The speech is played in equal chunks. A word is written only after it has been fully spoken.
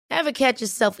Ever catch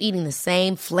yourself eating the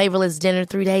same flavorless dinner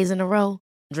 3 days in a row?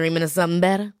 Dreaming of something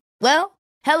better? Well,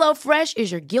 HelloFresh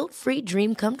is your guilt-free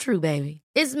dream come true, baby.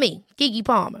 It's me, Keke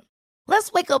Palmer.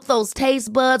 Let's wake up those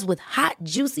taste buds with hot,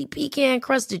 juicy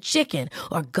pecan-crusted chicken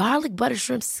or garlic butter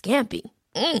shrimp scampi.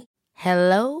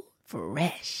 Hello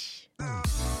Fresh.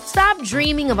 Stop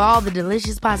dreaming of all the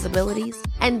delicious possibilities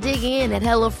and dig in at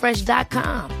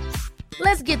HelloFresh.com.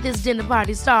 Let's get this dinner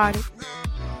party started.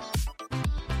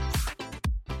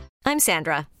 I'm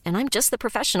Sandra, and I'm just the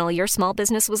professional your small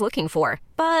business was looking for.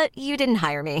 But you didn't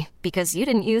hire me because you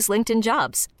didn't use LinkedIn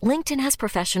Jobs. LinkedIn has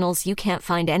professionals you can't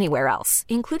find anywhere else,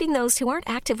 including those who aren't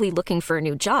actively looking for a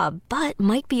new job, but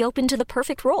might be open to the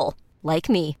perfect role, like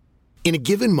me. In a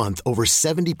given month, over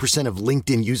 70% of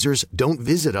LinkedIn users don't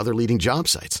visit other leading job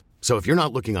sites. So if you're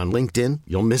not looking on LinkedIn,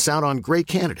 you'll miss out on great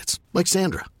candidates like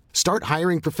Sandra. Start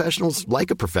hiring professionals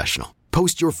like a professional.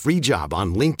 Post your free job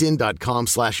on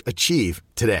linkedin.com/achieve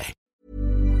today.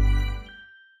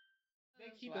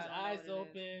 They keep his eyes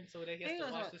open so they get to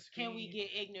watch the screen. Can we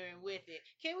get ignorant with it?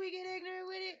 Can we get ignorant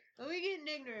with it? Are we getting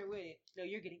ignorant with it? No,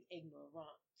 you're getting ignorant.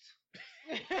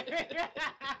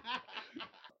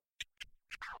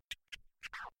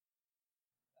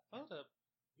 Hold up.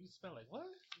 You smell like what?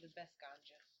 The best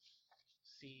ganja.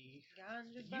 See,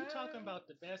 Ganja you talking about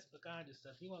the best ganja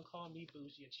stuff. You want to call me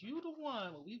bougie? It's you the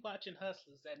one when we watching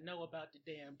Hustlers that know about the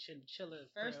damn chinchilla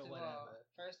First or of whatever.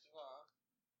 all,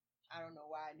 I don't know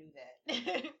why I knew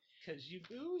that. Cause you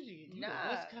bougie. You Nah.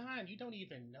 What's kind? You don't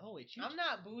even know it. I'm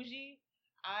not bougie.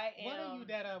 I am. What are you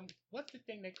that What's the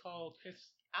thing they call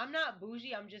Chris? I'm not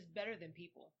bougie. I'm just better than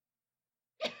people.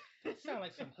 It sounds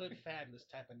like some hood fabulous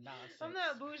type of nonsense. I'm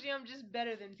not bougie. I'm just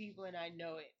better than people, and I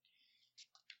know it.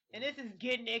 And this is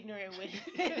getting ignorant with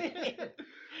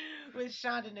with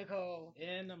Shonda Nicole.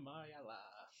 In the Mayala.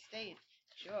 Stay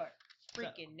your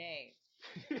freaking name.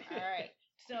 All right.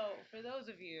 So, for those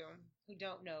of you who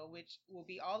don't know, which will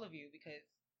be all of you because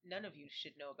none of you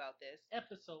should know about this.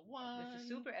 Episode 1. This is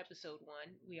Super Episode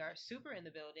 1. We are super in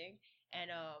the building.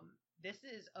 And this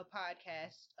is a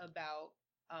podcast about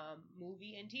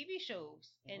movie and TV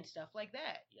shows and stuff like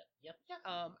that. Yep.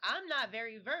 I'm not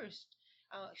very versed.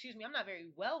 I'm not very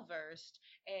well versed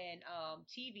in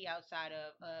TV outside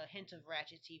of a hint of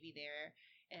Ratchet TV there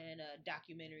and a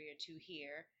documentary or two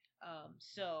here.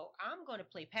 So I'm going to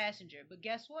play passenger, but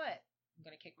guess what? I'm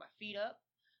going to kick my feet up.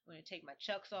 I'm going to take my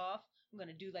chucks off. I'm going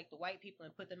to do like the white people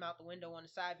and put them out the window on the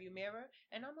side view mirror,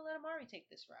 and I'm going to let Amari take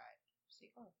this ride.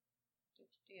 See,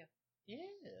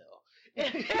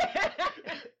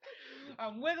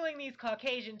 I'm wiggling these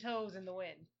Caucasian toes in the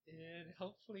wind. And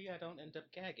hopefully I don't end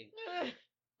up gagging.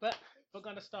 But we're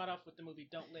going to start off with the movie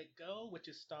Don't Let Go, which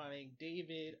is starring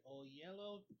David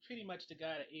Oyelowo, pretty much the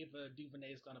guy that Ava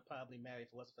DuVernay is going to probably marry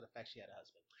if it wasn't for the fact she had a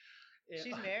husband.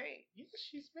 She's married? Yeah,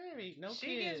 she's married. No She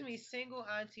kids. gives me single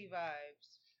auntie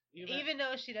vibes. Even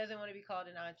though she doesn't want to be called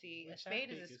an auntie. A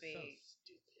spade is a spade. So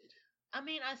stupid. I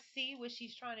mean, I see what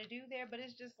she's trying to do there, but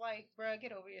it's just like, bruh,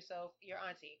 get over yourself. You're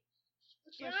auntie.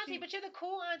 You're auntie, but you're the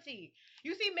cool auntie.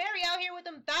 You see Mary out here with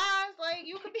them thighs, like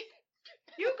you could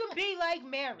be like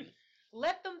Mary.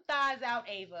 Let them thighs out,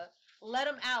 Ava. Let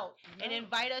them out and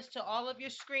invite us to all of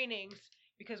your screenings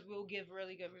because we'll give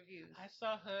really good reviews. I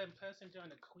saw her in person during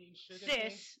the Queen Sugar Sis.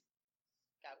 thing.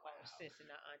 Gotta call her sis and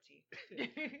not auntie.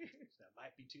 That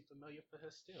might be too familiar for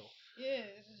her still. Yeah.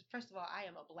 First of all, I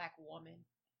am a black woman.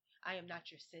 I am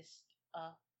not your sis.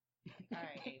 All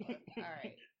right, Ava. All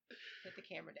right. Put the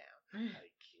camera down.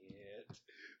 I can't.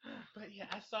 But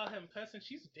yeah, I saw her in person.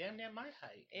 She's damn near my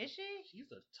height. Is she? She's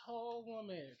a tall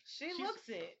woman. She looks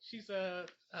it. She's a.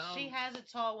 She has a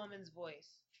tall woman's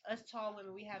voice. Us tall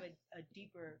women, we have a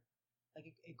deeper, like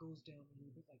it goes down a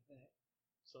little bit like that.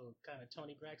 So kind of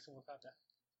Toni Braxton without that.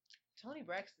 Toni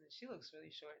Braxton, she looks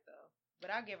really short though.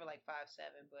 But I'll give her like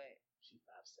 5'7", but she's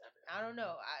 5'7". I don't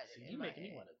know. See, you making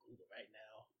me want to Google right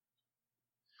now.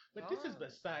 But this is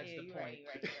besides the point.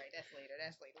 You're right. That's later.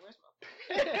 Where's my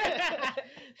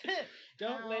phone?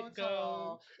 Don't Let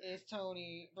Go. It's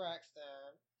Toni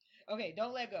Braxton. Okay,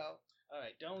 Don't Let Go. All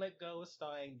right, Don't Let Go is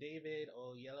starring David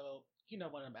Oyelowo,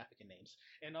 one of them African names,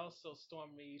 and also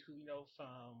Storm Reed, who you know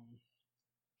from.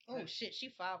 Oh shit, she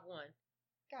 5'1".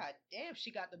 God damn,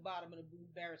 she got the bottom of the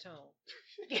baritone.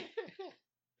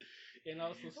 And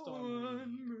also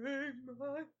Storm Reed.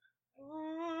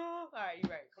 All right, you're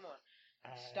right. Come on.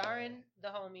 Starring the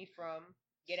homie from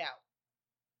Get Out.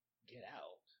 Get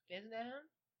Out. Isn't that him?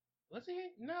 Was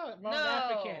he? No, wrong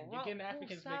African. You're getting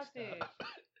Africans stop mixed it. up.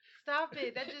 Stop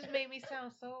it. That just made me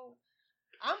sound so...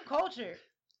 I'm cultured.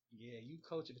 Yeah, you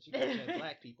culture, but you got your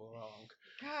black people wrong.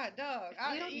 God, dog.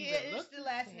 They don't even It's look the the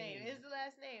last same. name. It's the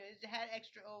last name. It had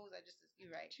extra O's.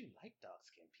 You're right. But you like dark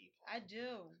skinned people. I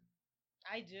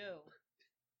do.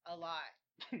 A lot.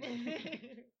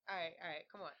 All right.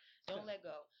 Come on. Don't let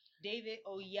go. David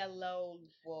Oyelowo.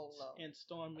 And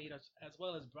Storm Reed, as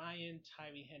well as Brian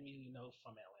Tyree Henry, who you know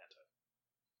from Atlanta.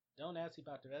 Don't ask me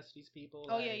about the rest of these people.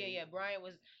 Oh, yeah. Brian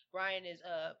is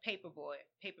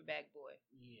Paperback Boy.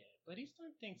 Yeah, but he's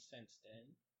done things since then.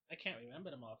 I can't remember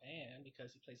them offhand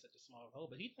because he plays such a small role,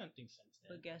 but he's done things since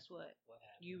then. But guess what? What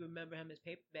happened? You remember him as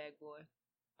Paperback Boy.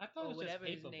 I thought it was whatever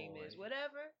just his name Paperboy. is.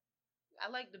 Whatever.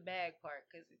 I like the bag part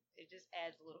because it just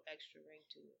adds a little extra ring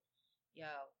to it.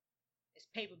 Yo, it's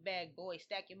Paperback Boy.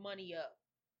 Stack your money up.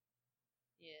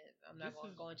 Yeah, I'm not going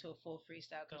to go into a full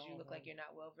freestyle because you look like you're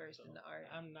not well versed in the art.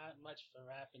 I'm not much for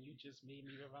rap, and you just made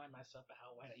me remind myself of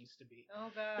how white I used to be.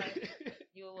 Oh God,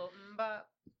 you a little bop.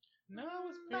 No, I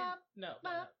was Britney. No.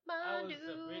 I was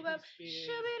a Britney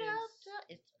Spears.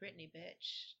 It's Britney,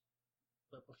 bitch.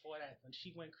 But before that, when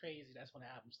she went crazy, that's when the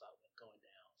album started going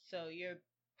down. So you're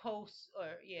post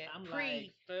or I'm pre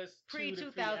like first pre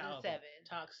 2007.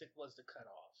 Toxic was the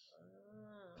cutoff.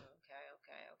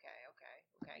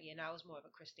 Okay. Yeah, now I was more of a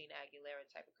Christina Aguilera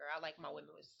type of girl. I like my women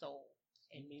with soul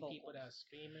and You mean vocals. people that are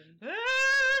screaming?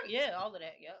 Yeah, all of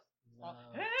that. Yep. Wow.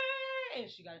 And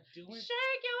she got Doing.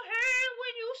 shake your hand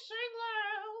when you sing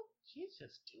loud. She's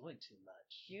just doing too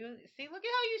much. You see, look at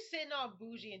how you sitting all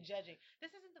bougie and judging.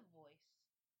 This isn't the voice.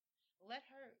 Let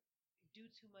her do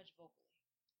too much vocally.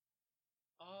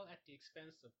 All at the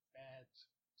expense of bad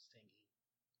singing.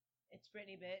 It's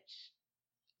Britney, bitch.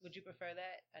 Would you prefer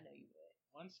that? I know you would.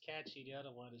 One's catchy, the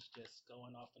other one is just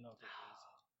going off for no good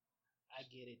reason. I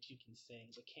get it, you can sing,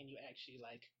 but can you actually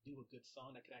do a good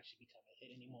song that could actually become a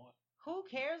hit anymore? Who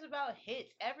cares about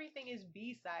hits? Everything is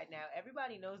B-side now.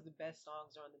 Everybody knows the best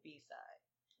songs are on the B-side.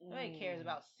 Nobody cares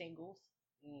about singles.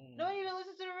 Nobody even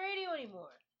listens to the radio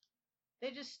anymore.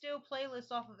 They just steal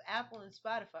playlists off of Apple and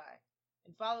Spotify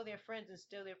and follow their friends and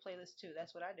steal their playlists too.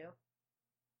 That's what I do.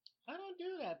 I don't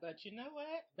do that, but you know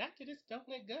what? Back to this Don't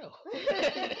Let Go.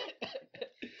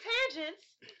 Tangents.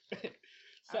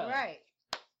 All right.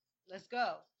 Let's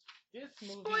go. This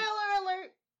movie. Spoiler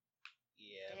alert.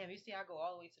 Yeah. Damn, you see I go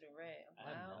all the way to the red. Wow.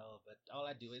 I know, but all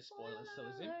I do is spoilers. So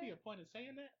is there a point in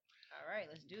saying that? All right,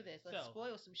 let's do this. Let's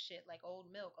spoil some shit like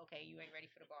old milk. Okay, you ain't ready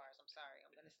for the bars. I'm sorry.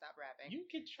 I'm going to stop rapping. You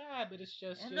can try, but it's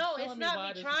just... No, it's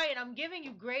not me trying. I'm giving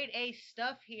you grade A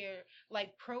stuff here,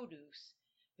 like produce.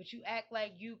 But you act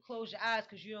like you close your eyes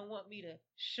because you don't want me to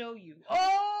show you. Oh!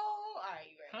 All right,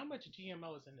 you ready? How much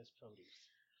GMO is in this produce?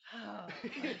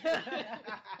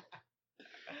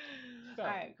 So, all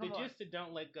right, the gist of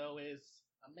Don't Let Go is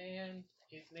a man.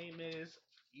 His name is,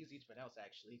 easy to pronounce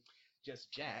actually,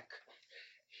 just Jack.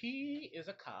 He is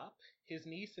a cop. His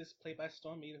niece is played by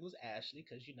Storm Reed, who's Ashley,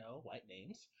 because white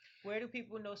names. Where do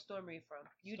people know Storm Reed from?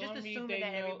 You Storm just Reed, assuming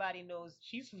that everybody knows.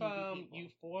 She's from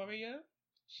Euphoria.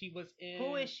 She was in.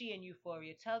 Who is she in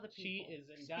Euphoria? Tell the people. She is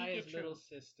Zendaya's little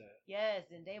sister. Yes,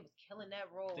 Zendaya was killing that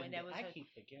role, and that was. I keep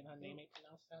forgetting her name ain't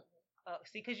pronounced that way.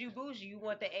 See, because you bougie, you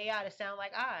want the AI to sound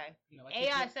like I. No,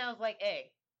 AI sounds like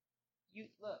A. You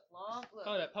look.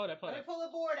 Hold up. Let me pull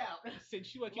the board out.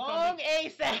 Since you keep long A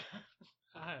sound.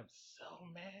 I am so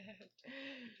mad.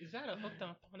 Is that a Hooked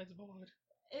on Phonics board?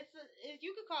 If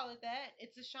you could call it that.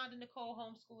 It's a Shonda Nicole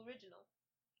homeschool original.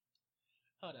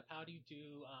 Hold up. How do you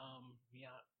do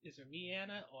Rihanna? Is it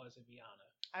Rihanna or is it Rihanna?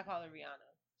 I call her Rihanna.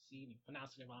 See, you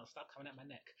pronouncing it wrong. Stop coming at my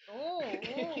neck.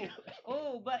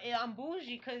 But I'm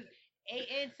bougie because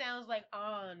AN sounds like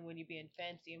on when you're being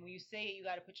fancy. And when you say it, you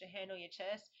got to put your hand on your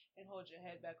chest and hold your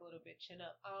head back a little bit. Chin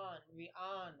up. On.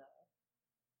 Rihanna.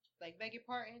 Like, beg your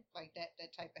pardon? Like that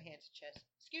type of hand to chest.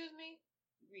 Excuse me?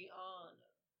 Rihanna.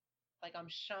 Like I'm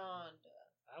Shonda.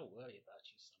 I worry about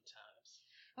you sometimes.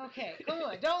 Okay, come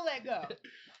on. Don't let go.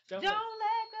 Don't let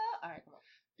go. All right, come on.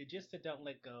 The gist of Don't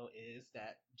Let Go is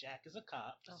that Jack is a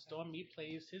cop. Okay. Storm Reed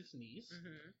plays his niece.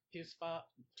 Mm-hmm. His father.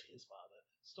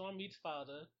 Storm Reed's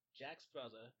father, Jack's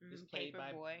brother, is played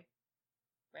by... Paperboy.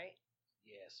 Right?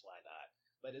 Yes, why not?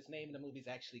 But his name in the movie is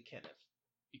actually Kenneth.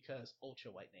 Because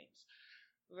ultra white names.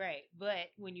 Right, but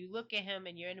when you look at him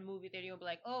and you're in the movie theater, you'll be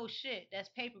like, oh shit, that's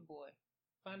Paperboy.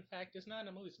 Fun fact, it's not in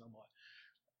the movies no more.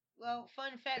 Well,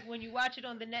 fun fact, when you watch it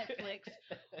on the Netflix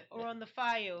or on the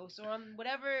Fios or on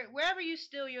wherever you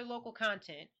steal your local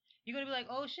content, you're going to be like,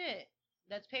 oh shit,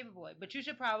 that's Paperboy. But you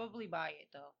should probably buy it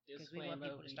though. Because we want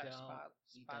people to start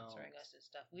sponsoring us and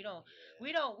stuff. We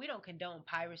don't condone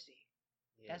piracy.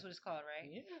 Yeah. That's what it's called,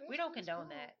 right? Yeah, we don't condone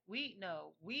that.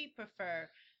 We prefer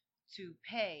to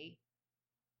pay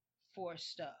for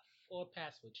stuff. Or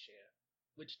password share.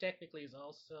 which technically is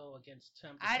also against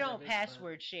terms of I don't service,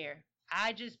 password share.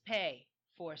 I just pay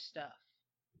for stuff.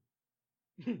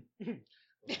 Right.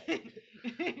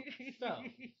 So,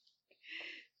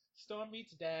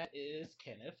 Stormmeat's dad is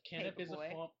Kenneth.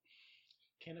 Paperboy.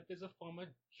 Kenneth is a former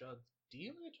drug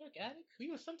dealer, drug addict. He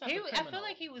was some type He, of I criminal. feel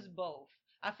like he was both.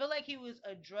 I feel like he was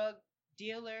a drug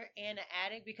dealer and an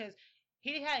addict because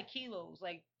he had kilos.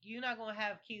 Like, you're not going to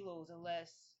have kilos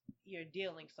unless you're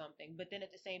dealing something. But then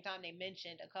at the same time, they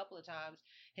mentioned a couple of times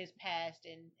his past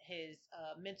and his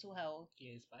mental health. He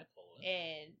is bipolar.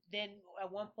 And then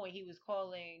at one point he was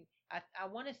calling, I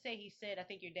want to say he said, I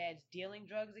think your dad's dealing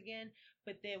drugs again.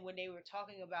 But then when they were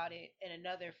talking about it in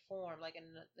another form, like it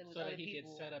was so other that he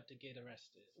people, gets set up to get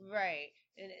arrested. right?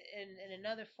 In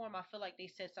another form, I feel like they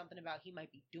said something about he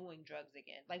might be doing drugs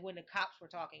again, like when the cops were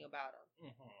talking about him.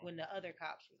 Mm-hmm. When the other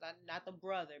cops, not the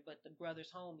brother, but the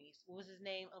brother's homies. What was his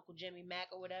name? Uncle Jimmy Mack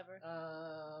or whatever.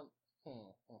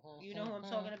 You know who I'm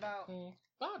talking about?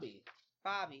 Bobby.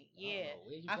 Bobby. Yeah.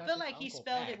 I I feel like he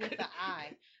spelled it with the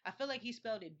I. I feel like he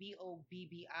spelled it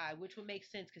Bobbi, which would make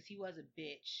sense because he was a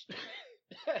bitch.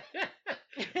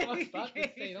 I was about to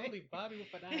say, the only Bobby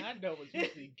with an I know was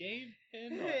usually Game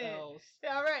Pin or else.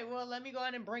 All right, well, let me go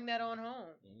ahead and bring that on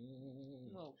home.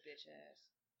 Oh, bitch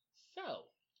ass. So.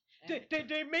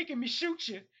 They making me shoot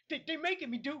you. They making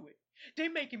me do it. They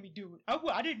making me do it.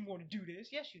 I didn't want to do this.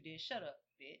 Yes, you did. Shut up,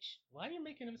 bitch. Why are you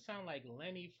making him sound like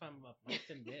Lenny from Mice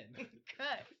and Men?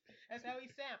 Cut. That's how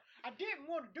he sound. I didn't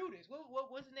want to do this. What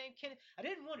was his name? Kenneth. I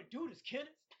didn't want to do this,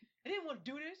 Kenneth. I didn't want to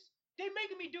do this. They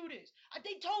making me do this.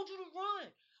 They told you to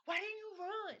run. Why didn't you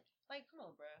run? Like, come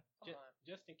on, bro. Come on.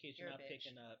 Just in case you're not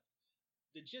picking up,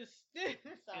 the gist Sorry,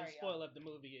 and spoil of the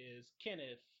movie is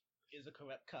Kenneth is a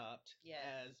corrupt cop, yes,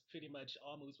 as pretty much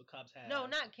all movies with cops have. No,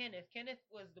 not Kenneth. Kenneth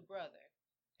was the brother.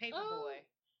 Paperboy.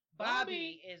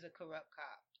 Bobby is a corrupt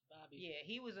cop. Bobby. Yeah,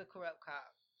 he was a corrupt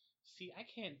cop. See, I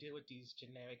can't deal with these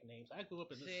generic names. I grew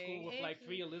up in a See, school with like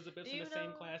 3 Elizabeths in the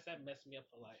same know, class. That messed me up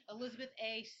for life. Elizabeth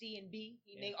A, C, and B.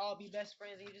 They all be best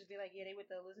friends, and you just be like, yeah, they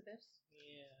with the Elizabeths.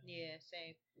 Yeah. Yeah,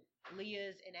 same.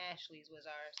 Leah's and Ashley's was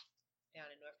ours down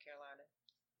in North Carolina.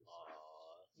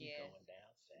 Oh, yeah, going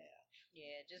down south.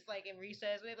 Yeah, just like in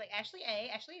recess, we had like Ashley A,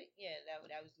 Ashley. Yeah, that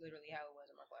was literally how it was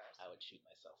in my class. I would shoot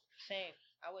myself. Same.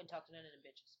 I wouldn't talk to none of them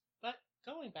bitches. But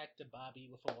going back to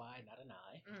Bobby with a Y, not an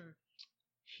I.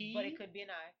 But it could be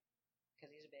an I,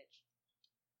 because he's a bitch.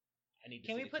 I need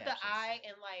to Can see we the put captions. the I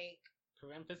in like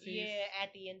parentheses? Yeah,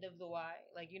 at the end of the Y.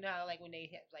 Like, you know how like when they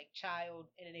have like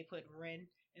child and then they put Ren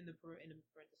in the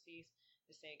parentheses,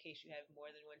 just say in case you have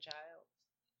more than one child.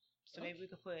 So maybe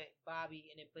we could put Bobby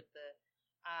and then put the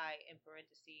I in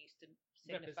parentheses to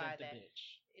signify Represent the that. bitch.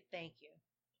 Thank you.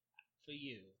 For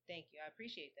you. Thank you. I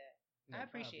appreciate that. No I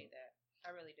appreciate problem. that. I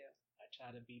really do. I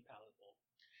try to be palatable.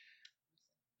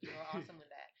 You're awesome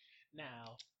with that.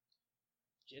 Now,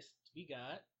 we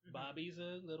got Bobby's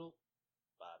a little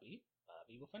Bobby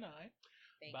with an I.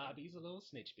 Thank Bobby's a little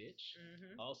snitch bitch.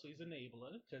 Also, he's an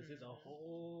enabler because there's a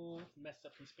whole messed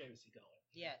up conspiracy going.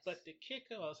 Yes. But the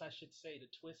kicker, or I should say, the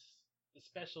twist, the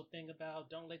special thing about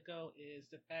Don't Let Go is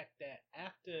the fact that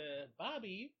after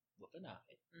Bobby with an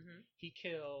I, he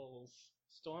kills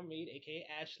Stormmeat, aka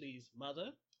Ashley's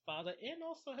mother, father, and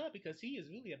also her because he is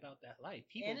really about that life.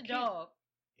 And the dog.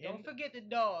 Don't forget the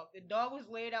dog. The dog was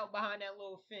laid out behind that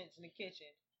little fence in the kitchen.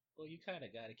 Well, you kind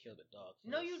of got to kill the dog first.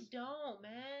 No, you don't,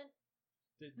 man.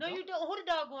 You don't. Who the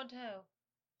dog gonna tell?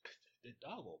 The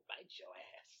dog will bite your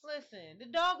ass. Listen, the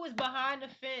dog was behind the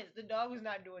fence. The dog was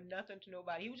not doing nothing to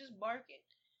nobody. He was just barking.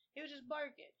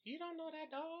 You don't know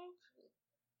that dog?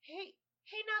 He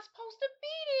not supposed to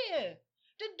be there.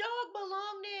 The dog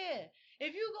belong there.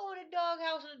 If you go in a dog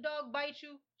house and the dog bites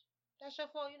you, that's your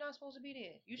fault. You're not supposed to be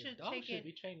there. You should take it.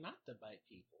 Should be trained not to bite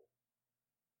people.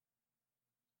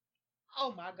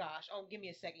 Oh my gosh. Oh, give me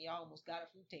a second. Y'all almost got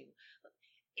it from the table.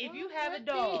 If you have a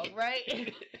dog, right?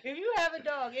 If you have a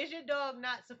dog, is your dog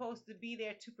not supposed to be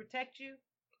there to protect you?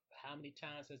 How many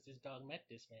times has this dog met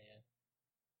this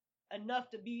man? Enough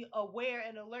to be aware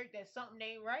and alert that something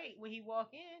ain't right when he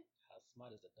walk in. How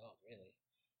smart is the dog, really?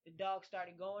 The dog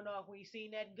started going off when he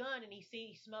seen that gun and he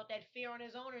smelt that fear on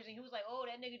his owners and he was like, oh,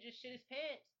 that nigga just shit his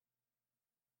pants.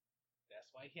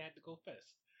 That's why he had to go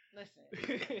first. Listen,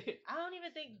 I don't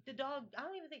even think, did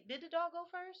the dog go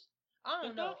first? I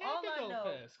don't know. All I know,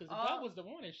 because the dog was the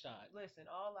warning shot. Listen,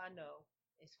 all I know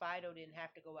is Fido didn't have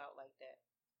to go out like that.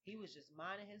 He was just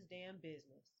minding his damn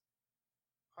business,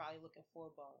 probably looking for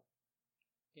a bone.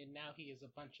 And now he is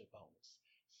a bunch of bones.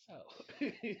 So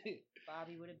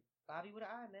Bobby with an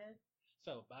eye, man.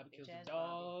 So Bobby kills the Bitch-ass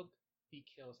dog. He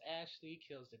kills Ashley,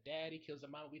 kills the daddy, kills the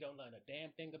mom we don't learn a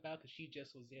damn thing about because she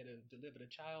just was there to deliver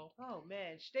the child. Oh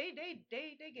man, they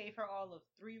gave her all of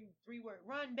three word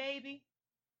run baby,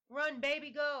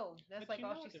 go. That's But like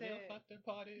all she the said. real fucked up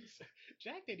part is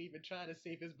Jack didn't even try to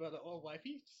save his brother or wife.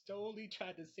 He solely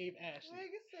tried to save Ashley.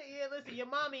 Nigga say, yeah, listen, your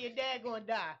mom and your dad gonna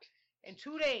die in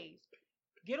 2 days.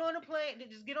 Get on the plane,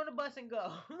 just get on the bus and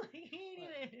go. He ain't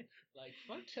even. Like,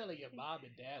 fuck telling your mom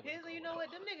and dad what's going You know on.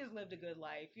 what? Them niggas lived a good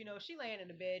life. You know, she laying in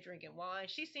the bed drinking wine.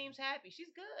 She seems happy.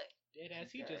 She's good. Deadass,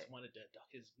 he just wanted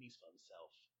his niece for himself.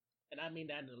 And I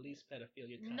mean that in the least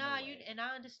pedophilia kind Nah, of way. and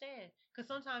I understand. Because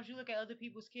sometimes you look at other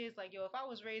people's kids like, yo, if I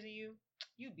was raising you,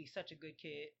 you'd be such a good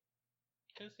kid.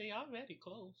 Because they already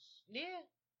close. Yeah.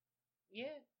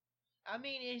 Yeah. I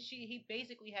mean, and he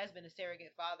basically has been a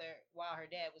surrogate father while her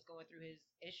dad was going through his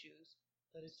issues.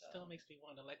 But it still makes me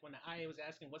wonder, like when the IA was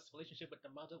asking what's the relationship with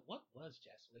the mother, what was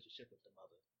Jack's relationship with the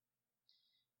mother?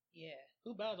 Yeah.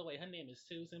 Who, by the way, her name is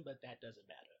Susan, but that doesn't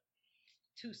matter.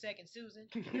 2 seconds, Susan.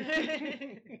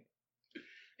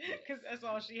 Because that's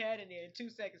all she had in there,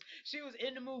 2 seconds. She was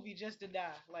in the movie just to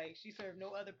die. Like, she served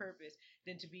no other purpose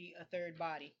than to be a third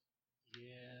body.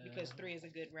 Yeah. Because 3 is a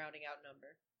good rounding out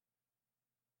number.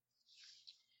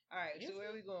 All right, so where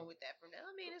are we going with that from now?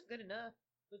 I mean, it's good enough.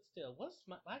 But still, what's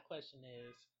my question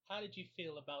is, how did you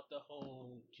feel about the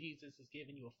whole Jesus is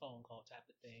giving you a phone call type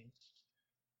of thing?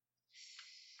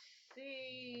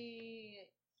 See,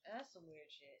 that's some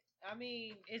weird shit. I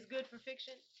mean, it's good for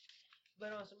fiction,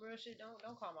 but on some real shit,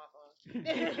 don't call my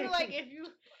phone. Like if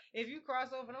you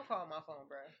cross over, don't call my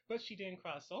phone, bro. But she didn't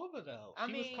cross over though.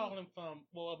 I She was mean, calling from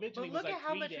originally. But look it was at like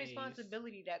how 3 much days.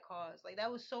 responsibility that caused. Like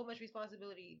that was so much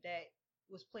responsibility that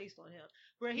was placed on him.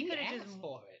 Bro, he He could have asked just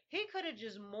for it. He could have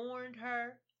just mourned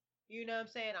her. You know what I'm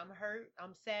saying? I'm hurt.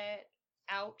 I'm sad.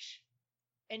 Ouch.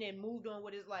 And then moved on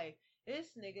with his life. This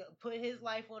nigga put his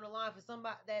life on the line for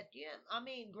somebody that, yeah, I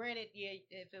mean, granted, yeah,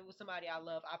 if it was somebody I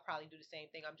love, I'd probably do the same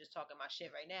thing. I'm just talking my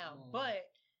shit right now.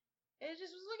 But it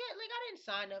just was like I didn't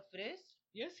sign up for this.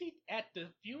 Yes, at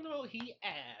the funeral, he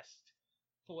asked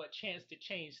for a chance to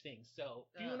change things. So,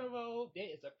 funeral, there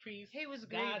is a priest. He was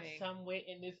God grieving. somewhere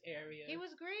in this area. He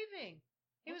was grieving.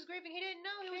 He was grieving. He didn't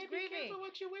know he was Be grieving. careful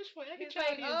what you wish for. Every He's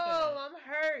child like, is oh, that. I'm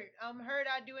hurt. I'm hurt.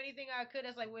 I'd do anything I could.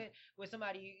 That's like when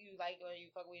somebody you like or you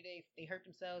fuck with, they hurt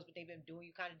themselves, but they've been doing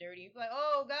you kind of dirty. You be like,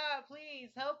 oh God,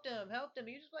 please help them, help them.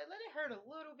 You just like let it hurt a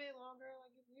little bit longer.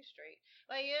 Like you're straight.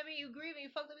 Like yeah, I mean, you grieving, you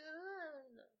fucked up.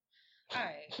 All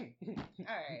right,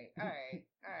 all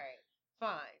right.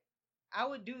 Fine. I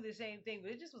would do the same thing,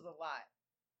 but it just was a lot.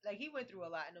 Like he went through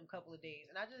a lot in them couple of days,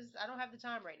 and I don't have the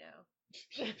time right now.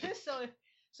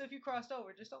 So if you crossed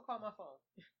over, just don't call my phone.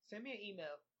 Send me an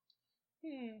email.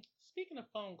 Speaking of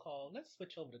phone call, let's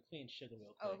switch over to Queen Sugar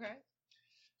real quick. Okay.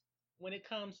 When it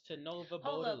comes to Nova Hold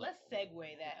Borderline. up, let's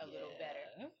segue that a little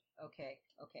better. Okay.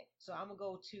 So I'm gonna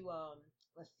go to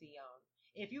let's see,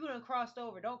 if you're gonna cross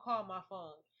over, don't call my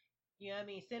phone. You know what I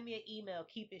mean? Send me an email,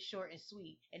 keep it short and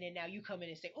sweet. And then now you come in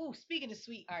and say, oh, speaking of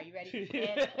sweet, all right, you ready?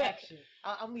 And action.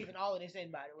 I'm leaving all of this in,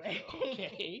 by the way.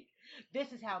 Okay.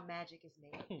 This is how magic is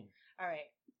made. All right.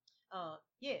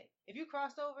 Yeah. If you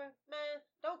crossed over, man,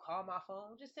 don't call my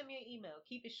phone. Just send me an email.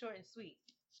 Keep it short and sweet.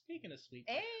 Speaking of sweet,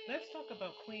 Hey, let's talk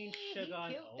about Queen Sugar.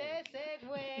 He killed that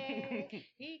segue.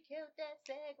 He killed that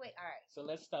segue. All right. So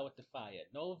let's start with the fire.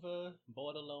 Nova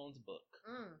Borderlone's book.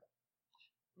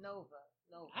 Nova.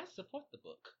 I support the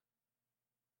book.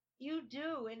 You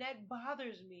do, and that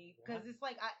bothers me because it's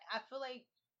like I feel like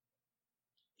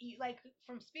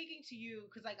from speaking to you,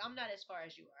 because like I'm not as far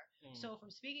as you are. So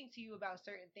from speaking to you about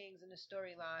certain things in the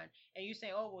storyline, and you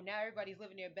say, oh well, now everybody's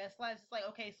living their best lives. It's like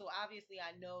okay, so obviously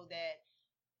I know that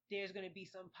there's gonna be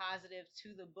some positive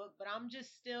to the book, but I'm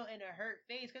just still in a hurt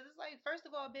phase because it's like, first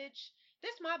of all, bitch,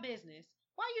 this my business.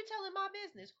 Why are you telling my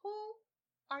business? Who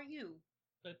are you?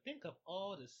 But think of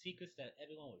all the secrets that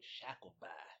everyone was shackled by.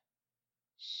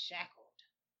 Shackled.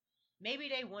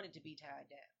 Maybe they wanted to be tied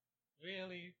down.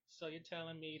 Really? So you're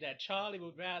telling me that Charlie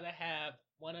would rather have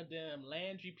one of them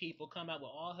Landry people come out with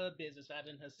all her business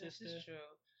rather than her sister? This is true.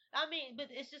 I mean, but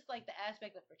it's just like the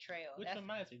aspect of portrayal. Which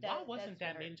reminds me, why wasn't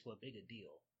that made into a bigger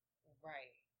deal?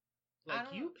 Right.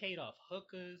 Like, you paid off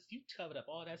hookers, you covered up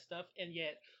all that stuff, and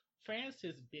yet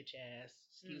Frances bitch ass,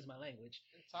 excuse my language,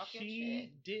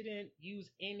 she didn't use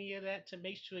any of that to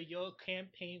make sure your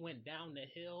campaign went down the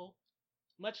hill,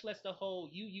 much less the whole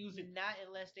you use it. Not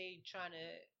unless they trying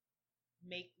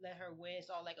to let her win.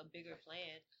 It's all like a bigger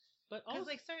plan. But Because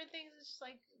also, like certain things, it's just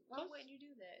like, why Plus, wouldn't you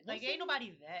do that? Like, wasn't- ain't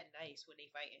nobody that nice when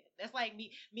they fighting. That's like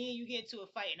me and you get into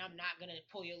a fight, and I'm not gonna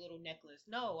pull your little necklace.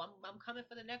 No, I'm coming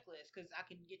for the necklace because I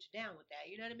can get you down with that.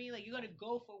 You know what I mean? Like, you're gonna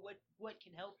go for what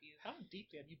can help you. how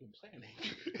deeply have you been planning?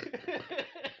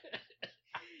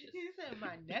 You said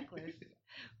my necklace.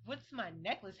 What's my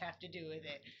necklace have to do with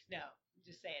it? No, I'm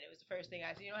just saying. It was the first thing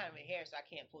I said. You don't have any hair, so I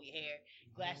can't pull your hair.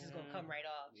 Glasses gonna come right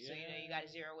off. So you got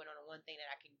to zero in on the one thing that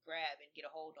I can grab and get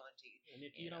a hold onto you. And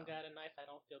if you don't got a knife, I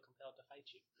don't feel compelled to fight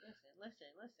you.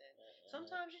 Listen.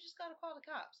 Sometimes you just gotta call the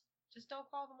cops. Just don't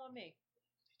call them on me.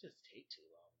 They just take too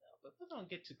long though. But we're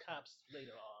gonna get to cops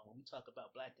later on when we talk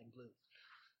about Black and Blue.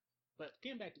 But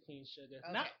getting back to Queen Sugar,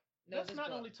 Okay. let's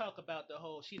not only talk about the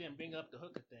whole she didn't bring up the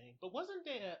hooker thing, but wasn't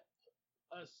there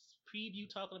a preview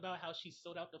talking about how she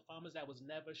sold out the farmers that was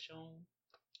never shown?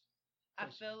 I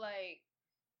feel like,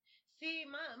 see,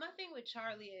 my thing with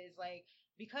Charlie is like,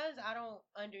 because I don't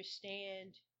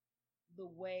understand the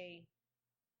way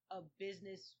a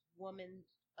businesswoman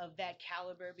of that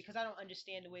caliber, because I don't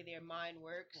understand the way their mind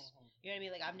works. Mm-hmm. You know what I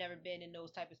mean? Like, I've never been in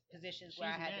those type of positions where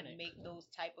I had to make those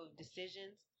type of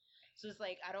decisions. So it's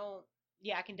like,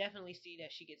 I can definitely see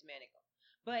that she gets manic.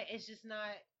 But it's just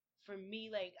not, for me,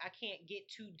 like, I can't get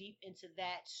too deep into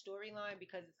that storyline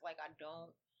because it's like,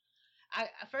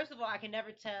 first of all, I can never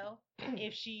tell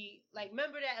if she, like,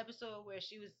 remember that episode where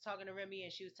she was talking to Remy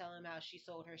and she was telling him how she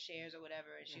sold her shares or whatever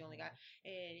and she only got,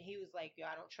 and he was like, yo,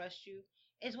 I don't trust you.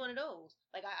 It's one of those.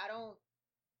 Like, I don't,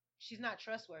 she's not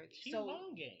trustworthy. She's so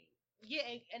long game. Yeah,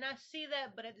 and I see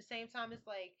that, but at the same time, it's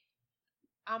like,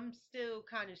 I'm still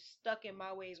kind of stuck in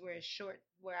my ways where it's short,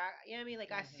 where you know what I mean?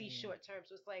 Like, I see short term.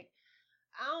 So it's like,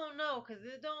 I don't know, because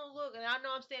it don't look, and I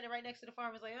know I'm standing right next to the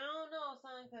farmers, like, I don't know,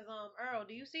 son, because, Earl,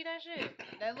 do you see that shit?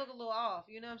 That look a little off,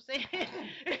 you know what I'm saying?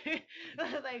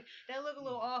 Like, that look a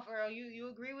little off, Earl. You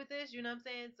agree with this? You know what I'm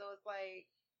saying? So it's like,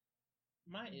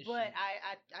 my issue. But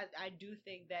I do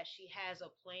think that she has a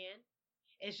plan.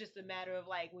 It's just a matter of,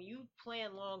 like, when you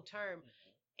plan long term,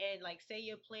 and, like, say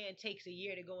your plan takes a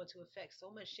year to go into effect,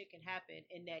 so much shit can happen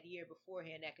in that year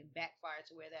beforehand that can backfire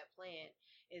to where that plan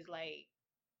is, like,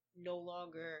 no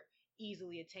longer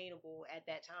easily attainable at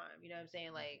that time. You know what I'm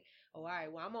saying? Like, oh, all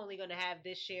right, well, I'm only going to have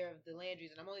this share of the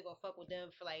Landrys, and I'm only going to fuck with them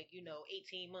for, like, 18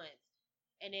 months.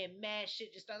 And then mad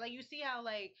shit just start. Like, you see how,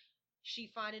 like,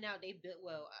 she finding out they built,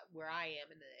 well, where I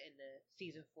am in the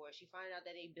season 4, she finding out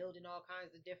that they building all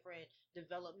kinds of different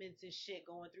developments and shit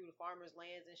going through the farmers'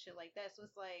 lands and shit like that. So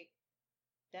it's like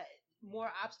that more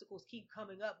obstacles keep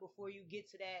coming up before you get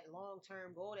to that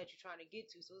long-term goal that you're trying to get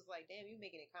to. So it's like, damn, you're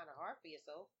making it kind of hard for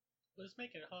yourself. What's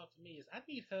making it hard for me is I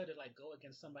need her to, like, go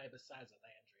against somebody besides a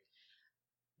Landry.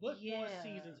 What 4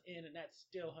 seasons in and that's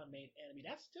still her main enemy?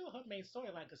 That's still her main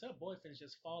storyline because her boyfriends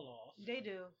just fall off. They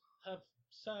do. Her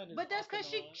son is. But that's because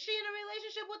she in a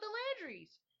relationship with the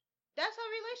Landrys. That's her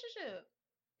relationship.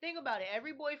 Think about it.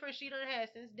 Every boyfriend she done had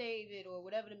since David or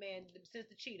whatever the man, since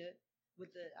the cheetah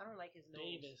with the, I don't like his nose.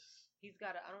 Davis. He's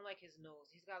got I don't like his nose.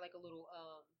 He's got like a little,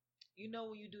 you know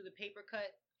when you do the paper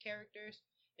cut characters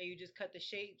and you just cut the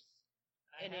shapes.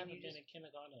 I and haven't then been in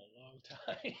kindergarten in a long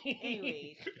time.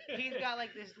 Anyways, he's got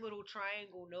like this little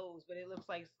triangle nose, but it looks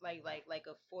like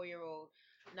a 4-year-old,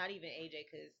 not even AJ,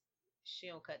 because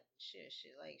she don't cut shit.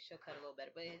 Like, she'll cut a little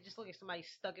better, but it just looks like somebody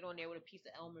stuck it on there with a piece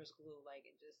of Elmer's glue. Like,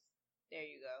 it just, there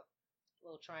you go,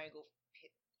 little triangle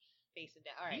facing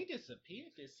down. All right, He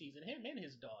disappeared this season. Him and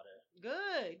his daughter.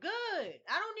 good.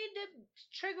 I don't need the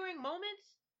triggering moments.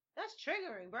 That's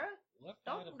triggering, bruh.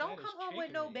 Don't come home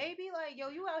with no baby. Like,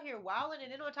 yo, you out here wilding, and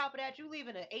then on top of that, you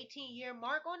leaving an 18-year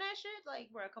mark on that shit.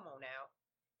 Like, bruh, come on now,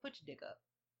 put your dick up.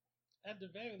 At the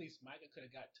very least, Micah could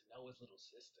have got to know his little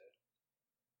sister.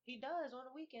 He does on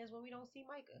the weekends when we don't see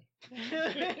Micah.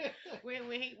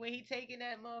 when he taking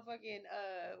that motherfucking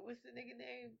what's the nigga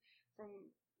name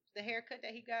from the haircut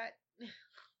that he got?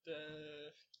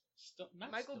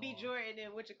 Michael B. Jordan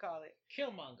and what you call it?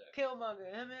 Killmonger.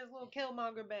 Him and his little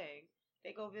Killmonger bang.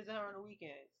 They go visit her on the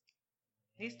weekends.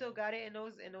 He still got it in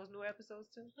those new episodes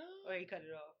too, or he cut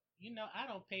it off. You know, I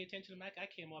don't pay attention to Micah. I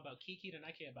care more about Kiki than I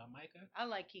care about Micah. I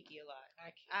like Kiki a lot.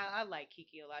 I like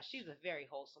Kiki a lot. She's a very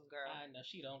wholesome girl. I know.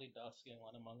 She's the only dark-skinned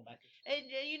one among Micah. And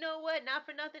you know what? Not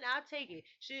for nothing, I'll take it.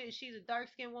 She's a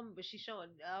dark-skinned woman, but she's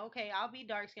showing, okay, I'll be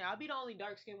dark-skinned. I'll be the only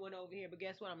dark-skinned one over here, but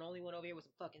guess what? I'm the only one over here with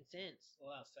some fucking sense.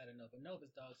 Well, outside of Nova.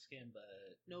 Nova's dark-skinned, but...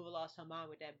 Nova lost her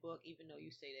mind with that book, even though you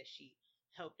say that she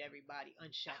helped everybody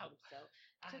unshackle himself.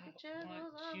 Took a channel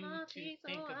on my feet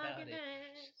so I can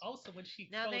dance. Also, when she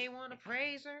now they want to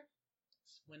praise her.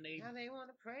 Now they want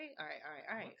to praise. All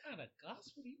right. What kind of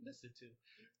gospel do you listen to?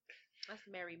 That's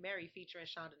Mary featuring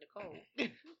Shonda Nicole.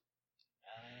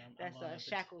 That's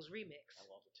Shackles remix. I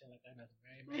won't pretend like I know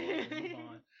very much. Move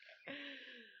on.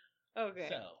 Okay.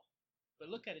 So, but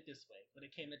look at it this way. When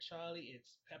it came to Charlie,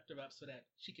 it's pepped her up so that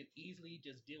she could easily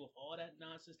just deal with all that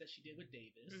nonsense that she did with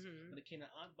Davis. Mm-hmm. When it came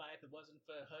to Aunt Vi, if it wasn't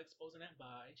for her exposing Aunt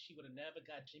Vi, she would have never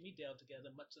got Jimmy Dale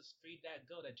together, much as freed that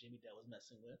girl that Jimmy Dale was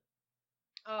messing with.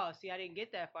 Oh, see, I didn't get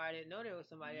that far. I didn't know there was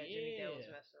somebody that Jimmy Dale was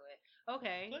messing with.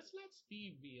 Okay. Let's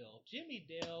be real. Jimmy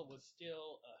Dale was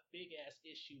still a big ass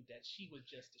issue that she would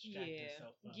just distract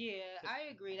herself from. Yeah, I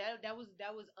agree. That was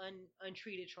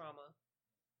untreated trauma.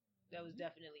 That was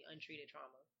definitely untreated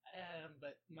trauma.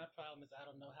 But my problem is I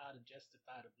don't know how to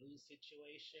justify the blue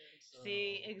situation. So.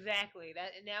 See, exactly.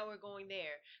 Now we're going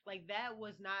there. Like that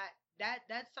was not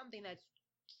that's something that's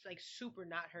like super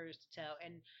not hers to tell.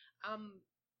 And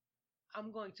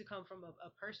I'm going to come from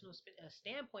a personal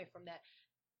standpoint from that.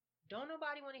 Don't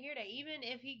nobody want to hear that. Even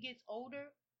if he gets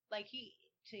older, like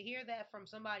to hear that from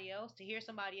somebody else, to hear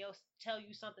somebody else tell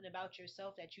you something about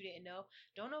yourself that you didn't know.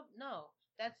 No,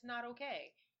 that's not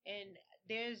okay. And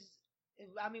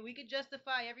we could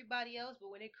justify everybody else, but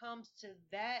when it comes to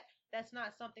that, that's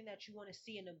not something that you want to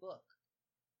see in a book.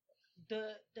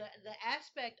 The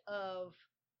aspect of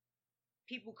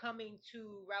people coming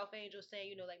to Ralph Angel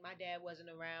saying, like my dad wasn't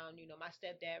around, my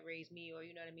stepdad raised me, or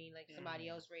you know what I mean, like somebody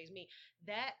else raised me.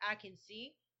 That I can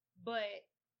see, but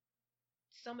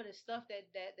some of the stuff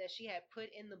that she had put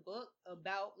in the book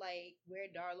about like where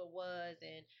Darla was,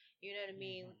 and you know what I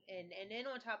mean, and then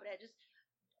on top of that, just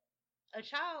a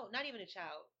child, not even a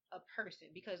child, a person,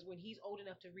 because when he's old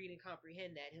enough to read and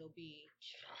comprehend that, he'll be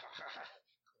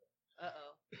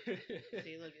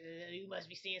see, look, you must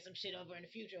be seeing some shit over in the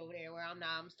future over there where I'm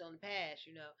not. I'm still in the past,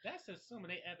 That's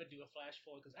assuming they ever do a flash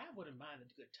forward, because I wouldn't mind a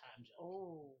good time jump.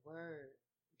 Oh, word.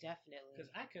 Definitely. Because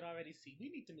I could already see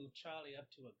we need to move Charlie up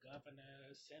to a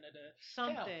governor, senator.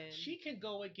 Something. Hell, she can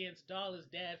go against Darla's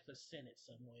dad for Senate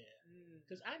somewhere.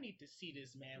 Because I need to see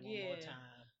this man one more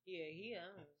time. Yeah,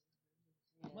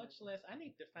 Much less, I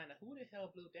need to find out who the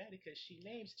hell Blue Daddy, because she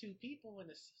names 2 people in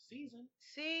the season.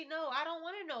 See, no, I don't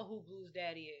want to know who Blue's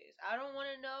daddy is. I don't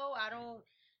want to know.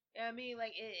 I mean,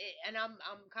 like, and I'm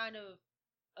kind of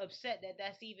upset that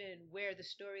that's even where the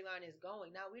storyline is going.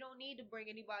 Now, we don't need to bring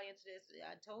anybody into this.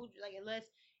 I told you, like,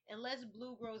 unless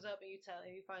Blue grows up and you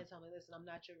find something, listen, I'm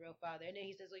not your real father. And then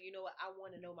he says, well, you know what? I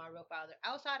want to know my real father.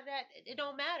 Outside of that, it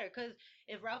don't matter, because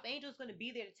if Ralph Angel's going to be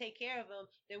there to take care of him,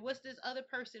 then what's this other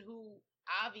person who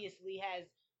obviously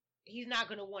he's not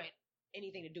going to want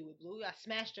anything to do with Blue? I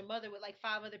smashed your mother with like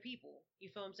 5 other people. You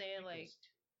feel what I'm saying? Like,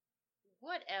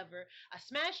 whatever. I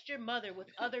smashed your mother with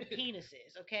other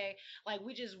penises, okay? Like,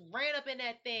 we just ran up in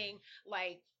that thing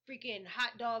like freaking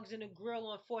hot dogs in a grill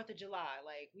on 4th of July.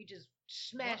 Like, we just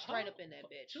smashed right up in that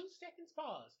bitch. 2 seconds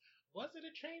pause. Was it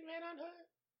a train ran on her?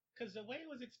 Because the way it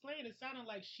was explained, it sounded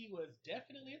like she was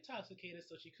definitely intoxicated,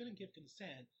 so she couldn't give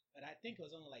consent. But I think it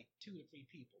was only like 2 to 3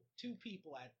 people. 2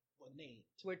 people were named.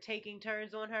 We're taking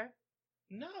turns on her?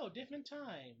 No, different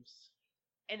times.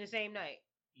 In the same night?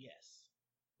 Yes.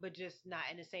 But just not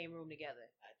in the same room together.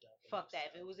 I don't. Fuck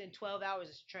that. So. If it was in 12 hours,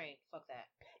 it's a train. Fuck that.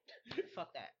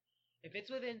 Fuck that. If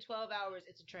it's within 12 hours,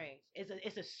 it's a train.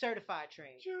 It's a certified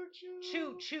train. Choo choo.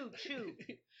 Choo choo choo.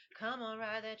 Come on,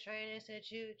 ride that train. It's a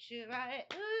choo choo ride.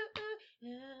 I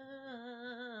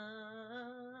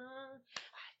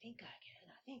think I can.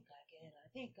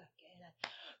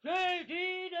 Play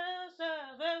D down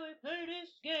south and we play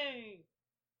this game.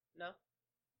 No?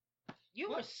 You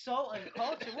were so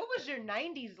uncultured. What was your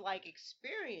 90s like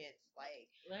experience? Like,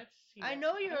 let's see. I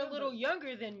know you're a little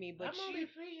younger than me, but I'm only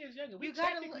 3 years younger. We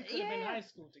technically could have been in high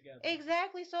school together.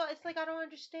 Exactly. So it's like I don't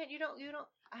understand. You don't.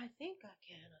 I think I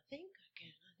can.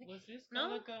 Was this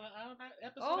no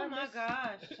episode? Oh my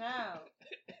gosh,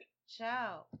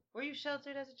 child. Were you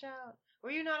sheltered as a child?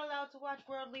 Were you not allowed to watch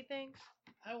worldly things?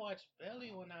 I watched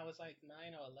Belly when I was like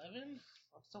 9 or 11.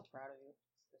 I'm so proud of you.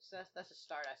 That's a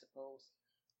start, I suppose.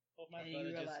 Well, and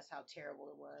you realize how terrible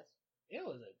it was. It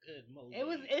was a good movie.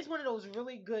 It's one of those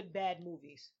really good bad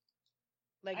movies.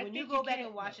 Like when you go back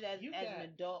and watch it as an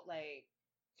adult, like.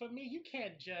 For me, you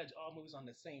can't judge all movies on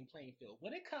the same playing field.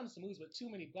 When it comes to movies with too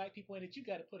many black people in it, you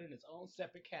got to put it in its own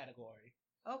separate category.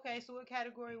 Okay, so what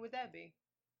category would that be?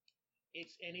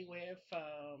 It's anywhere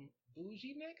from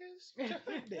bougie niggas to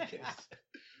hood niggas.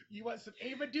 You want some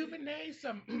Ava DuVernay,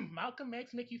 some Malcolm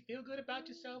X, make you feel good about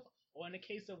yourself, or in the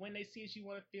case of When They See Us, you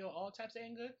want to feel all types of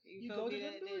anger, you go to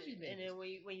the bougie niggas. And then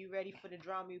when you ready for the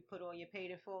drama, you put on your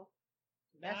Paid in Full.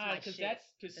 Because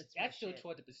that's still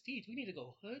toward the prestige. We need to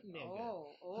go hood nigga.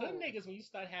 Oh. Hood niggas when you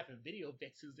start having video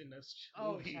vixens in those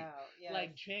movies. Child, yes.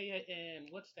 Like Jaya and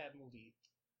what's that movie?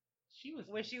 She was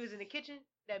when she was in the kitchen.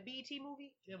 That BET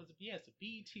movie? It was a BET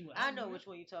movie. I know which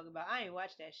one you're talking about. I ain't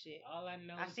watched that shit. All I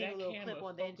know I is seen that a little camera clip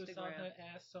on the focused on Instagram. her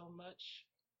ass so much.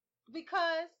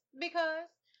 Because BET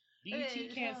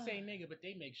can't say nigga, but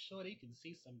they make sure they can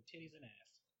see some titties and ass.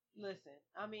 Listen,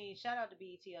 I mean, shout out to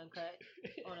BET Uncut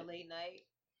on a late night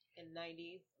in the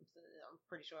 90s. I'm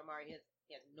pretty sure Amari has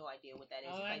no idea what that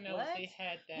is. All He's I like, know what? is they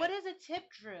had that. What is a tip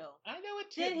drill? I know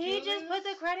what tip Did drill he just is. put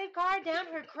the credit card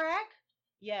down her crack?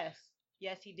 Yes,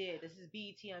 he did. This is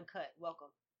BET Uncut. Welcome.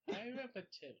 I remember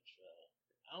tip drill.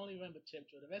 I only remember tip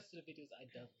drill. The rest of the videos I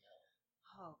don't know.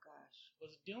 Oh gosh.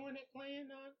 Was Doing It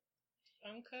playing on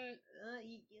Uncut?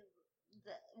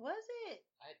 Was it?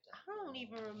 I don't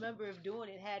even remember if Doing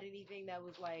It had anything that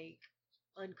was like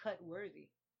uncut worthy.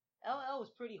 LL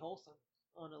was pretty wholesome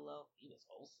on the low. He was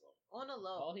wholesome. On the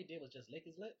low. All he did was just lick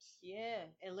his lips. Yeah,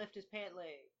 and lift his pant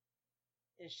leg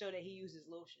and show that he uses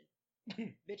lotion.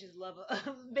 Bitches love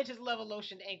a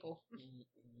lotioned ankle.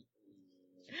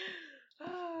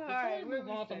 All right, we're move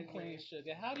on from Queen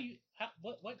Sugar.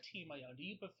 What team are y'all? Do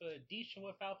you prefer Disha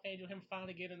without FanDuel, him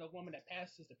finally getting a woman that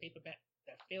passes the paper bag,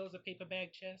 that fills a paper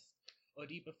bag chest, or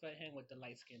do you prefer him with the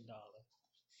light skinned dollar?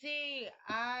 See,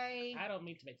 I don't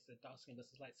mean to make this a dark skin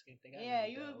versus light skin thing. Yeah,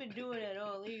 you've been doing that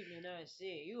all evening. I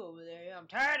see you over there. I'm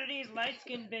tired of these light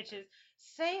skinned bitches.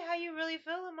 Say how you really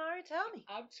feel, Amari. Tell me.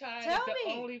 I'm tired Tell of the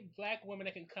me. only black women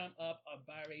that can come up are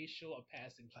biracial or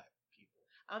passing black people.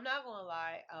 I'm not gonna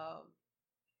lie.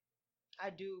 I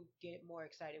do get more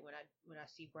excited when I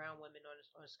see brown women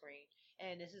on screen,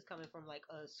 and this is coming from like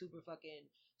a super fucking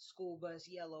school bus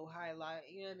yellow highlight.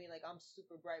 You know what I mean? Like I'm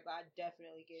super bright, but I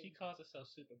definitely get. She calls herself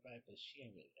super bright, but she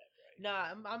ain't really that bright.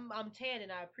 Nah, I'm tan, and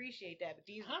I appreciate that. But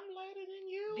these, I'm lighter than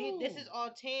you. This is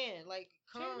all tan. Like,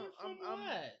 Tan from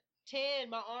what? Tan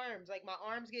my arms, like my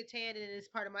arms get tanned, and it's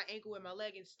part of my ankle where my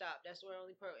leggings stop. That's where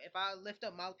only if I lift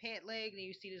up my pant leg, then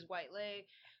you see this white leg.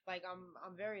 Like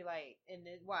I'm very light, and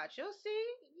then watch, you'll see.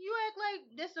 You act like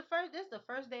this the first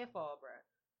day of fall, bruh.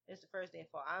 It's the first day of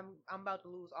fall. I'm about to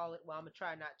lose all it. Well, I'm gonna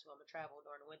try not to. I'm gonna travel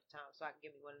during the winter time so I can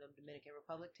give me one of them Dominican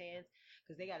Republic tans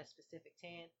because they got a specific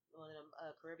tan, one of them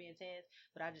Caribbean tans.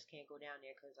 But I just can't go down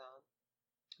there because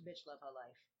bitch love her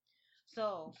life.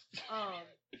 So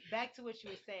back to what you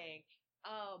were saying.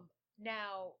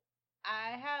 Now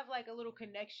I have like a little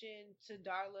connection to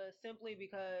Darla simply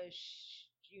because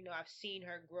I've seen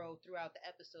her grow throughout the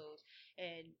episodes,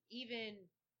 and even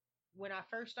when I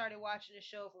first started watching the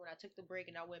show, from when I took the break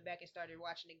and I went back and started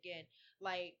watching again,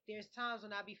 like there's times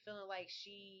when I be feeling like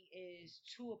she is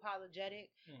too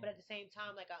apologetic, but at the same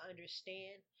time, like I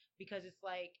understand because it's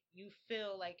like you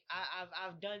feel like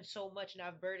I've done so much and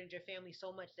I've burdened your family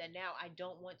so much that now I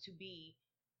don't want to be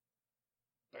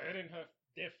burden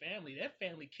their family. Their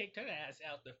family kicked her ass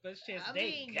out the first chance got.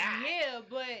 Yeah,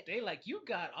 but they like, you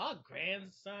got our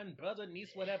grandson, brother,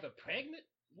 niece, whatever, pregnant.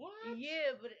 What?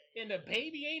 Yeah, but and the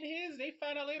baby ain't his. They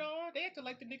found out later on. They acted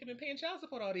like the nigga been paying child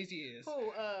support all these years. Who?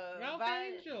 Ralph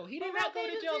Angel. He didn't go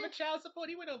to jail for child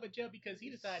support. He went over jail because he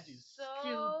decided to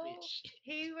stupid shit.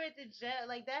 He went to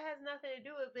jail. Like that has nothing to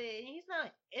do with it. He's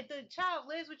not. If the child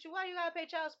lives with you, why you gotta pay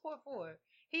child support for?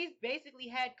 He's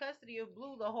basically had custody of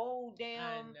Blue the whole damn.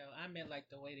 I know. I meant like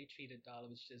the way they treated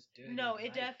Dollar was just dirty. No,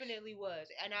 it definitely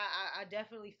was, and I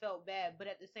definitely felt bad.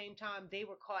 But at the same time, they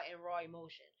were caught in raw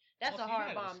emotion. That's a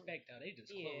hard bomb. Respect how they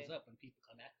just close up when people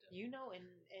come at them.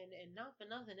 And not for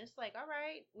nothing. It's like, all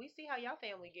right, we see how y'all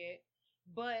family get,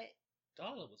 but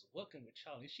Dollar was working with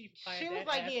Charlie. She was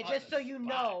like, yeah, just so you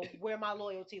know where my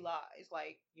loyalty lies.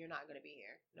 Like, you're not gonna be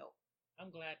here. No.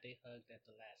 I'm glad they hugged at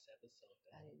the last episode.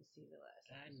 I didn't see the last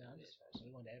episode. I know.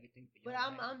 We wanted everything. But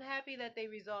I'm happy that they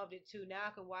resolved it too. Now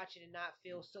I can watch it and not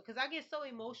feel so, because I get so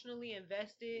emotionally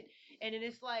invested, and then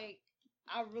it's like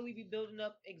I really be building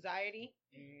up anxiety.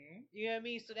 Mm-hmm. You know what I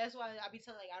mean? So that's why I be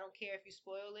telling I don't care if you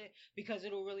spoil it, because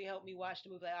it'll really help me watch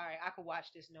the movie. Like, all right, I could watch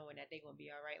this knowing that they're gonna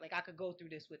be all right. Like I could go through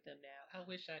this with them now. I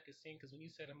wish I could sing, because when you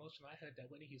said emotional, I heard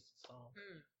that Whitney Houston song.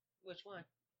 Which one?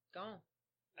 Go on.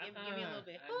 Give me a little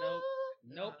bit.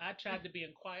 Nope. I tried to be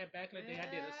in choir back in the day. I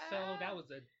did a solo. That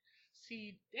was a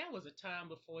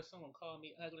time before someone called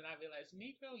me ugly, and I realized,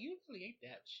 Negro, you really ain't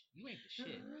that. You ain't the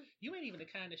shit. You ain't even the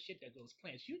kind of shit that goes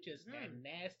plants. You just got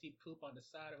nasty poop on the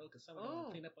side of the road because someone don't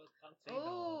clean up a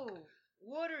dog.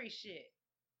 Watery shit.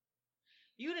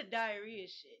 You the diarrhea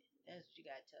shit. That's what you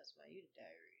gotta tell somebody. You the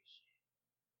diarrhea shit.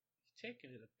 You're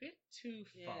taking it a bit too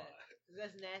far.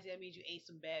 That's nasty. That means you ate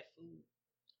some bad food.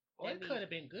 Or it could have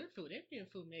been good food. Indian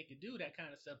food make you do that kind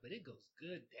of stuff, but it goes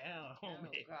good down,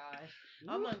 homie. Oh gosh,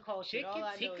 I'm uncultured. Chicken All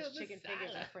I know tikka is chicken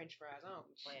fingers and masala. French fries. I don't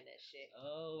be playing that shit.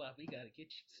 Oh, we gotta get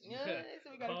you. Yeah,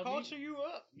 so we gotta Call culture me. you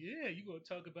up. Yeah, you gonna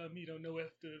talk about me? Don't know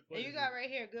after. And you got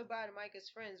right here. Goodbye to Micah's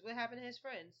friends. What happened to his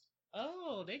friends?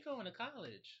 Oh, they going to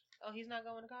college. Oh, he's not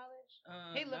going to college.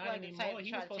 He looked not like the type anymore. to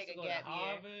He try was to supposed take to a go gap to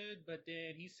year. Harvard, but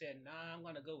then he said, "Nah, I'm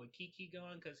gonna go with Kiki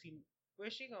going because he."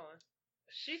 Where's she going?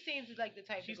 She seems like the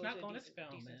type She's to go not to going a to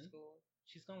decent Spelman. school.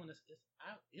 She's going to.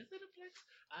 Is it a flex?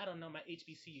 I don't know my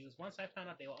HBCUs. Once I found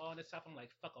out they were all this stuff, I'm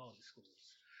like, fuck all these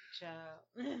schools.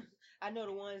 Child, I know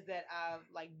the ones that I've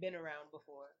like been around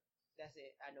before. That's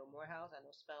it. I know Morehouse, I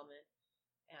know Spelman,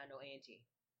 and I know A&T.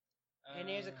 And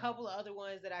there's a couple of other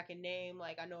ones that I can name.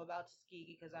 Like I know about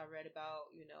Tuskegee because I read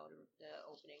about the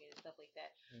opening and stuff like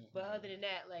that. Mm-hmm. But other than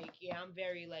that, like yeah, I'm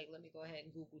very like let me go ahead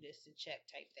and Google this and check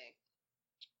type thing.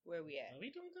 Where we at? Are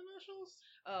we doing commercials?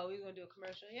 Oh, we're gonna do a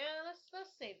commercial. Yeah, let's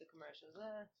save the commercials.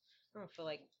 I don't feel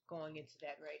like going into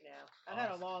that right now. I had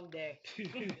a long day.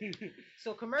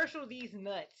 So commercial these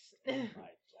nuts. My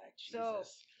black Jesus. So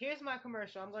here's my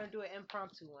commercial. I'm gonna do an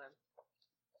impromptu one.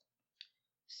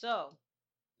 So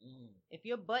if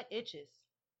your butt itches,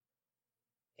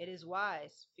 it is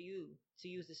wise for you to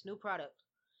use this new product.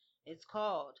 It's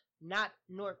called Not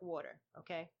Nork Water,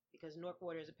 okay? Because Nork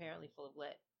Water is apparently full of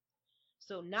lead.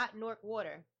 So Not Nork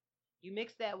Water, you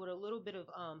mix that with a little bit of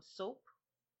soap.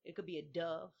 It could be a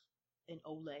Dove, an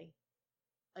Olay,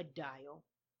 a Dial,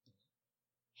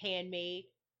 handmade,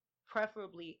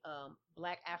 preferably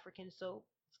black African soap.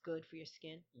 It's good for your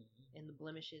skin and the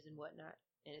blemishes and whatnot,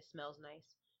 and it smells nice.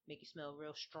 Make you smell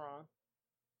real strong.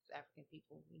 African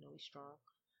people, we strong.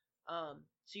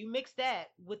 So you mix that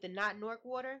with the Not Nork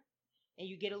Water, and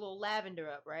you get a little lavender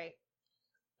up, right?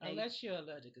 Unless you're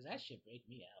allergic, because that shit break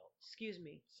me out. Excuse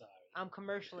me. Sorry. I'm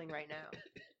commercialing right now.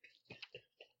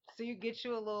 So you get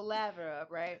you a little lather up,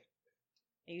 right?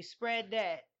 And you spread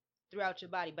that throughout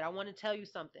your body. But I want to tell you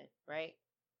something, right?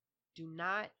 Do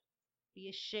not be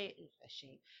ashamed.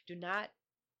 Do not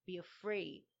be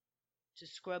afraid to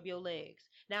scrub your legs.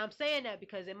 Now I'm saying that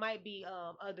because it might be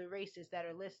other races that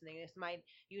are listening. This might,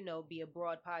 be a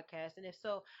broad podcast. And if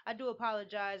so, I do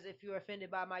apologize if you're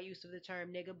offended by my use of the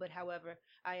term nigga. But however,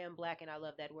 I am black and I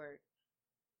love that word.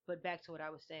 But back to what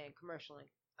I was saying, commercialing.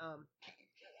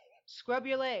 Scrub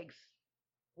your legs.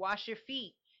 Wash your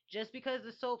feet. Just because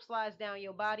the soap slides down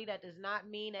your body, that does not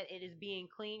mean that it is being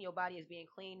clean. Your body is being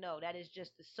clean. No, that is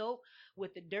just the soap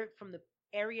with the dirt from the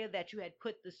area that you had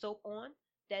put the soap on.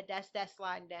 That's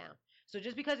sliding down. So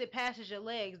just because it passes your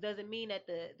legs doesn't mean that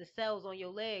the cells on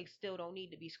your legs still don't need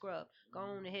to be scrubbed. Go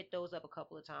on and hit those up a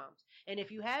couple of times. And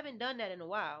if you haven't done that in a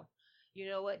while, you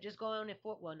know what? Just go on and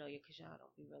because y'all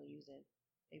don't be really using.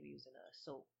 They be using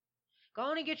soap. Go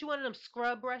on and get you one of them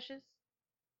scrub brushes,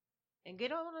 and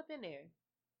get on up in there.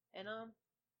 And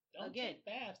don't again, take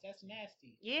baths. That's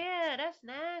nasty. Yeah, that's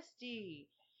nasty.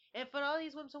 And for all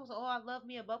these women who say, "Oh, I love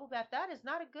me a bubble bath," that's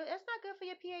not good for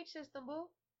your pH system, boo.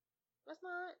 That's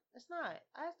not. It's not.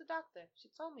 I asked the doctor. She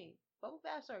told me bubble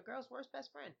baths are a girl's worst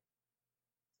best friend.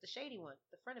 It's the shady one,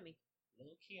 the frenemy.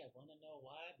 Low key, I want to know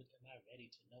why, but they're not ready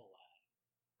to know why.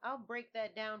 I'll break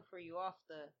that down for you off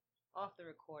the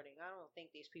recording. I don't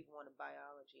think these people want a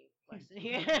biology lesson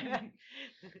here.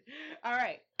 All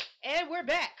right, and we're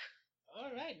back.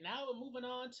 All right, now we're moving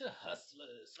on to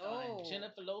Hustlers, starring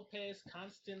Jennifer Lopez,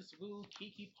 Constance Wu,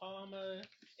 Keke Palmer,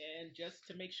 and just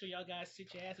to make sure y'all guys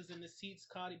sit your asses in the seats,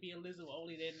 Cardi B and Lizzo were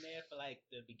only in there for like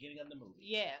the beginning of the movie.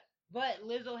 Yeah, but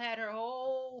Lizzo had her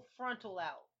whole frontal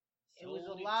out. So it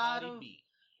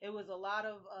was a lot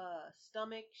of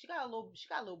stomach. She got little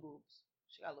boobs.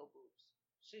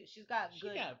 She's got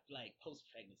good. She got like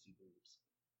post-pregnancy boobs.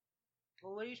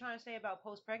 Well, what are you trying to say about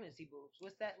post-pregnancy boobs?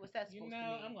 What's that supposed to mean?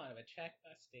 I'm going to retract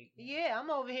my statement. Yeah,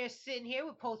 I'm over here sitting here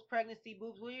with post-pregnancy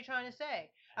boobs. What are you trying to say?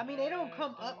 I mean, they don't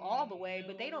come up all the way,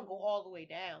 but they don't go all the way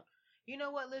down. You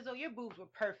know what, Lizzo? Your boobs were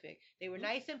perfect. They were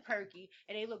nice and perky,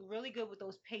 and they look really good with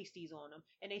those pasties on them.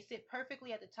 And they sit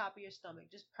perfectly at the top of your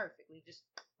stomach, just perfectly, just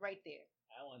right there.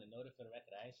 I want to note it for the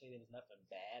record. I didn't say there was nothing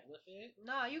bad with it.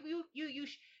 Nah,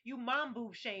 you mom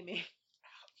boob shaming.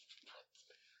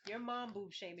 You're mom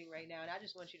boob shaming right now, and I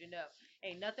just want you to know,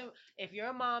 ain't nothing. If you're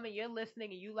a mom and you're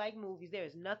listening and you like movies, there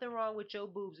is nothing wrong with your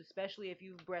boobs, especially if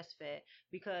you've breastfed,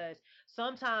 because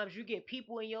sometimes you get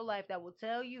people in your life that will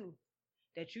tell you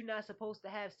that you're not supposed to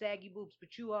have saggy boobs,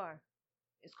 but you are.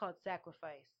 It's called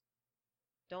sacrifice.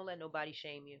 Don't let nobody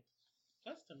shame you.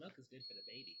 Plus, the milk is good for the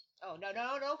baby. Oh, no,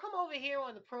 don't come over here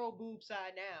on the pro boob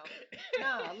side now.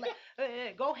 Nah,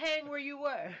 go hang where you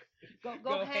were.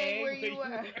 Go hang where you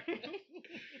were.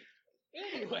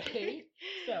 Anyway,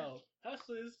 so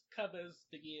Hustlers covers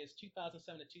the years 2007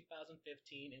 to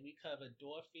 2015, and we cover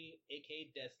Dorothy,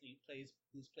 aka Destiny,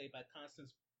 who's played by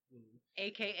Constance Wu,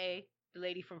 AKA the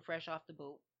lady from Fresh Off the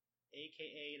Boat.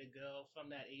 AKA the girl from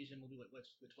that Asian movie,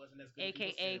 which wasn't as good.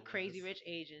 AKA Crazy Rich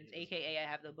Asians. AKA I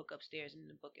have the book upstairs,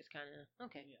 and the book is kind of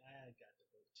okay. Yeah, I got the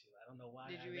book too. I don't know why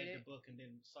Did I you read read the it? book and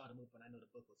then saw the movie, but I know the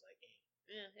book was like,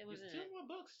 Yeah, it was there's two more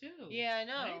books too. Yeah, I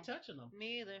know. I ain't touching them.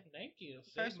 Me either. Thank you.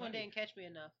 The first one didn't catch me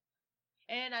enough,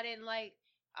 and I didn't like.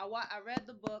 I read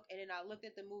the book and then I looked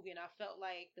at the movie and I felt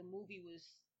like the movie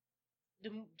was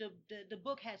the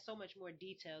book had so much more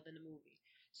detail than the movie.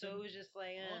 So it was just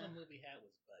like all the movie had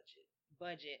was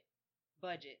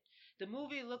budget. The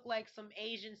movie looked like some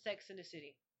Asian Sex in the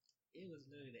City. It was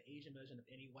literally the Asian version of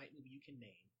any white movie you can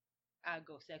name. I'd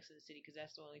go Sex in the City because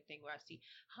that's the only thing where I see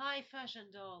high fashion,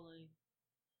 darling.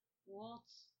 What?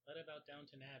 What about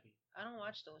Downton Abbey? I don't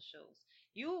watch those shows.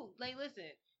 You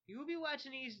listen. You be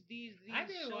watching these I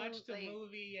didn't shows, watch the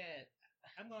movie yet.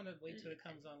 I'm gonna wait till it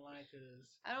comes online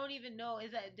because I don't even know.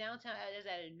 Is that Downtown? Is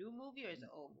that a new movie or is it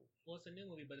an old movie? Well, it's a new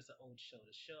movie, but it's an old show.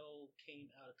 The show came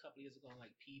out a couple years ago on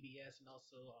like PBS and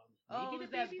also maybe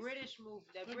that British movie,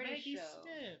 that British Maggie show.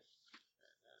 Smith.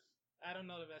 I don't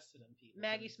know the rest of them people.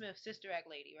 Maggie Smith, Sister Act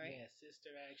lady, right? Yeah,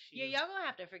 Sister Act. Y'all gonna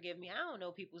have to forgive me. I don't know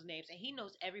people's names, and he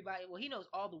knows everybody. Well, he knows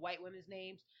all the white women's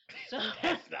names. So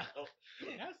that's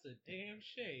a damn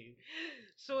shame.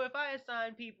 So if I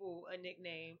assign people a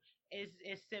nickname,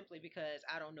 it's simply because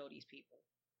I don't know these people.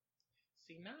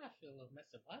 See, now I feel a mess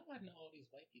up. Why do I know all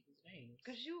these white people's names?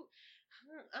 Because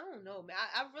I don't know, man.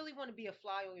 I really want to be a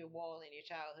fly on your wall in your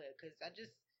childhood, because I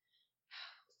just.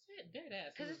 Dead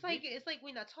ass. Because it's like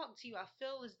when I talk to you, I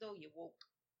feel as though you're woke,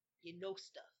 you know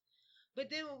stuff. But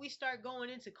then when we start going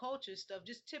into culture stuff,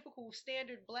 just typical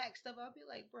standard black stuff, I'll be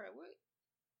like, bro, what?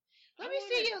 Let me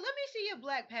see your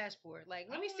black passport. Like,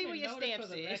 let me see where your stamps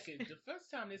is. The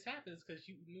first time this happened is because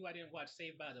you knew I didn't watch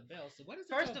Saved by the Bell. So what is it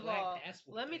First of all,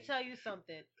 let me tell you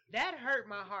something. That hurt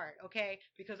my heart, okay?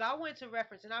 Because I went to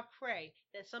reference, and I pray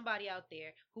that somebody out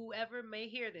there, whoever may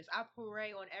hear this, I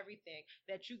pray on everything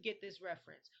that you get this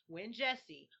reference. When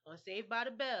Jessie on Saved by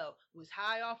the Bell was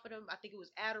high off of them, I think it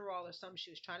was Adderall or something. She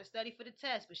was trying to study for the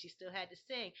test, but she still had to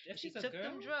sing. She took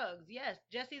them drugs. Yes,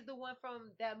 Jessie's the one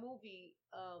from that movie,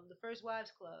 The First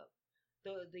Wives Club.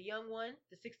 The young one,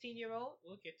 the 16-year-old.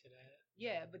 We'll get to that.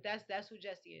 Yeah, but that's who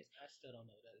Jessie is. I still don't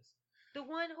know who that is. The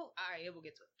one who, all right, we'll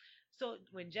get to it. So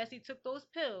when Jessie took those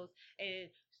pills and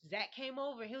Zach came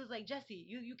over, he was like, Jessie,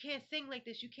 you can't sing like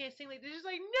this. You can't sing like this. She's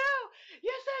like, no,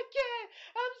 yes I can.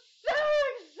 I'm so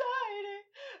excited.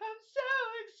 I'm so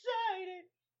excited.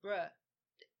 Bruh,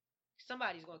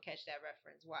 somebody's going to catch that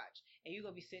reference. Watch. And you're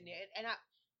going to be sitting there. And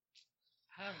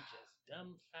I'm just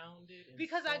dumbfounded.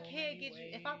 Because I can't get you.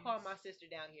 If I call my sister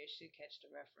down here, she'll catch the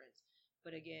reference.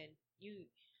 But again, y'all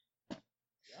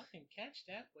can catch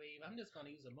that wave. I'm just going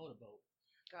to use a motorboat.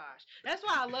 Gosh, that's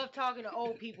why I love talking to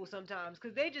old people sometimes,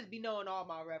 because they just be knowing all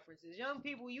my references. Young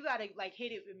people, you gotta like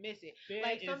hit it and miss it. There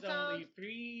like is sometimes, only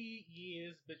 3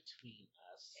 years between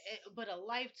us, but a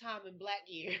lifetime in black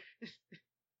years.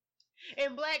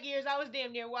 In black years, I was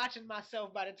damn near watching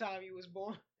myself by the time you was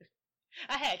born.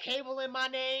 I had cable in my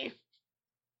name.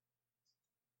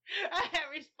 I had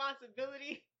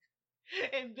responsibility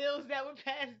and bills that were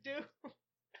past due.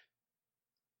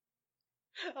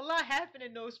 A lot happened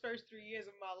in those first 3 years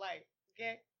of my life,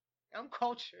 okay? I'm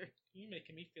cultured. You're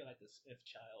making me feel like a Smith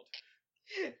child.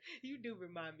 You do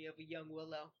remind me of a young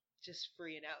Willow, just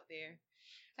freeing out there.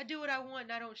 I do what I want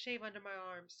and I don't shave under my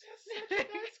arms. That's such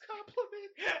a nice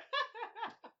compliment.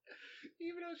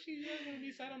 Even though she's younger than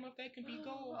me, so I don't know if that can be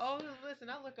gold. Oh, listen,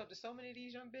 I look up to so many of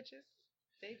these young bitches.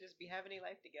 They just be having their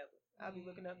life together. I'll be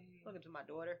looking to my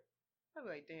daughter. I'll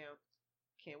be like, damn,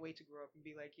 can't wait to grow up and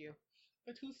be like you.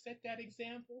 But who set that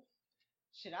example?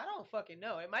 Shit, I don't fucking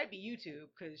know. It might be YouTube,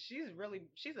 because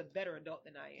she's a better adult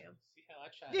than I am. See how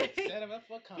I try to set him up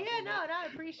for a compliment. Yeah, no, and I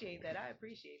appreciate that. I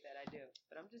do.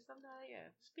 But I'm not, yeah.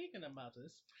 Speaking of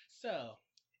mothers, so,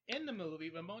 in the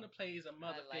movie, Ramona plays a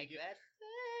mother figure. That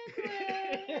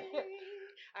segue.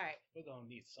 All right. We're going to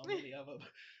need so many of them.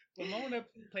 Ramona,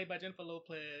 played by Jennifer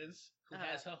Lopez, who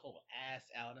has her whole ass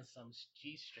out in some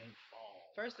G-string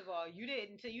ball. First of all, you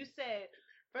didn't until you said...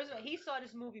 First of all, he saw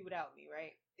this movie without me,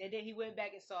 right? And then he went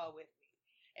back and saw it with me.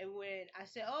 And when I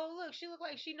said, oh, look, she look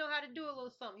like she know how to do a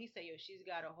little something. He said, yo, she's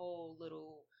got a whole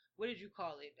little, what did you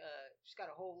call it? She's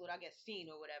got a whole little, I guess, scene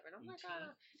or whatever. And I'm like,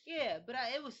 yeah. But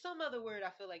it was some other word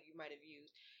I feel like you might have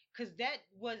used. Because that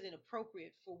wasn't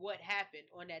appropriate for what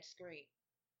happened on that screen.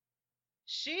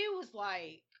 She was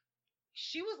like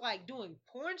doing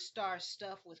porn star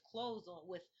stuff with clothes on,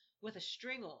 with a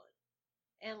string on.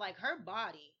 And like her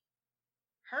body,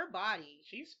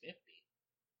 She's 50.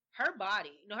 her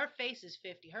body. No, her face is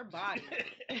 50. Her body,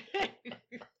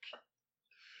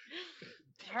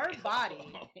 her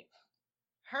body,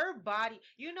 her body.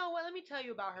 You know what? Let me tell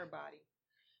you about her body.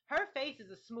 Her face is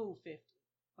a smooth 50,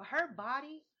 but her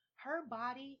body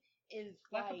is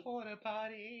Like like a porta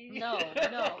potty. no.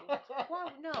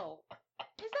 Well, no.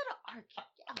 Is that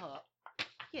an arc?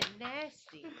 You're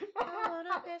nasty. I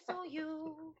wanna piss on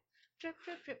you. Drip,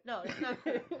 drip, drip. No, that's not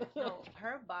cool. No,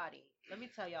 her body. Let me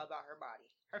tell y'all about her body.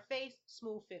 Her face,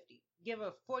 smooth 50. Give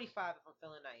her 45 if I'm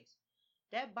feeling nice.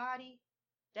 That body,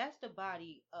 that's the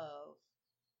body of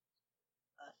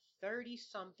a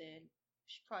 30-something,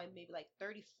 she's probably maybe like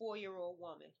 34-year-old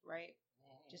woman, right?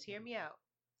 Just hear me out.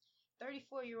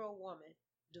 34-year-old woman,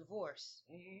 divorced,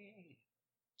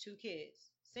 2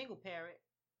 kids, single parent,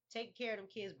 taking care of them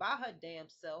kids by her damn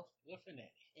self. Good for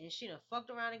that. And she done fucked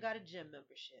around and got a gym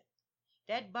membership.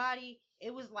 That body,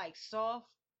 it was like soft,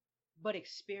 but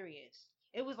experienced.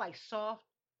 It was like soft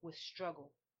with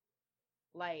struggle.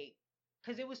 Like,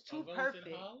 cause it was too perfect.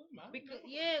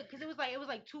 Because it was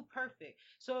like too perfect.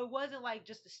 So it wasn't like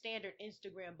just a standard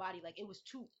Instagram body. Like it was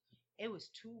too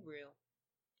real.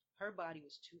 Her body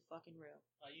was too fucking real.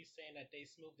 Are you saying that they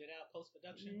smoothed it out post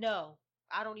production? No.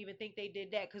 I don't even think they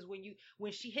did that because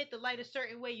when she hit the light a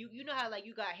certain way, you know how like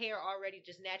you got hair already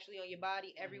just naturally on your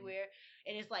body everywhere,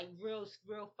 and it's like real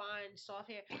fine soft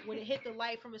hair. When it hit the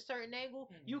light from a certain angle,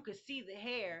 you could see the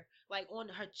hair like on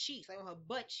her cheeks, like on her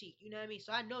butt cheek. You know what I mean?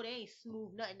 So I know they ain't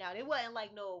smooth nothing out. It wasn't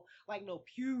like no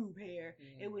pube hair.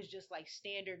 It was just like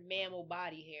standard mammal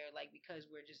body hair, like because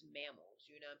we're just mammals.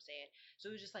 You know what I'm saying? So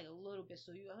it was just like a little bit.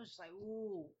 So I was just like,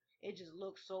 ooh, it just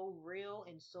looked so real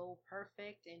and so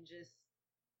perfect and just.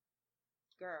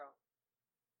 Girl,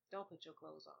 don't put your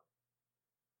clothes on.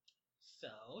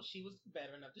 So she was the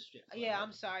veteran of the strip club. Yeah,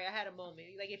 I'm sorry. I had a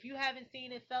moment. Like, if you haven't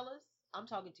seen it, fellas, I'm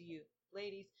talking to you.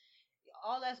 Ladies,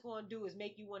 all that's going to do is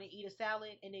make you want to eat a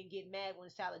salad and then get mad when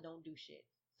the salad don't do shit.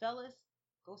 Fellas,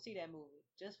 go see that movie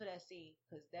just for that scene.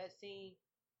 Because that scene,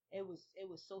 it was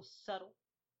so subtle.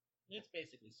 It's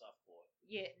basically softcore.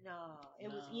 Yeah, no. It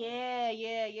was, yeah.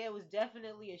 It was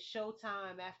definitely a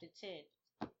Showtime after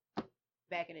 10.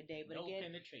 Back in the day, but no again,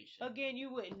 penetration. Again,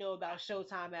 you wouldn't know about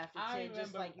Showtime after 10,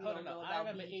 just like you don't know about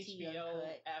BET HBO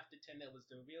after 10. That was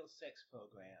the real sex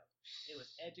program. It was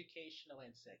educational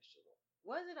and sexual.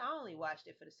 Was it? I only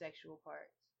watched it for the sexual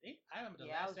parts. I remember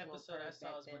the last episode I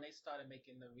saw was when they started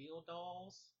making the real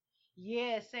dolls.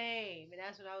 Yeah, same. And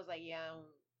that's when I was like, yeah,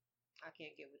 I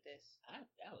can't get with this.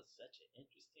 That was such an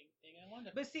interesting thing. I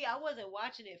wonder. But see, I wasn't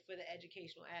watching it for the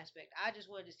educational aspect. I just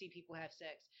wanted to see people have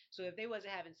sex. So if they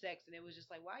wasn't having sex, and it was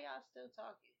just like, why y'all still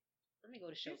talking? Let me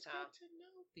go to Showtime. It's good to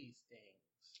know these things.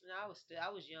 No, I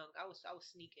was young. I was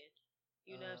sneaking.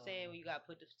 You know what I'm saying? When you got to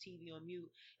put the TV on mute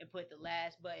and put the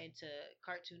last button to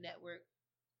Cartoon Network.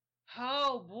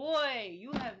 Oh boy,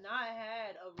 you have not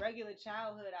had a regular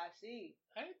childhood, I see.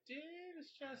 I did.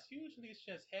 Usually it's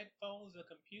just headphones or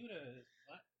computers.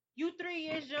 What? You 3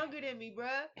 years younger than me,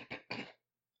 bruh.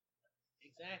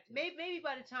 Exactly. Maybe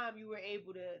by the time you were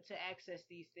able to access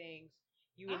these things,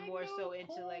 you were more so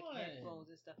into like headphones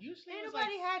and stuff. Usually ain't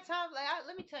nobody had time. Like,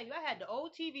 let me tell you, I had the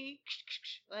old TV.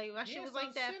 Like my shit was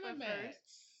like that for first.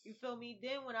 You feel me?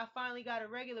 Then when I finally got a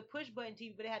regular push button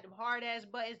TV, but it had them hard ass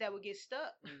buttons that would get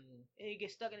stuck, and you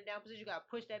get stuck in the down position. You gotta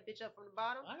push that bitch up from the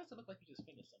bottom. Why does it look like you just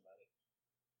finished somebody?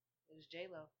 It was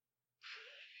J-Lo.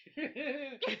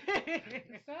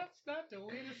 That's not the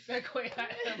weirdest segue I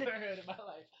ever heard in my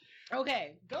life.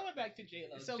 Okay, going back to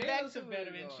J-Lo. So J-Lo's a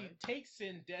veteran. She takes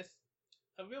in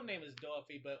her real name is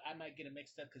Dorothy, but I might get it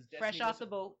mixed up because Fresh Off the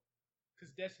Boat.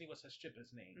 Because Destiny was her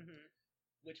stripper's name,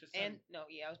 which was I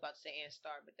was about to say Ann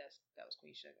Starr, but that was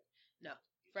Queen Sugar. No,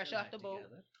 Fresh Off the Boat,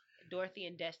 Dorothy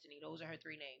and Destiny. Those are her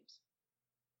 3 names.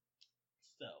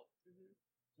 So.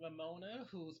 Ramona,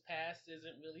 whose past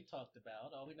isn't really talked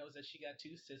about. All we know is that she got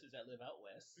 2 sisters that live out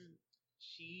west.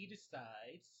 She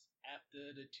decides, after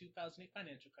the 2008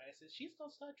 financial crisis, she's going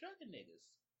to start drugging niggas.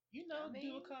 You know,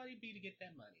 do a Cardi B to get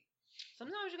that money.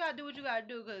 Sometimes you got to do what you got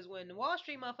to do, because when the Wall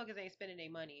Street motherfuckers ain't spending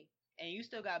their money, and you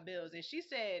still got bills, and she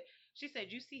said,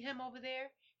 you see him over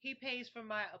there? He pays for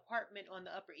my apartment on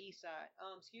the Upper East Side.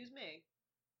 Excuse me.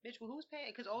 Bitch, well, who's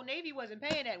paying? Because Old Navy wasn't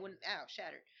paying that when... Ow,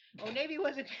 shattered. Old Navy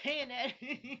wasn't paying that.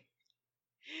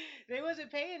 They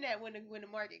wasn't paying that when the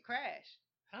market crashed.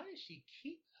 How did she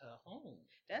keep her home?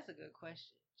 That's a good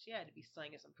question. She had to be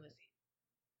slinging some pussy.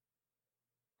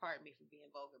 Pardon me for being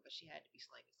vulgar, but she had to be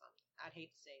slinging something. I'd hate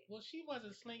to say it. Well, she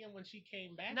wasn't slinging when she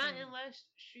came back. Not unless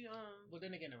she... Well,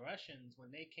 then again, the Russians,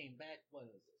 when they came back, what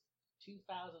was it?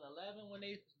 2011 when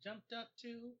they jumped up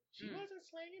to. She wasn't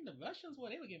slanging. The Russians were.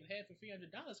 They were giving head for $300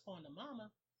 calling the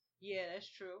mama. Yeah, that's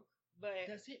true. But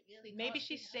does it really? Maybe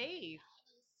she's saved.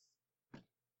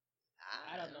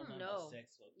 I don't know nothing about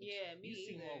sex work. Yeah, me You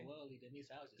seem either. more worldly than me,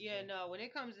 so I was just no. When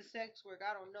it comes to sex work,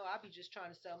 I don't know. I be just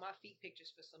trying to sell my feet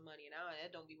pictures for some money, and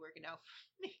that don't be working out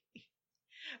for me.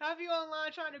 I'll be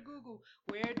online trying to Google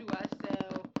where do I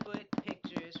sell foot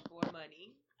pictures for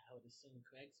money. I would assume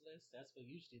Craigslist. That's where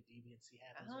usually deviancy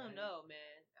happens. I don't know,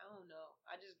 man. I don't know.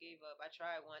 I just gave up. I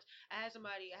tried once. I had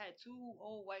 2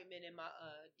 old white men in my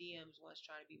DMs once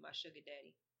trying to be my sugar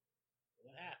daddy.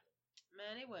 What happened?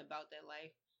 Man, they wasn't about that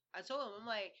life. I told them,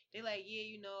 they like,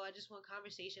 yeah, I just want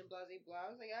conversation, blah, blah, blah.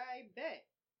 I was like, I bet.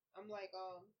 I'm like,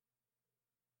 I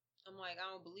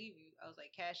don't believe you. I was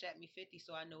like, cash at me 50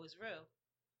 so I know it's real.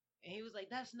 And he was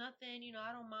like, that's nothing,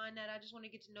 I don't mind that. I just want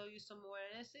to get to know you some more.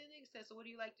 And I said, so what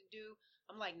do you like to do?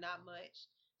 I'm like, not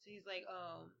much. So he's like,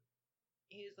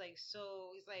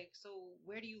 so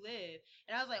where do you live?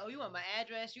 And I was like, oh, you want my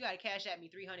address? You got to cash at me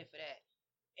 $300 for that.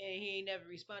 And he ain't never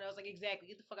responded. I was like, exactly.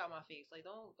 Get the fuck out of my face. Like,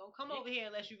 don't come over here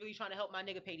unless you're really trying to help my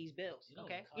nigga pay these bills.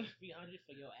 Okay? $300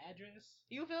 for your address?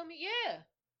 You feel me? Yeah.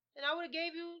 And I would have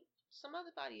gave you some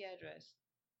other body address.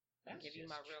 I'll give you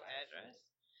my real address.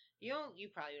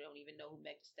 You probably don't even know who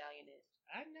Meg Thee Stallion is.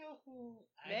 I know who.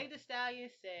 Meg Thee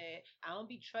Stallion said, I don't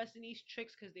be trusting these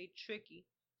tricks because they tricky.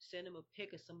 Send them a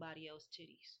pic of somebody else's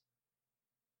titties.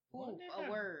 Ooh, a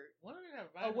word.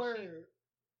 A word.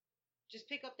 Just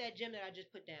pick up that gem that I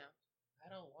just put down. I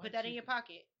don't want Put that in your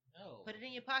pocket. No. Put it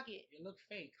in your pocket. You look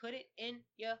fake. Put it in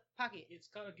your pocket. It's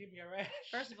gonna give me a rash.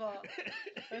 First of all,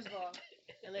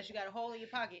 unless you got a hole in your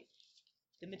pocket,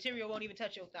 the material won't even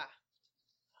touch your thigh.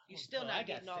 You're still not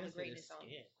getting all the greatness on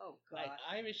it. Oh, God. Like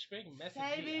Irish Spring messing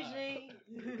me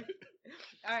up.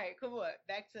 All right, come on.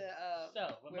 Back to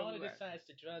So, Ramona decides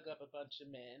to drug up a bunch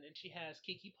of men, and she has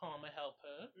Keke Palmer help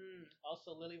her.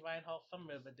 Also, Lily Reinhardt from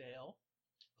Riverdale,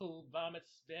 who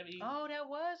vomits very... Oh, that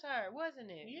was her,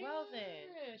 wasn't it? Yeah, well, then.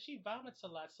 Yeah, she vomits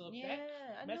a lot, so if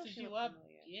that messes you up,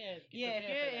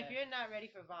 if you're not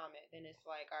ready for vomit, then it's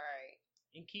like, all right.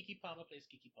 And Keke Palmer plays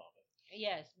Keke Palmer.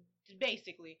 Yes,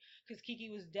 basically, because Keke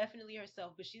was definitely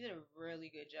herself, but she did a really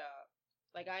good job.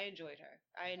 Like, I enjoyed her.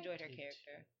 I enjoyed her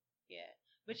character. Yeah.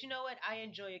 But you know what? I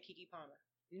enjoy a Keke Palmer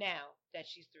now that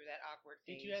she's through that awkward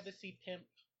phase. Did you ever see Pimp?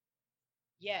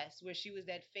 Yes, where she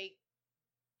was that fake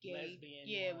gay lesbian.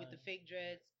 Yeah, with the fake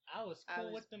dreads. I was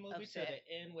cool with the movie upset. to the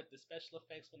end with the special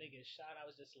effects when they get shot. I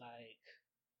was just like...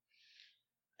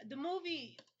 The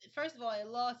movie, first of all, it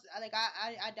lost... I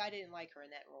didn't like her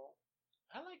in that role.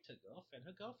 I liked her girlfriend.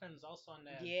 Her girlfriend's also on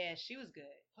that. Yeah, she was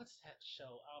good. What's that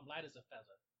show? Light as a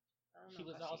Feather. She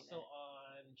was also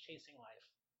on Chasing Life.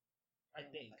 I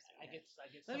think. I get.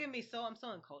 Look at me. I'm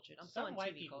so uncultured. I'm so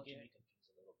white TV people culture. get me confused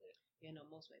a little bit. Yeah, no,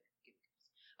 most white people get me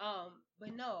confused.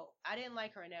 But no, I didn't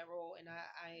like her in that role, and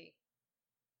I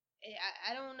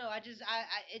don't know.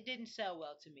 It didn't sell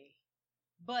well to me.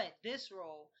 But this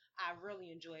role, I really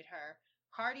enjoyed her.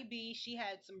 Cardi B, she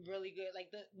had some really good,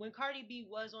 when Cardi B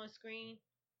was on screen,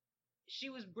 she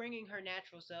was bringing her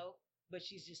natural self, but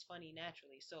she's just funny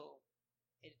naturally, so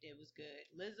it was good.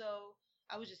 Lizzo,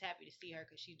 I was just happy to see her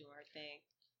because she's doing her thing.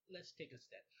 Let's take a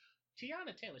step.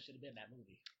 Tiana Taylor should have been in that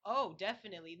movie. Oh,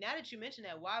 definitely. Now that you mention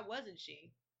that, why wasn't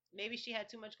she? Maybe she had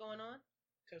too much going on?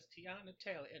 Because Tiana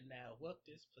Taylor in now Work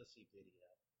This Pussy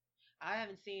video. I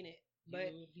haven't seen it.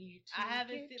 But I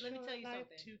haven't seen. Let me tell you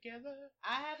something. Together.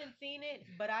 I haven't seen it,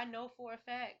 but I know for a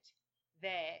fact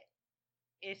that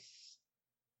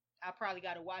I probably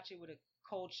got to watch it with a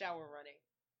cold shower running.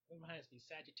 It reminds me,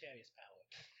 Sagittarius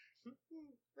power.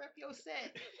 Rep your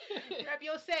set, rep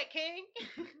your set, King.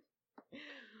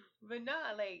 But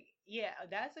nah,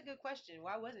 that's a good question.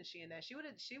 Why wasn't she in that? She would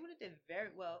have did very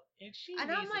well. And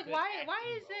I'm like, why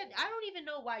is it? I don't even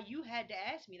know why you had to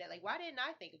ask me that. Like, why didn't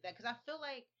I think of that? Because I feel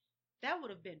like that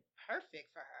would have been perfect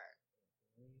for her.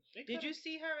 Did you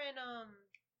see her in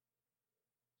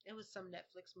it was some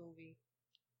Netflix movie.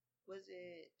 Was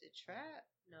it The Trap?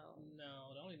 No.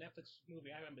 No, the only Netflix movie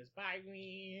I remember is Bye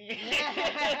Me.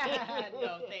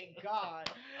 No, thank God.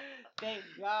 Thank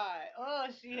God. Oh, I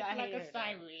like hate a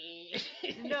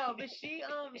siren. No, but she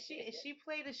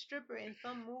played a stripper in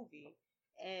some movie,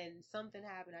 and something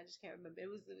happened. I just can't remember. It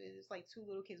was like 2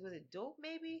 little kids. Was it Dope?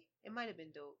 Maybe it might have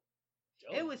been Dope.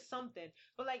 It was something,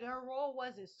 but her role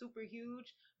wasn't super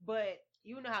huge. But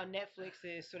you know how Netflix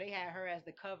is, so they had her as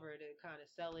the cover to kind of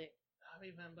sell it. I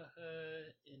remember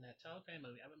her in that Tom Fan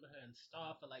movie. I remember her in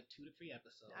Star for like 2 to 3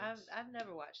 episodes. I've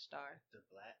never watched Star. The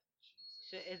Black.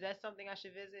 Jesus. Is that something I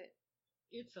should visit?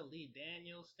 it's a Lee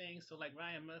Daniels thing. So like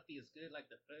Ryan Murphy is good like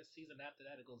the first season. After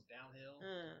that, it goes downhill.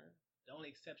 The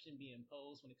only exception being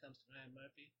Pose when it comes to Ryan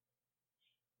Murphy.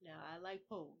 Now I like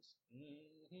Pose.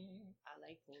 Mm-hmm. I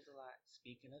like Pose a lot.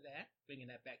 Speaking of that,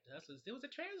 bringing that back to Hustlers, there was a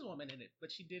trans woman in it,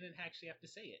 but she didn't actually have to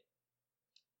say it.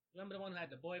 Remember the one who had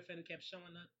the boyfriend who kept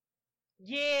showing up?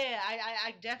 Yeah,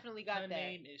 I definitely got Her that.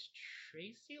 name is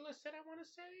Tracy Lissette, I want to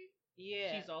say.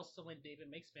 Yeah. She's also in David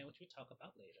Makes Man, which we'll talk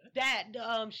about later. That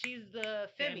she's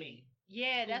the Femi.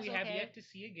 Yeah, that's who we okay. have yet to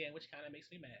see again, which kind of makes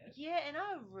me mad. Yeah, and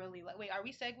I really like. Wait, are we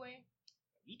segueing?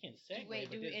 We can segue. Wait,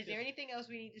 is there anything else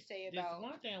we need to say about? There's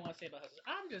one thing I want to say about Hustlers.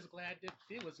 I'm just glad that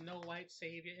there was no white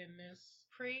savior in this.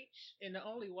 Preach. And the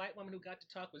only white woman who got to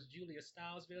talk was Julia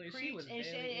Stiles, really. Preach.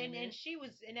 She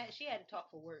was she had to talk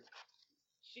for work.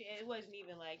 It wasn't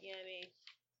even like, you know what I mean?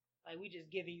 Like, we just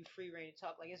giving you free reign to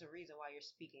talk. Like, there's a reason why you're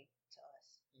speaking to us.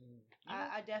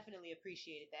 I definitely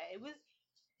appreciated that. It was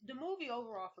the movie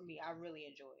overall for me. I really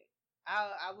enjoyed it.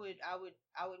 I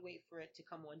would wait for it to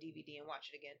come on DVD and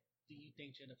watch it again. Do you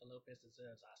think Jennifer Lopez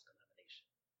deserves Oscar nomination?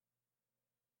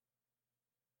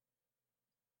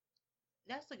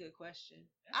 That's a good question.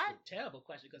 That's a terrible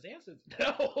question because the answer is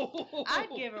no.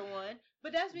 I'd give her one,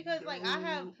 but that's because like I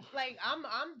have like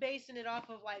I'm basing it off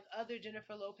of like other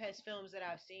Jennifer Lopez films that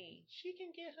I've seen. She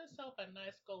can get herself a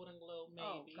nice Golden Globe, maybe.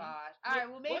 Oh gosh! All right,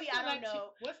 well maybe I don't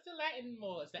know. What's the Latin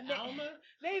more? Is that Alma?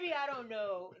 Maybe I don't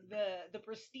know the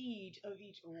prestige of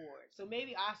each award, so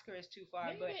maybe Oscar is too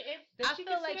far. But I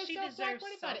feel like she deserves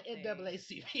something.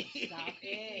 NAACP.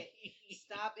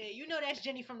 Stop it! You know that's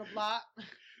Jenny from the block.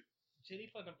 Jenny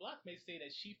from the block may say that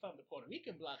she from the Puerto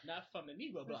Rican block, not from the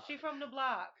Negro block. She from the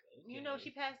block. Okay. You know she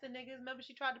passed the niggas. Remember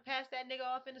she tried to pass that nigga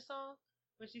off in the song?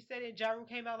 When she said it, Ja Rule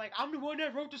came out like, I'm the one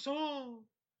that wrote the song.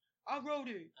 I wrote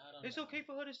it. It's okay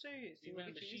for her to say it. See,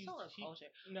 remember, she's so uncultured.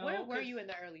 No, where were you in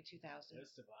the early 2000s?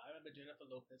 First of all, I remember Jennifer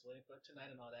Lopez Waiting for Tonight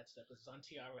and all that stuff. It was on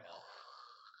TRL.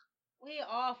 We're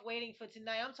off Waiting for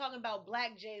Tonight. I'm talking about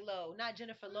Black J-Lo, not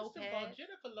Jennifer Lopez. First of all,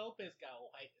 Jennifer Lopez got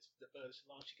white the first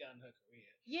long she got in her career.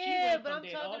 Yeah, but I'm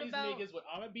talking all these about niggas with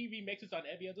R&B remixes on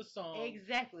every other song.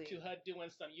 Exactly. To her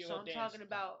doing some Euro so I'm dance. talking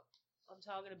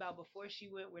about before she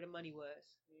went where the money was,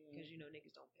 because you know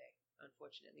niggas don't pay,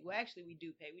 unfortunately. Well, actually we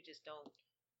do pay. We just don't.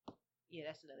 Yeah,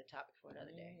 that's another topic for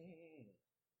another day.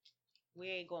 We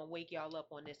ain't gonna wake y'all up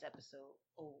on this episode.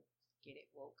 Oh, get it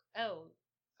woke. Oh,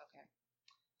 okay.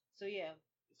 So yeah,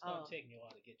 it's gonna take me a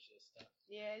while to get your stuff.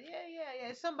 Yeah.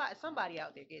 Somebody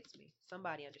out there gets me.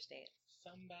 Somebody understands.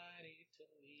 Somebody to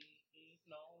leave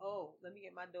alone. Oh, let me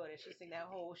get my daughter. She sing that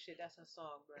whole shit. That's her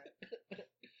song, bro. So,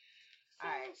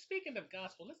 all right. Speaking of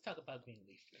gospel, let's talk about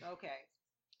Greenleaf. Okay.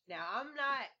 Now I'm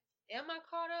not. Am I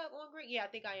caught up on Green? Yeah,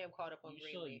 I think I am caught up on Greenleaf.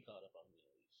 You sure you caught up on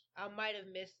Greenleaf? I might have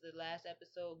missed the last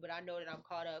episode, but I know that I'm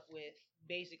caught up with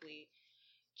basically.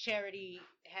 Charity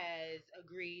has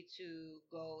agreed to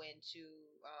go into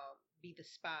be the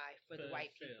spy for the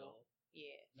white people.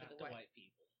 Yeah, not the white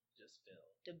people, just Phil.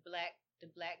 The black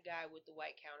guy with the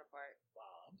white counterpart.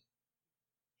 Bob.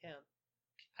 Him.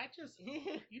 I just,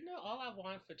 all I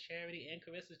want for Charity and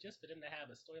Carissa is just for them to have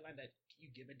a storyline that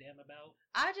you give a damn about.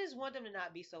 I just want them to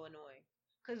not be so annoying.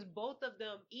 Because both of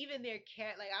them, even their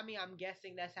cat, like, I mean, I'm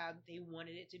guessing that's how they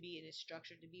wanted it to be and it's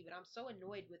structured to be, but I'm so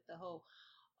annoyed with the whole,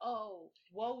 oh,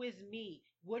 woe is me.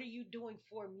 What are you doing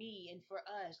for me and for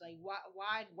us? Like, why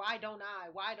don't I?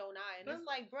 Why don't I? And it's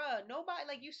like, bruh, nobody,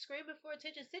 like, you screaming for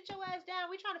attention. Sit your ass down.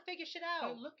 We trying to figure shit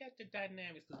out. But look at the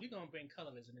dynamics, because we're going to bring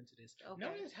colorism into this. Okay.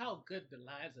 Notice how good the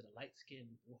lives of the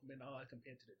light-skinned women are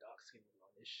compared to the dark-skinned women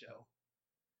on this show.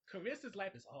 Carissa's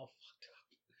life is all fucked up.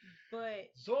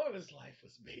 But Zora's life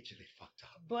was majorly fucked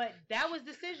up. But that was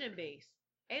decision-based.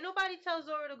 Ain't nobody tell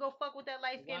Zora to go fuck with that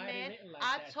light-skinned man.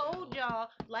 I told y'all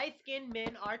light-skinned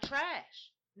men are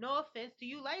trash. No offense to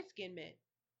you light-skinned men.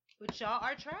 But y'all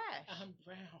are trash. I'm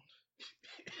brown.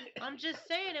 I'm just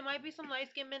saying, there might be some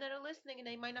light-skinned men that are listening and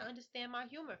they might not understand my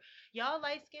humor. Y'all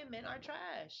light-skinned men are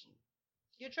trash.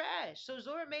 You're trash. So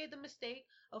Zora made the mistake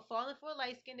of falling for a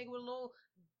light-skinned nigga with a little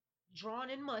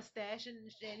drawn-in mustache, and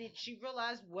she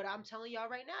realized what I'm telling y'all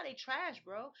right now. They trash,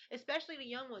 bro. Especially the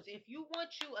young ones. If you want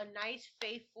you a nice,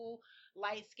 faithful,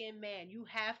 light-skinned man, you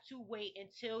have to wait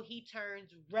until he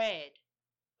turns red.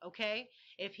 Okay?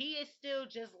 If he is still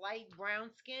just light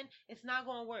brown skin, it's not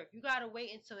going to work. You got to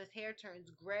wait until his hair turns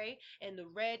gray and the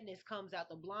redness comes out,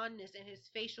 the blondness in his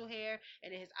facial hair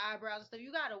and in his eyebrows and stuff.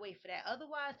 You got to wait for that.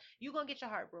 Otherwise, you're going to get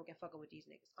your heart broken fucking with these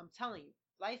niggas. I'm telling you.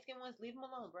 Light-skinned ones, leave them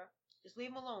alone, bro. Just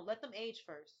leave them alone. Let them age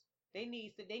first. They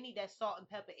need that salt and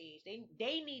pepper age.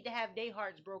 They need to have their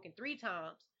hearts broken 3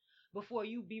 times before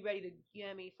you be ready to, you know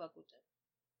what I mean, fuck with them.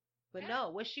 But no,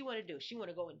 what she want to do? She want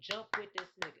to go and jump with this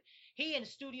nigga. He in the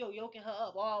studio yoking her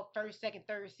up all first, second,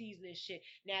 third season and shit.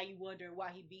 Now you wondering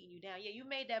why he beating you down. Yeah, you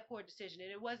made that poor decision.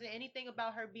 And it wasn't anything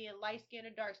about her being light skinned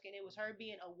or dark skinned. It was her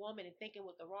being a woman and thinking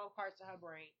with the wrong parts of her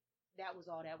brain. That was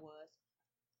all that was.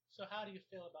 So how do you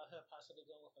feel about her possibly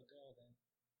going with a girl then?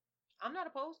 I'm not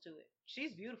opposed to it.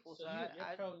 She's beautiful. So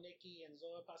you're pro Nikki and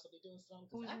Zora possibly doing something?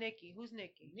 Who's Nikki? Who's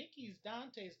Nikki? Nikki's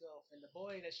Dante's girlfriend, the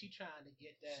boy that she trying to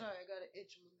get that. Sorry, I got an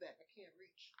itch in my back. I can't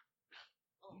reach.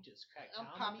 Oh, you just cracked.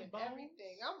 I'm popping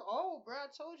everything. I'm old, bro.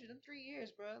 I told you them 3 years,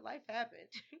 bro. Life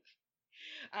happened.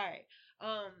 All right.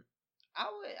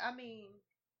 I mean,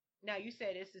 now you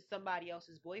said this is somebody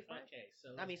else's boyfriend. Okay,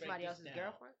 so somebody else's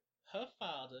girlfriend. Her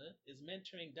father is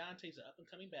mentoring Dante's up and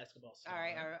coming basketball star. All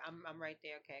right, I'm right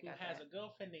there. Okay, who has a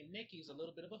girlfriend named Nikki, who's a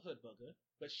little bit of a hood booger,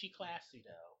 but she classy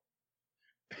though.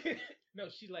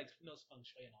 No, she knows feng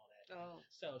shui and all that. Oh,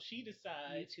 so she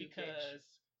decides because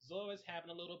Zora's having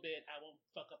a little bit. I won't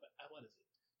fuck up. What is it?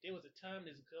 There was a time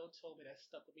this girl told me that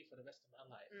stuck with me for the rest of my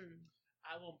life.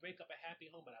 I won't break up a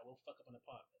happy home, but I will fuck up an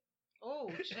apartment.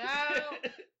 Oh, child.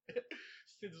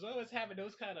 Since Zora's having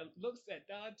those kind of looks at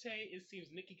Dante, it seems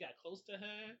Nikki got close to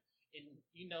her. And,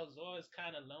 Zora's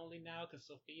kind of lonely now because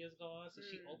Sophia's gone, so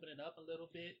she opened it up a little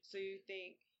bit. So you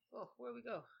think, where we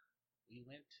go? We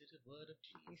went to the Wood of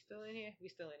Jesus. We still in here?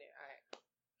 We still in here. All right.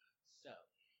 So,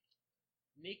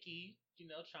 Nikki,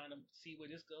 trying to see where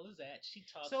this girl is at. She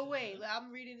talks So to wait, her. I'm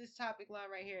reading this topic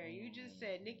line right here. You just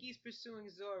said Nikki's pursuing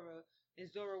Zora and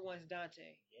Zora wants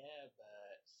Dante. Yeah, but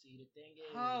see, the thing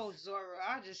is... Oh, Zora,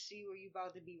 I just see where you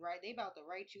about to be right. They about to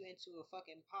write you into a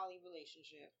fucking poly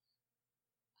relationship.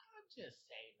 I'm just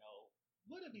saying, though.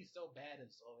 Would it be so bad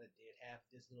if Zora did have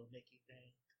this little Nikki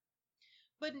thing?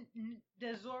 But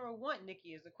does Zora want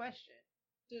Nikki is the question.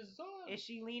 Does Zora... Is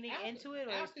she leaning into it?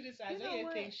 Or after this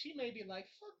Isaiah thing, she may be like,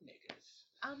 fuck niggas.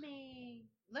 I mean,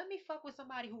 let me fuck with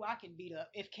somebody who I can beat up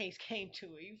if case came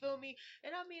to it. You feel me?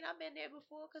 And I mean, I've been there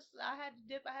before because I had to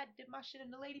dip my shit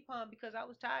in the lady pond because I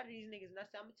was tired of these niggas. And I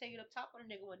said, I'm going to take it up top on a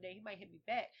nigga one day. He might hit me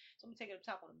back. So I'm going to take it up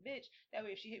top on a bitch. That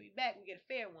way, if she hit me back, we get a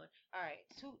fair one. All right.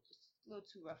 Just a little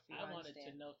too rough for you. I wanted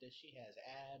to note that she has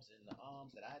abs and the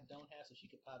arms that I don't have, so she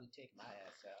could probably take my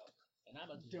ass out. And I'm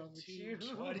a 220,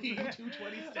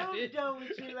 227. I'm done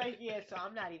with you. Like, yeah, so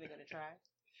I'm not even going to try.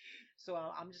 So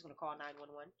I'm just going to call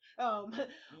 911.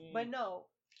 But no,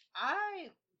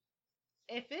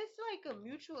 if it's like a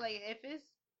mutual, I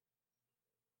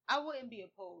wouldn't be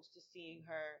opposed to seeing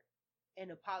her in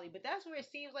a poly. But that's where it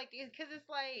seems like, because it's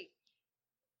like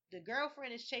the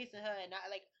girlfriend is chasing her and not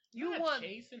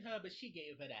chasing her, but she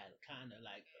gave her that kind of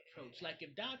like approach. Like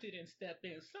if Dante didn't step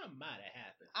in, something might have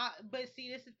happened. But see,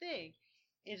 that's the thing.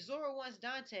 If Zora wants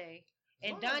Dante,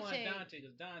 and Zora wants Dante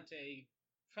because Dante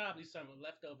probably some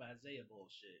leftover Isaiah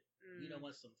bullshit.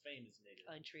 Want some famous nigga.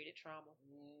 Untreated trauma.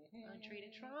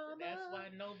 Untreated trauma. That's why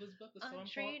Nova's book was so important.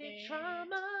 Untreated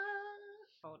trauma.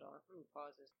 Hold on, let me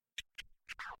pause this.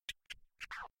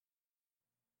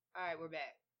 All right, we're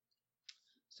back.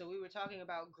 So we were talking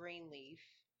about Greenleaf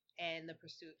and the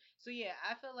pursuit. So yeah,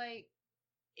 I feel like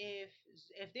if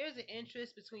there's an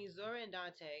interest between Zora and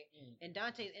Dante, and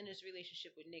Dante's in this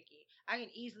relationship with Nikki, I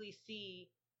can easily see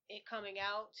it coming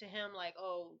out to him like,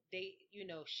 oh,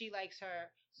 she likes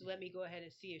her, so let me go ahead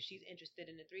and see if she's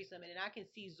interested in the threesome. And then I can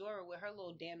see Zora with her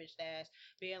little damaged ass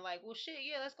being like, well, shit,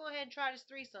 yeah, let's go ahead and try this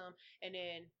threesome, and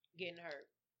then getting hurt.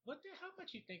 How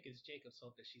much you think is Jacob's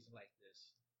hope that she's like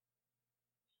this?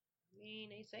 I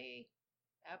mean, they say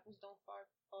apples don't fall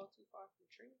too far from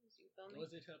trees. You feel me?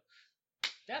 Was it her?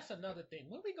 That's another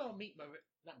thing. When we gonna meet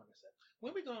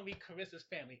When we gonna meet Carissa's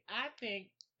family? I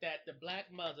think that the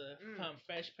black mother from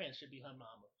Fresh Prince should be her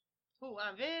mama. Who,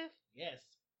 Aunt Viv? Yes.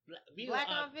 Black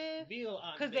Aunt Viv?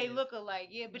 Because they look alike,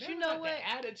 yeah. But you know what? The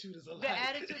attitude is alike. The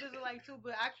attitude is alike too,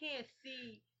 but I can't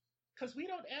see. Because we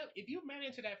don't ever, if you marry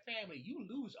into that family, you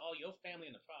lose all your family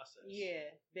in the process.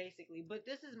 Yeah, basically. But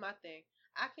this is my thing.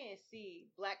 I can't see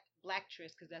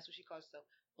Blacktress, because that's what she calls herself.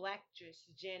 Blacktress,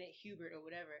 Janet Hubert or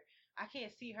whatever. I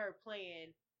can't see her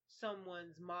playing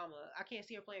someone's mama. I can't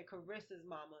see her playing Carissa's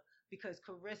mama because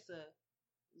Carissa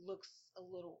looks a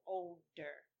little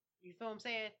older. You feel what I'm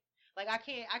saying? Like I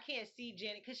can't see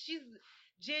Janet because she's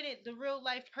Janet, the real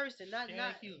life person, not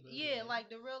Hubert, yeah, like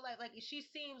the real life. Like she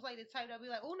seems like the type that be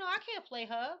like, oh no, I can't play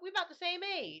her. We about the same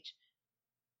age.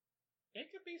 It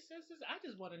could be sisters. I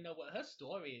just want to know what her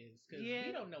story is because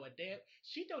we don't know a damn.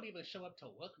 She don't even show up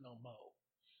to work no more.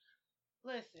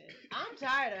 Listen, I'm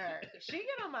tired of her. She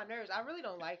get on my nerves. I really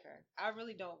don't like her. I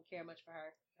really don't care much for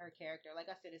her character. Like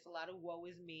I said, it's a lot of woe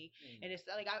is me. And it's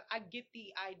like I get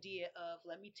the idea of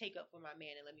let me take up for my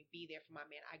man and let me be there for my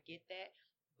man. I get that.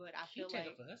 But I She feel take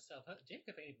like it for herself.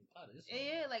 Jacob ain't even part of this.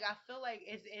 yeah, like I feel like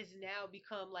it's now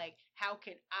become like, how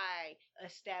can I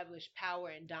establish power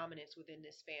and dominance within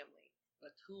this family?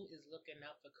 But who is looking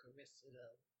out for Carissa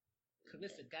though?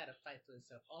 Carissa gotta fight for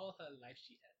herself. All her life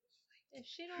she had to fight. If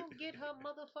she don't get her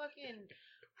motherfucking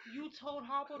 "you told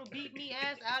Harpo to beat me"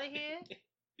 ass out of here,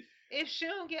 if she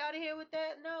don't get out of here with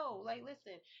that, no. Like,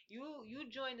 listen, you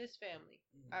join this family,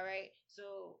 all right?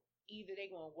 So either they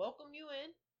gonna welcome you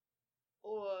in,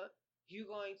 or you're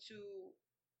going to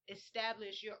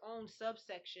establish your own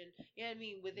subsection. You know what I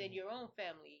mean? Within your own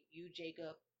family, you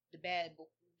Jacob, the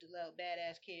little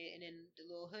badass kid, and then the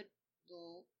little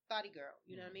thotty girl.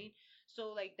 You know what I mean?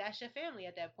 So like that's your family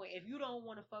at that point. If you don't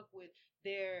want to fuck with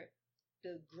the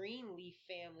Greenleaf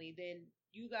family, then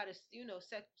you gotta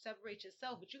separate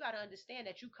yourself. But you gotta understand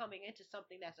that you coming into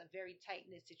something that's a very tight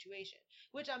knit situation.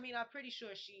 Which I mean, I'm pretty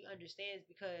sure she understands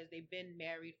because they've been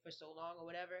married for so long or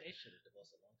whatever. They should have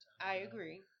divorced a long time I ago.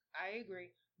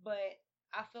 agree. But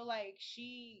I feel like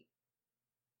she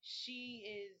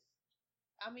is.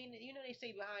 I mean, they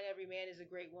say behind every man is a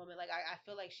great woman. Like I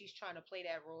feel like she's trying to play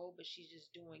that role, but she's just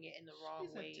doing it in the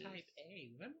wrong ways. She's a type A.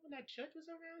 Remember when that church was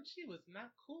around? She was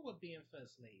not cool with being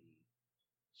first lady.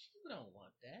 She don't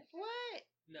want that. What?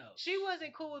 No. She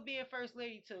wasn't cool with being first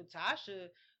lady till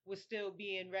Tasha was still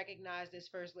being recognized as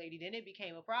first lady. Then it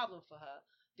became a problem for her.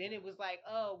 Then it was like,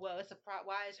 oh well, it's a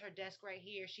why is her desk right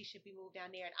here? She should be moved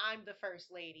down there, and I'm the first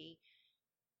lady.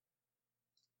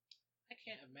 I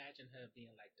can't imagine her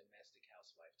being like domestic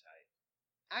housewife type.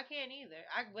 I can't either.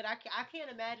 I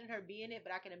can't imagine her being it,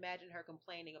 but I can imagine her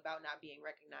complaining about not being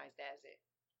recognized as it.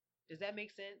 Does that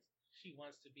make sense? She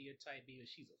wants to be a type B, but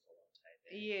she's a full-on type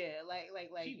A. Yeah, like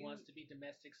she wants to be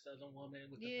domestic Southern woman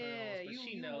with the pearls, but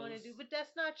she you knows. want to do, but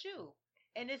that's not you.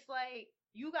 And it's like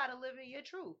you got to live in your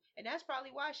truth, and that's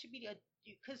probably why she be.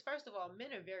 Because first of all,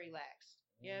 men are very lax.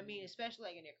 You know what I mean? Especially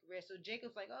like in their career. So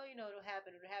Jacob's like, oh, it'll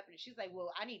happen. And she's like,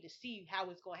 well, I need to see how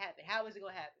it's going to happen. How is it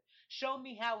going to happen? Show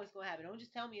me how it's going to happen. Don't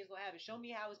just tell me it's going to happen. Show me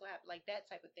how it's going to happen. Like that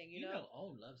type of thing, you know?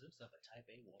 Owen loves himself a type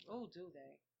A woman. Oh, do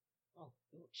they? Oh,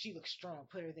 she looks strong.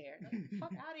 Put her there. Like,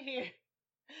 fuck out of here.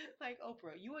 Like,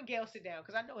 Oprah, you and Gail sit down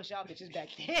because I know it's y'all bitches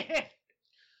back there.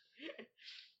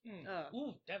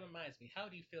 Ooh, that reminds me. How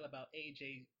do you feel about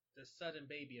AJ, the southern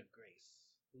baby of Grace,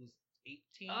 who's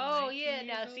 18? Oh yeah,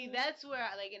 now old? see that's where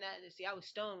I like, and I was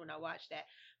stoned when I watched that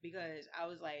because I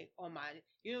was like on my,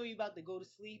 you about to go to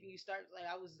sleep and you start like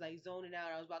I was like zoning out.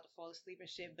 I was about to fall asleep and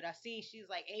shit, but I seen she's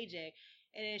like AJ,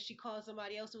 and then she called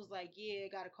somebody else and was like, yeah, I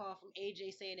got a call from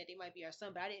AJ saying that they might be our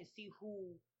son, but I didn't see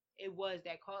who it was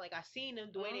that called. Like I seen them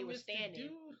the way they were standing.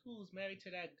 The dude who's married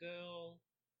to that girl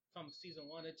from season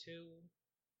 1 or 2.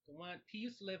 The one he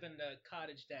used to live in the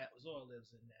cottage that Zora lives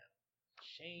in now.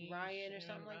 Ryan or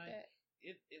something like that.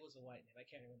 It was a white name. I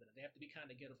can't remember. They have to be kind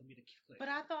of ghetto for me to click.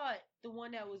 But I thought the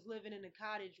one that was living in the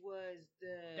cottage was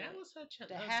that was her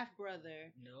the half brother.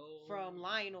 No, from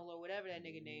Lionel or whatever that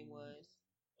nigga name was.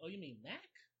 Oh, you mean Mac?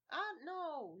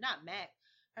 No, not Mac.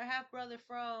 Her half brother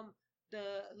from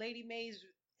the Lady May's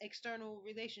external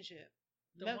relationship.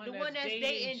 The one that's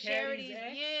dating Charity's.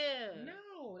 Yeah.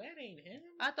 No, that ain't him.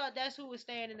 I thought that's who was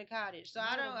staying in the cottage. So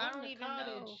I don't even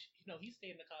know. No, he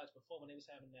stayed in the cottage before when they was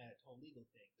having that whole legal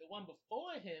thing. The one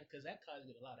before him, because that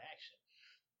cottage did a lot of action,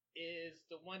 is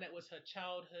the one that was her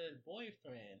childhood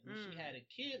boyfriend, who she had a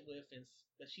kid with,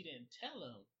 but she didn't tell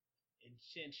him, and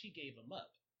she gave him up.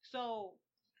 So,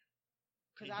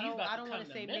 because I don't want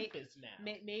to say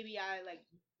maybe I like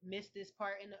missed this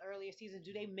part in the earlier season.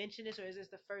 Do they mention this, or is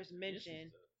this the first mention?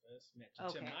 This is the first mention,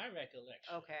 to my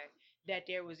recollection. Okay, that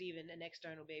there was even an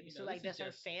external baby. So like, does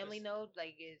her family know?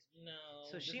 Like, no?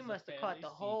 So she must have caught the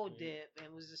whole dip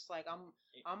and was just like,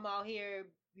 I'm out here,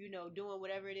 doing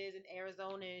whatever it is in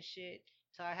Arizona and shit.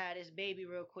 So I had this baby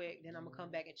real quick. Then I'm gonna come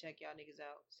back and check y'all niggas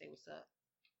out. Say what's up.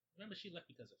 Remember, she left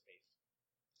because of Faith.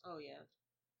 Oh yeah.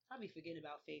 I'll be forgetting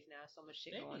about Faith now. So much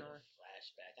shit going on.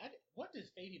 Flashback. What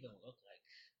does Faith even look like?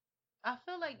 I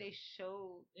feel like they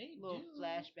showed little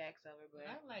flashbacks of her, but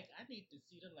I need to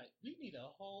see them. Like, we need a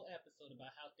whole episode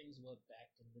about how things were back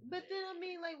in the day. But then I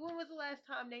mean, like, when was the last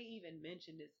time they even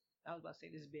mentioned this? I was about to say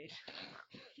this bitch.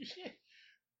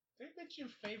 They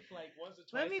mention Faith like once or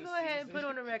twice. Let me go ahead and put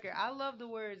on the record. I love the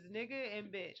words nigga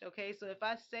and bitch. Okay, so if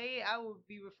I say it, I will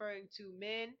be referring to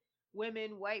men,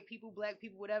 women, white people, black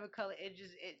people, whatever color.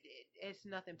 It's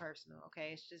nothing personal.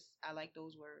 Okay, it's just I like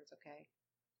those words. Okay.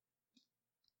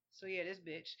 So yeah, this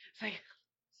bitch.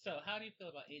 So how do you feel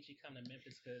about AJ coming to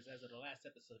Memphis? Because as of the last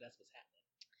episode, that's what's happening.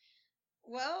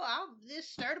 Well, I'll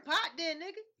just stir the pot then,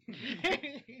 nigga.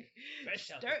 Fresh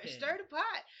out the pen. Stir the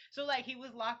pot. So like he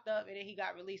was locked up and then he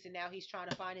got released and now he's trying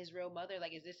to find his real mother.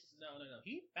 Like, is this? No.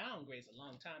 He found Grace a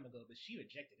long time ago, but she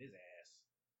rejected his ass.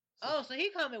 Oh, so he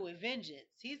coming with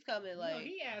vengeance. He's coming like. No,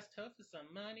 he asked her for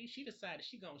some money. She decided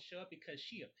she gonna show up because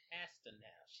she a pastor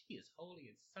now. She is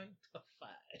holy and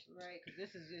sanctified. Right, because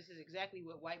this is exactly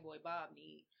what White Boy Bob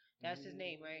need. That's his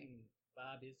name, right?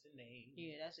 Bob is the name.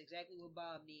 Yeah, that's exactly what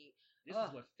Bob need. This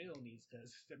is what Phil needs,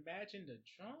 because imagine the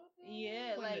drama.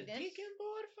 Yeah, when like the deacon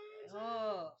board finds out.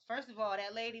 Oh, first of all,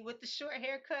 that lady with the short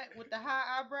haircut with the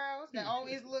high eyebrows that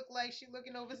always look like she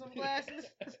looking over some glasses.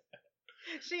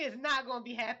 She is not gonna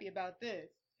be happy about this.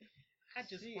 I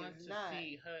just want to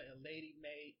see her and Lady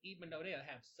May, even though they'll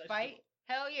have such fight.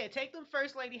 Hell yeah, take them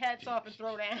first lady hats off and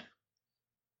throw down.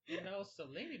 You know, so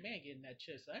Lady May getting that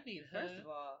chick, so I need her. First of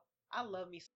all, I love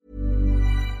me.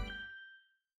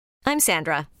 I'm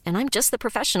Sandra, and I'm just the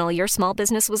professional your small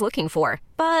business was looking for.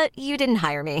 But you didn't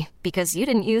hire me because you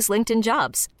didn't use LinkedIn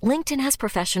Jobs. LinkedIn has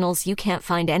professionals you can't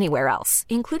find anywhere else,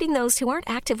 including those who aren't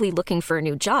actively looking for a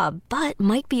new job, but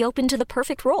might be open to the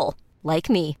perfect role, like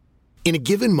me. In a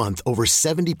given month, over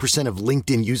 70% of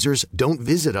LinkedIn users don't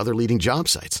visit other leading job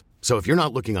sites. So if you're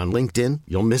not looking on LinkedIn,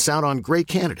 you'll miss out on great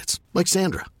candidates like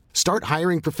Sandra. Start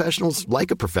hiring professionals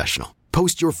like a professional.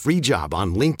 Post your free job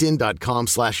on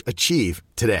linkedin.com/achieve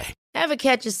today. Ever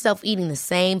catch yourself eating the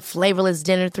same flavorless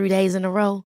dinner 3 days in a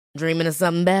row? Dreaming of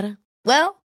something better?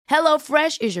 Well,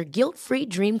 HelloFresh is your guilt-free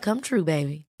dream come true,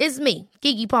 baby. It's me,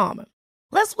 Keke Palmer.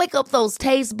 Let's wake up those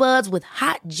taste buds with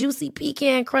hot, juicy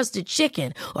pecan-crusted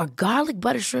chicken or garlic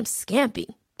butter shrimp scampi.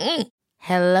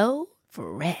 Hello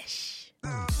Fresh.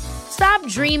 Stop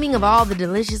dreaming of all the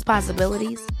delicious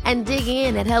possibilities and dig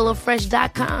in at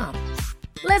HelloFresh.com.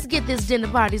 Let's get this dinner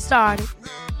party started.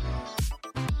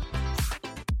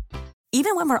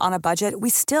 Even when we're on a budget,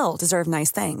 we still deserve nice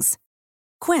things.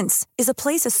 Quince is a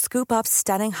place to scoop up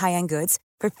stunning high-end goods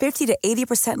for 50 to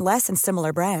 80% less than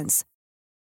similar brands.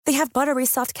 They have buttery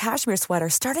soft cashmere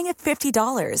sweaters starting at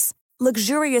 $50,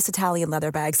 luxurious Italian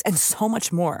leather bags, and so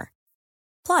much more.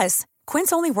 Plus,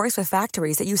 Quince only works with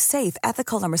factories that use safe,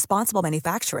 ethical, and responsible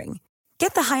manufacturing.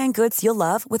 Get the high-end goods you'll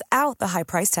love without the high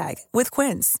price tag with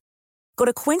Quince. Go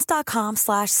to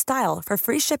quince.com/style for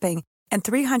free shipping and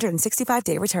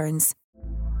 365-day returns.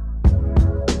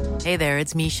 Hey there,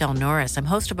 it's Michelle Norris. I'm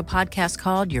host of a podcast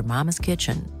called Your Mama's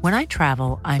Kitchen. When I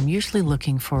travel, I'm usually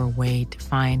looking for a way to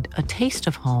find a taste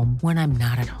of home when I'm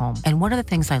not at home. And one of the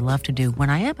things I love to do when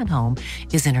I am at home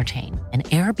is entertain. And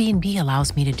Airbnb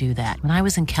allows me to do that. When I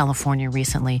was in California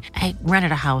recently, I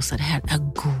rented a house that had a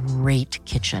great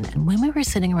kitchen. And when we were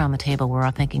sitting around the table, we were all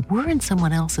thinking, we're in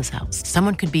someone else's house.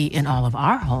 Someone could be in all of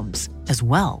our homes as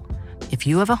well. If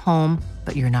you have a home,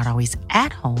 but you're not always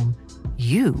at home,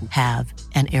 you have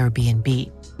an Airbnb.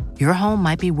 Your home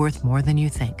might be worth more than you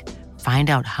think.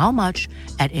 Find out how much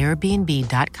at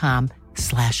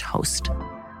airbnb.com/host.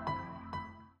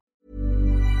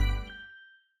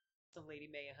 Some Lady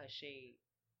May and her shade.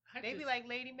 They be like,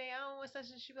 Lady May, I don't want such,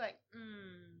 and she be like,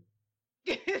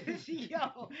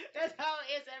 Yo, that's how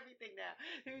it's everything now.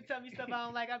 If you tell me stuff I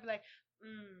don't like, I'll be like,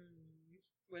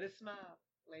 with a smile.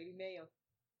 Lady Mayo.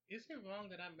 Is it wrong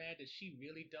that I'm mad that she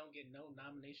really don't get no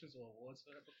nominations or awards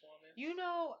for her performance? You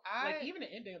know, even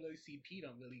the NAACP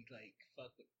don't really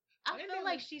fuck with. I feel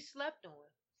like she slept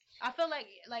on. I feel like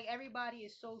everybody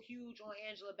is so huge on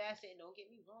Angela Bassett, and don't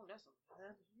get me wrong, that's some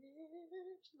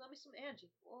love me some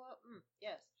Angie. Well,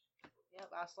 yes, yep,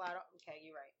 I'll slide up. Okay,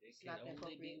 you're right. It's not the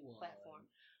appropriate platform,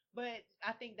 but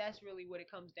I think that's really what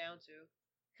it comes down to.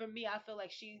 For me, I feel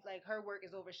like her work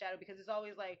is overshadowed because it's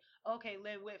always like, okay,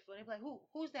 Lynn Whitfield. And they're like,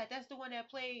 who's that? That's the one that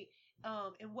played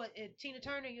in Tina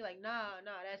Turner. You're like, nah,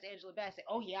 that's Angela Bassett.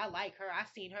 Oh yeah, I like her. I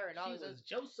seen her and all this. She was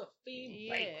Josephine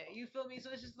Baker. Baker. You feel me? So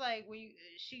it's just like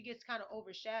she gets kind of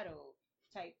overshadowed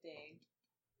type thing.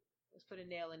 Let's put a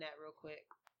nail in that real quick.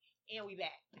 And we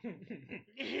back.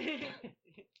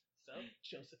 So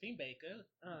Josephine Baker,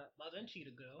 Mother and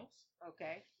Cheetah Girls.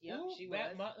 Okay. Yep, she was.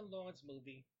 That Martin Lawrence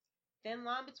movie. Thin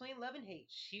Line Between Love and Hate.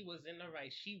 She was in the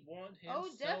right. She warned him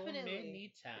definitely. So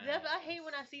many times. I hate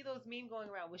when I see those memes going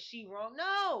around. Was she wrong?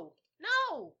 No.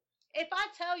 If I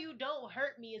tell you don't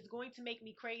hurt me, it's going to make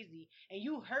me crazy. And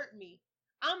you hurt me.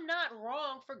 I'm not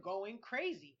wrong for going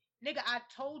crazy. Nigga, I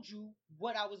told you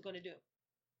what I was going to do.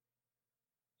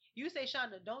 You say,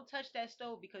 Shonda, don't touch that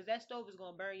stove because that stove is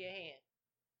going to burn your hand.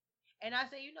 And I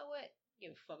say, you know what?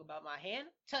 Give a fuck about my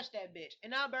hand. Touch that bitch. And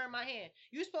I'll burn my hand.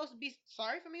 You supposed to be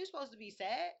sorry for me? You supposed to be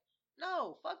sad?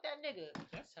 No. Fuck that nigga.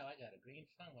 That's how I got a green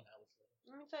thumb when I was little.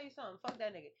 Let me tell you something. Fuck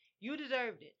that nigga. You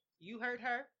deserved it. You hurt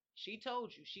her. She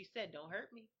told you. She said, don't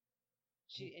hurt me.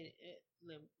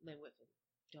 Lynn Whitfield,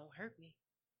 don't hurt me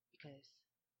because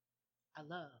I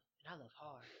love and I love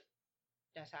hard.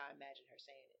 That's how I imagine her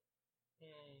saying it.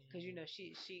 Because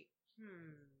she.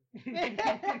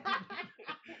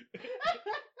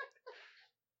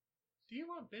 Do you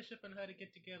want Bishop and her to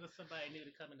get together? Somebody new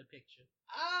to come in the picture.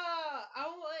 I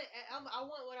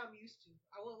want what I'm used to.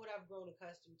 I want what I've grown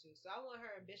accustomed to. So I want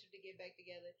her and Bishop to get back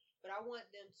together. But I want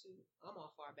them to. I'm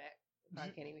all far back. I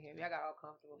can't even hear me. I got all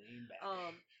comfortable.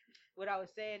 What I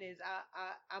was saying is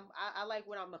I like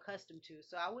what I'm accustomed to.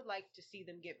 So I would like to see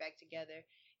them get back together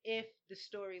if the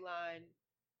storyline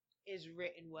is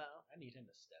written well. I need him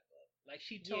to step up. Like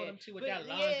she told him to with that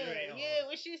lingerie on. Yeah,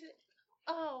 when she said,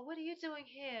 "Oh, what are you doing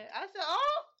here?" I said,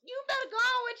 "Oh, you better go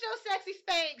on with your sexy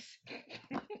Spanx."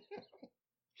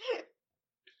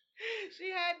 She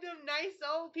had them nice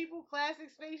old people classic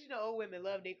Spanx. You know, old women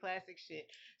love their classic shit.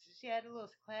 So she had a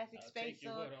little classic Spanx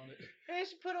on. And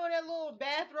she put on that little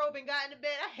bathrobe and got in the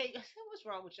bed. I said, what's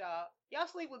wrong with y'all? Y'all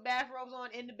sleep with bathrobes on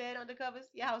in the bed under covers?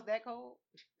 Your house that cold?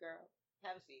 Girl,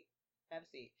 have a seat. Have a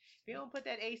seat. If you don't put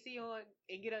that AC on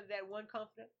and get under that one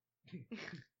comforter.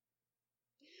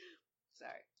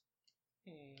 Sorry.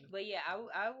 But yeah,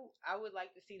 I would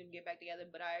like to see them get back together,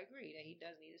 but I agree that he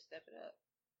does need to step it up.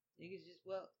 Niggas just,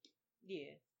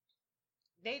 yeah.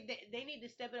 They need to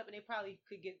step it up, and they probably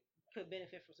could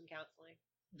benefit from some counseling.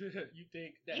 You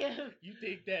think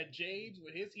that James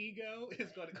with his ego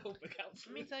is going to go for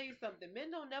counseling? Let me tell you something. Men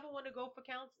don't never want to go for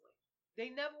counseling. They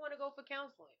never want to go for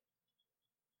counseling.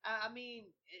 I mean,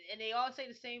 and they all say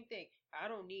the same thing. I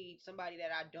don't need somebody that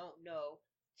I don't know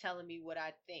telling me what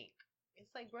I think.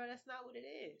 It's like, bro, that's not what it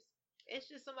is. It's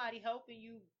just somebody helping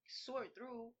you sort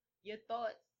through your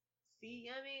thoughts. See,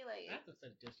 I mean, like, I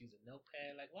could just use a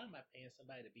notepad. Like, why am I paying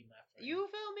somebody to be my friend? You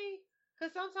feel me? Because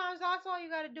sometimes that's all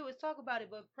you got to do is talk about it.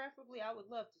 But preferably, I would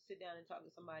love to sit down and talk to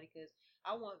somebody because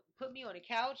put me on a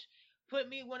couch, put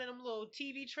me one of them little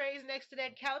TV trays next to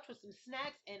that couch with some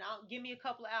snacks, and give me a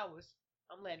couple of hours.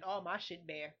 I'm letting all my shit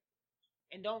bare.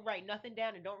 And don't write nothing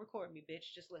down and don't record me,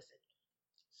 bitch. Just listen.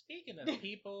 Speaking of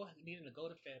people needing to go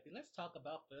to therapy, let's talk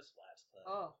about First Wives Club.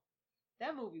 Oh,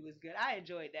 that movie was good. I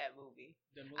enjoyed that movie.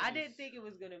 I didn't think it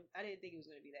was gonna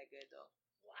be that good though.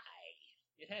 Why?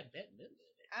 It had Bette Midler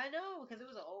in it. I know, because it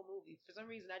was an old movie. For some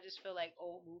reason, I just feel like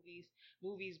old movies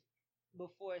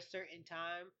before a certain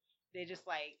time, they're just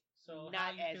like not as good. So how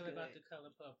do you feel about The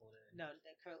Color Purple then? No,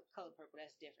 The Color Purple,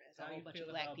 that's different. It's a how whole bunch of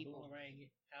black people. Boomerang?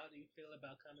 How do you feel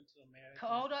about Coming to America?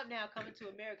 Hold up now. Coming to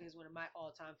America is one of my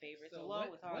all-time favorites, so along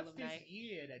with Harlem Night. What's this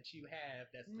year that you have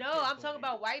that's... No, I'm talking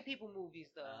about white people movies,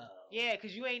 though. Oh. Yeah,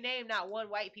 because you ain't named not one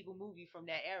white people movie from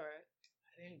that era.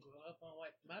 I didn't grow up on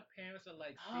white... My parents are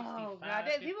like 65, Oh, God.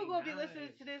 People going to be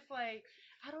listening to this like,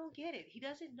 I don't get it. He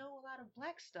doesn't know a lot of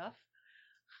black stuff.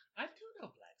 I do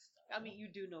know black stuff. I mean, you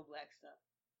do know black stuff.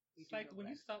 It's like when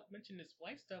you start mentioning this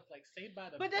white stuff, like Saved by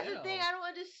the But that's the thing, I don't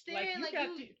understand. Like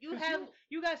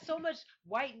you got so much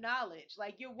white knowledge.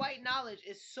 Like your white knowledge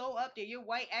is so up there. Your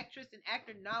white actress and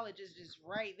actor knowledge is just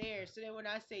right there. So then when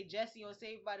I say Jesse on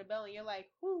Saved by the Bell, and you're like,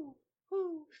 who?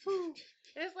 And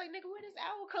it's like, nigga, where does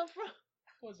owl come from?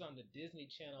 I was on the Disney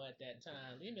Channel at that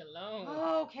time. Leave me alone.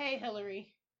 Okay,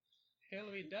 Hillary.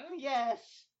 Hillary Duff? Yes.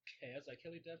 Okay, I was like,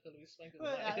 Hillary Duff, Hillary Swank.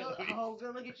 Oh,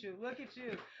 girl, look at you.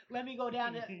 Let me go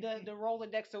down the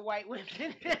Rolodex of white women.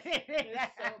 There's so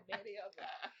many of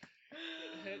them.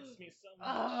 It hurts me so much.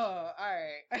 Oh, all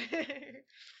right.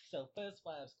 So, First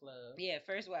Wives Club. Yeah,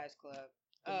 First Wives Club.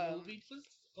 The movie was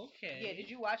okay. Yeah, did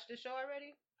you watch the show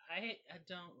already? I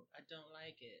don't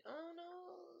like it. Oh no.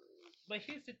 But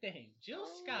here's the thing, Jill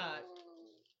Scott.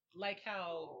 Like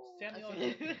how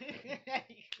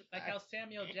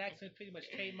Samuel Jackson pretty much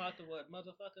trademarked the word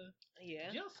motherfucker. Yeah.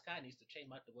 Jill Scott needs to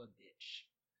trademark the word bitch.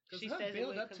 Because she her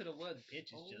build up to the word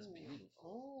bitch is just beautiful.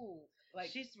 Oh,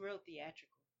 like she's real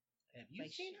theatrical. Have you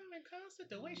seen her in concert?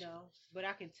 The way but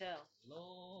I can tell.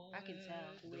 Lord, I can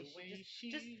tell the way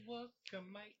she works a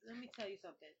mic. Let me tell you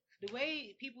something. The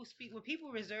way people speak, when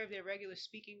people reserve their regular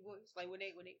speaking voice, like when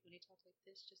they talk like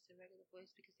this, just their regular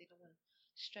voice, because they don't want to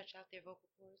stretch out their vocal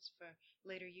cords for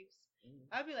later use. Mm-hmm.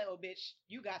 I'd be like, oh, bitch,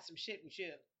 you got some shit with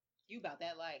you. You about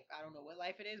that life. I don't know what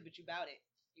life it is, but you about it.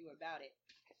 You about it.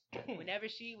 Whenever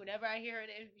I hear her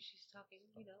in the interview, she's talking,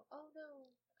 oh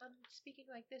no, I'm speaking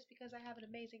like this because I have an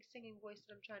amazing singing voice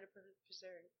that I'm trying to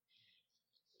preserve.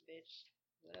 Bitch,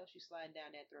 what else you sliding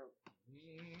down that throat?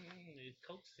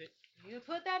 Coax it. You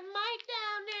put that mic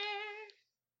down there.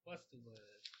 What's the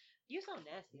word? You so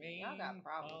nasty. Rain, y'all got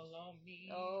problems. Fall on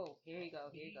me. Oh, here you go.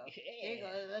 Yeah. Here you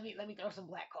go. Let me throw some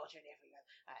black culture in there for you.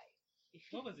 All right.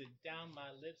 What was it? Down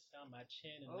my lips, down my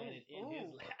chin, and landed in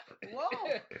his lap.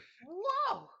 Whoa!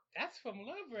 Whoa! That's from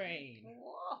Lorraine.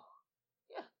 Whoa.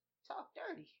 Yeah, talk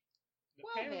dirty.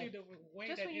 Well, Apparently, then, the way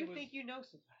just that when it you was, think you know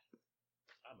somebody.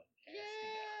 I'm a nasty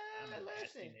guy. I'm a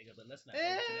nasty listen. nigga, but let's not go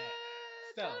into that.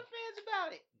 Tell the fans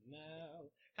about it.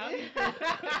 No. How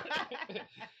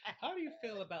do you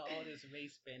feel about all this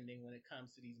race bending when it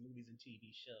comes to these movies and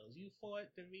TV shows? You for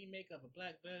the remake of a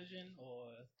black version,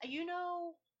 or You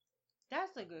know,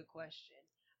 that's a good question.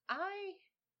 I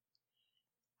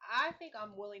think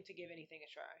I'm willing to give anything a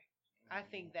try. I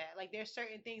think that like there's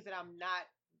certain things that I'm not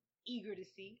eager to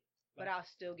see, but I'll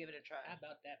still give it a try. How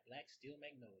about that Black Steel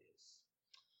Magnolias?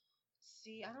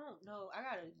 See, I don't know. I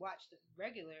gotta watch the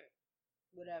regular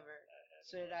whatever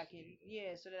so that I can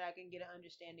get an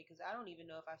understanding because I don't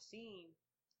even know if I've seen.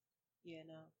 Yeah,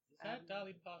 no. Is that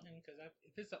Dolly Parton? Because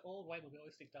if it's an old white movie, I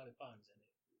always think Dolly Parton's in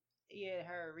it. Yeah,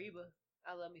 her Reba.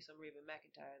 I love me some Reba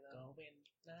McEntire though. Going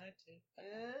 9 to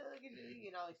 5. Look at you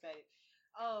getting all excited.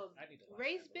 I need to watch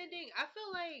Race that movie. bending. I feel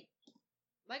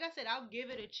like I said, I'll give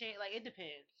it a chance. Like it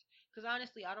depends, because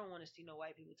honestly, I don't want to see no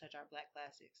white people touch our black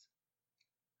classics.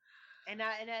 And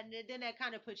then that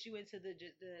kind of puts you into the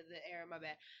era. My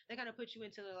bad. That kind of puts you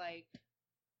into the like.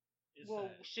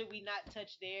 Should we not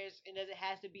touch theirs? And does it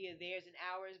has to be a theirs and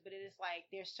ours? But it is like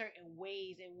there's certain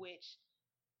ways in which,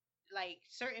 like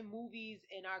certain movies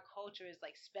in our culture is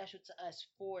like special to us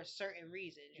for certain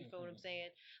reasons. You feel what I'm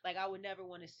saying? Like I would never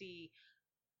want to see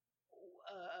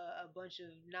a bunch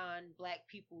of non-black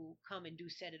people come and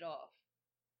do Set It Off.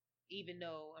 Even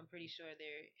though I'm pretty sure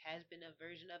there has been a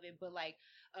version of it, but like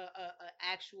a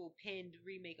actual pinned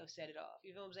remake of Set It Off.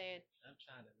 You feel what I'm saying? I'm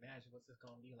trying to imagine what's this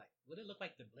gonna be like. Would it look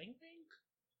like the Bling Ring?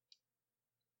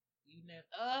 You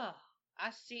never.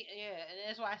 I see. Yeah, and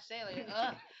that's why I say like,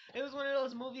 it was one of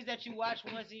those movies that you watch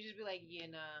once and you just be like,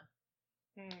 yeah, nah.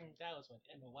 That was when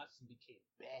Emma Watson became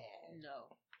bad.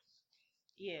 No.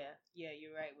 Yeah,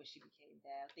 you're right. When she became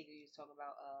bad, I think we was talking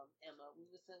about Emma.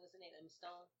 What's her name? Emma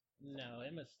Stone. No,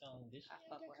 Emma Stone. Did she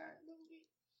fuck with her. Movie?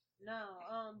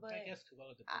 No, but I guess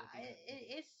Cruella de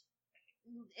Vil.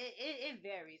 It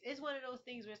varies. It's one of those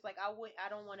things where it's like I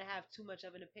don't want to have too much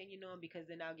of an opinion on because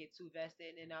then I'll get too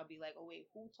vested and I'll be like, oh wait,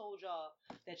 who told y'all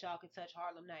that y'all could touch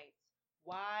Harlem Nights?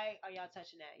 Why are y'all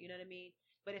touching that? You know what I mean?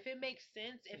 But if it makes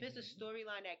sense, if it's a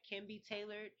storyline that can be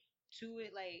tailored to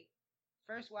it, like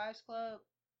First Wives Club,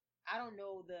 I don't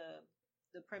know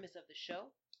the premise of the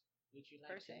show. Would you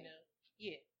like to know?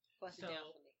 Yeah. Bust it down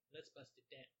for me. Let's bust it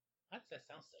down. Why does that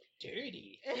sound so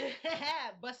dirty?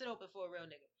 Bust it open for a real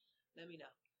nigga. Let me know.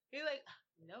 You're like,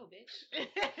 no, bitch.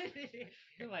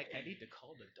 You're like, I need to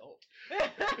call an adult.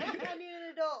 I need an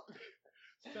adult.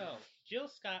 So, Jill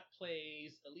Scott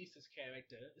plays Elisa's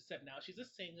character, except now she's a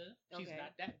singer. She's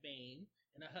not that vain.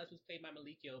 And her husband's played by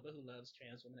Malik Yoba, who loves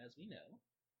trans women, as we know.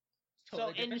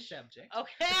 Totally different subject.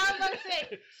 Okay, I was going to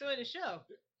say, so in the show.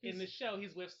 In the show,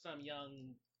 he's with some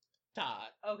young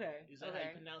Thought. Okay. Is that how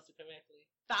you pronounce it correctly?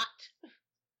 Thought.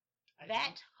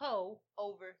 That hoe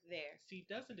over there. See,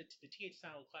 doesn't the TH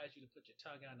sound requires you to put your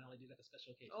tongue out and only do that for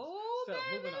special occasions? Oh, so,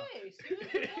 baby. Moving on. See what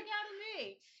you tongue out of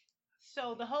me.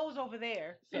 So, the hoe's over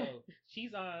there. So,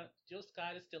 she's on, Jill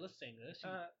Scott is still a singer.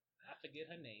 I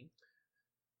forget her name.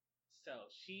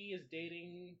 So, she is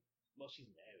dating, well,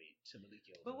 she's married to Malik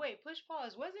Yoba. But wait, push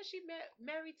pause. Wasn't she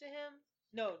married to him?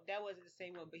 No, that wasn't the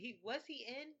same one. But was he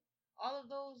in all of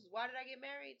those? Why Did I Get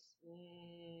Married?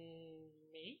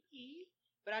 Maybe.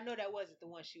 But I know that wasn't the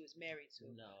one she was married to.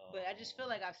 No. But I just feel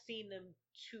like I've seen them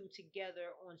two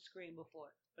together on screen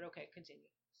before. But okay, continue.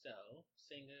 So,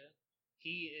 singer.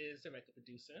 He is the record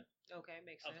producer. Okay,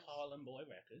 makes sense. Of Harlem Boy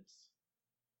Records.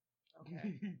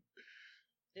 Okay.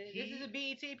 This is a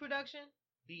BET production?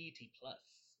 BET Plus.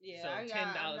 Yeah, so $10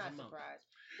 I'm not a month. Surprised.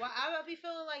 Well, I'll be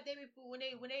feeling like they be when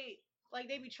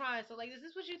they be trying. So like, is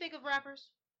this what you think of rappers?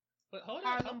 But hold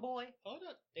Harlem up, Boy. Hold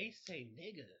up. They say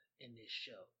nigga in this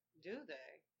show. Do they?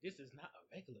 This is not a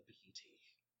regular BET.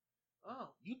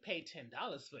 Oh. You pay $10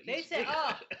 for each. They said,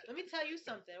 nigga. let me tell you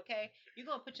something, okay? You're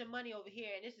gonna put your money over here,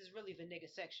 and this is really the nigga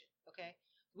section, okay?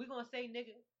 We're gonna say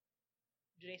nigga.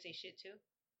 Do they say shit too?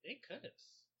 They cuss.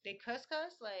 They cuss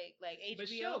like HBO. But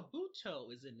Michelle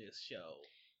Buteau is in this show.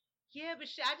 Yeah, but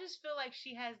I just feel like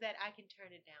she has that I can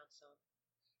turn it down song.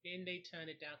 Then they turn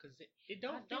it down because it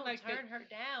don't feel like turn that, her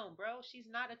down, bro. She's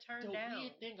not a turn down. The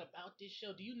weird thing about this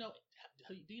show, do you know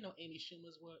Amy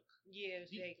Schumer's work? Yeah,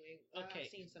 vaguely. Okay. I've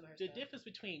seen some of her The stuff. difference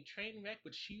between Trainwreck,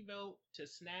 which she wrote, to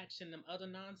Snatch and them other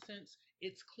nonsense,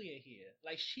 it's clear here.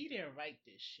 Like, she didn't write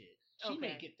this shit. She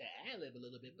may get the ad-lib a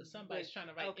little bit, but somebody's trying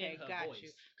to write in her got voice.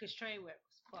 You. Because Trainwreck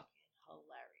was fucking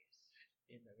hilarious.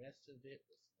 And the rest of it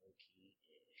was low-key.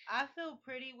 I Feel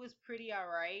Pretty was pretty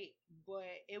alright, but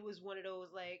it was one of those,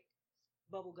 like,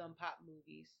 bubblegum pop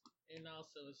movies. And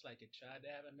also, it's like it tried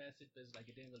to have a message, but it's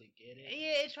like it didn't really get it.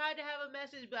 Yeah, it tried to have a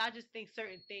message, but I just think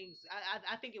certain things.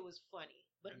 I think it was funny,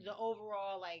 but the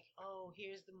overall, like, oh,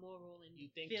 here's the moral, and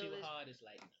you think too hard, it's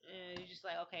like, and you're just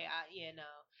like, okay, no.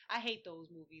 I hate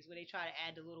those movies where they try to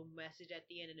add the little message at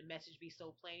the end, and the message be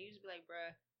so plain. You just be like,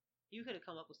 bruh, you could have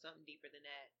come up with something deeper than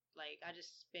that. Like, I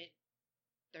just spent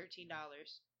 $13.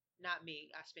 Not me.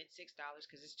 I spent $6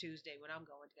 because it's Tuesday when I'm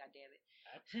going. God damn it.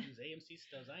 I use AMC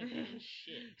stubs. I ain't paying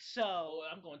shit. So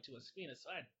I'm going to a screener,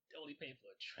 so I only pay for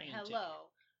a train ticket.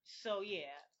 So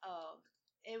yeah,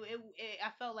 I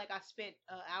felt like I spent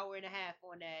an hour and a half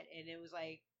on that, and it was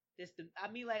like this. I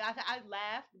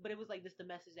laughed, but it was like this the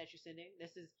message that you're sending.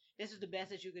 This is the best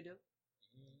that you could do.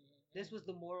 Mm-hmm. This was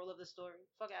the moral of the story.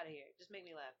 Fuck out of here. Just make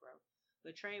me laugh, bro.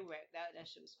 But Trainwreck, that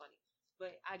shit was funny.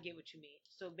 But I get what you mean.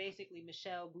 So basically,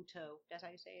 Michelle Buteau. That's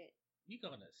how you say it. You're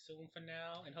going to assume for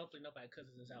now, and hopefully nobody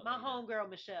cousins is out. My homegirl,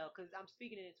 Michelle, because I'm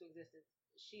speaking it into existence.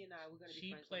 She and I, we're going to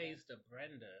be friends. She plays the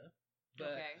Brenda.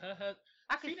 But okay.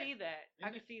 I can see that. I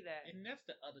can see that. And that's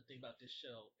the other thing about this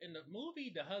show. In the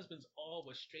movie, the husbands all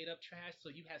were straight up trash,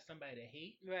 so you had somebody to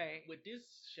hate. Right. With this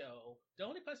show, the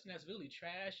only person that's really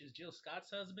trash is Jill Scott's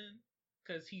husband.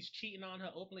 Because he's cheating on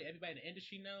her openly. Everybody in the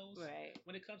industry knows. Right.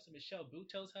 When it comes to Michelle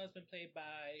Buteau's husband, played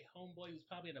by Homeboy, who's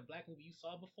probably in a black movie you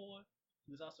saw before.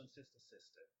 He was also in Sister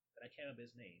Sister, but I can't remember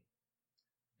his name.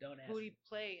 Don't ask. Who did he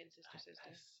play in Sister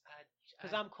Sister?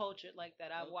 Because I'm cultured like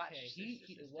that. I watched.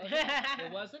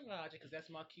 It wasn't Roger, because that's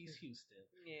Marquise Houston.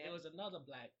 Yeah. It was another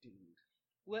black dude.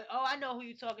 Well, I know who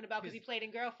you're talking about because he played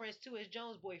in Girlfriends too as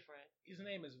Jones' boyfriend. His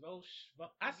name is Roche.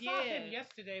 I saw him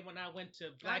yesterday when I went to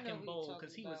Black and Bold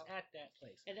because he was at that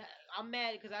place. And I'm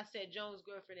mad because I said Jones'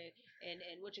 girlfriend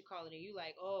and what you calling it? You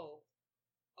like, oh,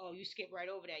 you skip right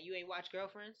over that. You ain't watch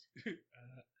Girlfriends?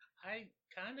 I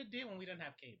kind of did when we didn't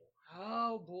have cable.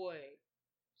 Oh boy.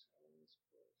 Jones'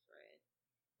 boyfriend.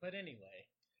 But anyway.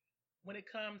 When it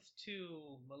comes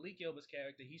to Malik Yoba's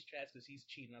character, he's trash because he's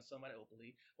cheating on somebody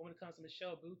openly. But when it comes to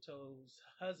Michelle Buteau's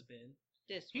husband,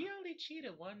 he only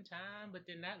cheated one time, but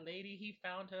then that lady, he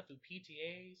found her through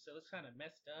PTA, so it's kind of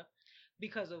messed up.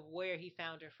 Because of where he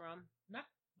found her from?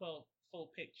 Full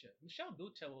picture. Michelle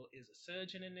Buteau is a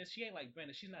surgeon in this. She ain't like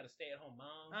Brenda. She's not a stay-at-home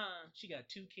mom. She got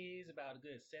 2 kids, about a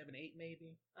good 7, 8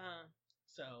 maybe.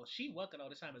 So she working all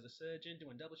the time as a surgeon,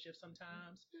 doing double shifts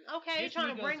sometimes. Okay,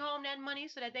 trying to bring home that money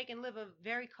so that they can live a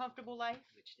very comfortable life.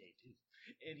 Which they do.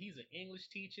 And he's an English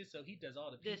teacher, so he does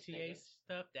all the PTA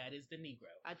stuff. That is the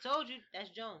Negro. I told you, that's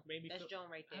Joan. That's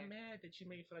Joan right there. I'm mad that you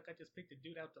made me feel like I just picked a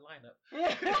dude out the lineup.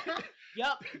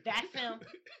 Yup, that's him.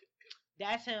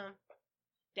 That's him.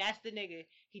 That's the nigga.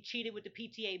 He cheated with the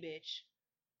PTA bitch.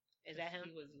 Is that him?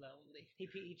 He was lonely. He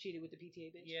cheated with the PTA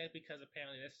bitch? Yeah, because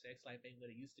apparently their sex life ain't what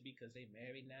it used to be because they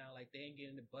married now. Like, they ain't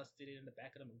getting busted in the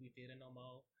back of the movie theater no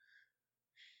more.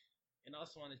 And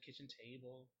also on the kitchen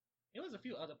table. There was a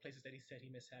few other places that he said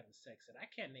he missed having sex at. I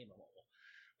can't name them all.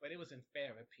 But it was in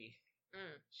therapy.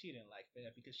 She didn't like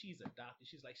therapy because she's a doctor.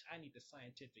 She's like, I need the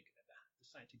scientifics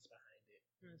behind it.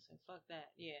 So fuck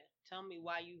that. Yeah. Tell me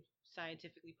why you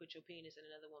scientifically put your penis in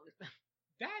another woman's mouth.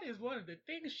 That is one of the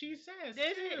things she says,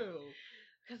 too.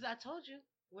 Because I told you,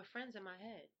 we're friends in my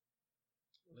head.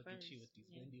 Look at you with these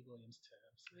Wendy Williams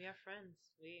terms. We are friends.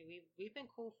 We've been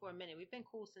cool for a minute. We've been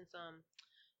cool since,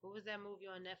 what was that movie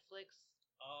on Netflix?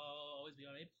 Always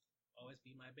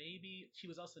Be My Baby. She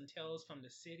was also in Tales from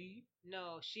the City.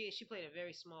 No, she played a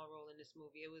very small role in this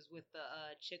movie. It was with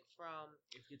the chick from...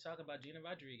 If you're talking about Gina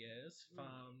Rodriguez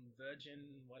from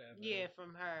Virgin, whatever. Yeah,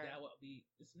 from her. That would be...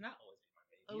 It's not Always Be My Baby.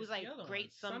 It was like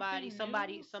great somebody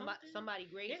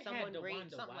great, someone great,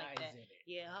 something like that.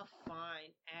 Yeah, her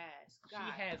fine ass. God.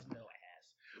 She has no ass.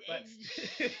 But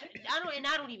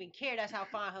I don't even care. That's how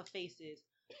fine her face is.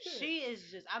 She is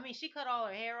just, she cut all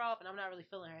her hair off, and I'm not really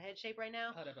feeling her head shape right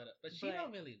now. Hold up. But she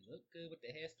don't really look good with the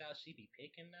hairstyle she be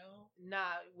picking, though.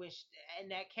 Nah,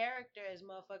 and that character is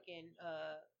motherfucking,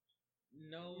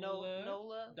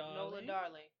 Nola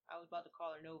Darling. I was about to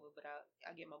call her Nova, but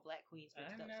I get my Black Queens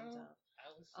mixed up sometimes. I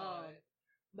was sorry.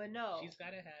 But no. She's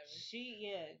gotta have it.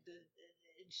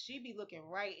 She be looking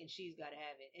right, and she's gotta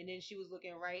have it. And then she was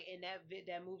looking right in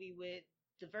that movie with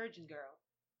the Virgin girl.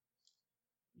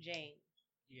 Jane.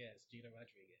 Yes, Gina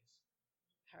Rodriguez.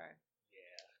 Her.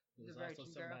 Yeah. It was also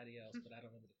somebody else, but I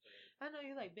don't remember the name. I know,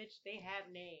 you're like, bitch, they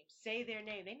have names. Say their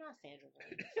name. They not Sandra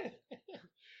Bullock.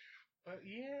 But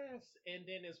yes. And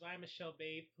then there's Ryan Michelle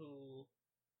Babe, who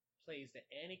plays the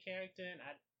Annie character. And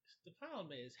the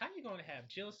problem is, how you going to have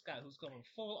Jill Scott, who's going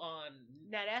full on...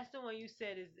 Now, that's the one you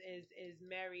said is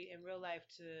married in real life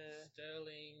to...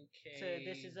 Sterling K. To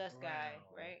This Is Us Brown. guy,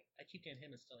 right? I keep getting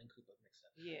him and Sterling Cooper mixed up.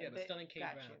 Yeah, but Sterling K.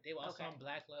 got Brown. you. They were also Okay. on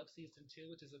Black Love season 2,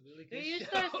 which is a really Do good you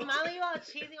show. start smiling? You all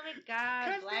cheesy. Oh my God,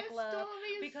 'Cause Black their Love. story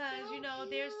is Because, so you know,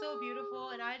 they're so beautiful.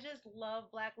 And I cute. just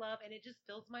love Black Love. And it just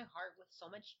fills my heart with so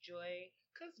much joy.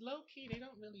 Because low key, they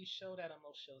don't really show that on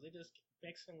most shows. They just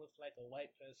mix them with like a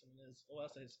white person or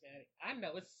else a Hispanic. I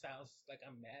know it sounds like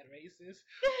I'm mad racist,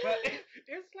 but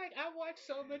it's like I watch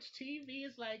so much TV.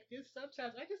 It's like this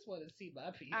sometimes I just want to see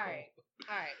my people. All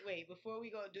right. Wait, before we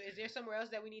go, is there somewhere else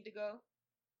that we need to go?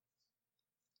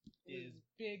 Is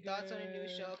Bigger. Thoughts on a new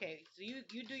show? Okay, so you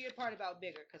do your part about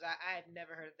Bigger, because I had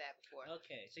never heard of that before.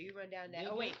 Okay. So you run down that.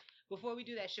 Bigger? Oh wait, before we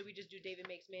do that, should we just do David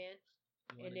Makes Man,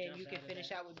 You wanna and then jump you can out of finish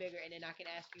that? out with Bigger, and then I can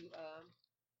ask you.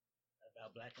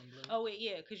 About Black and Blue. Oh wait,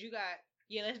 yeah, because you got.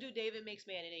 Yeah, let's do David Makes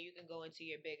Man, and then you can go into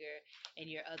your Bigger and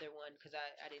your other one, because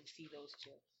I didn't see those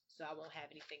two, so I won't have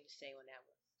anything to say on that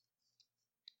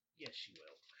Yes, you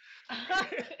will.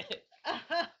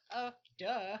 one.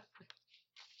 Duh.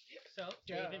 So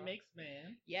David Makes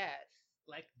Man. Yes.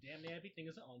 Like damn near everything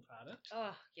is their own product.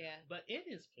 Oh yeah. But it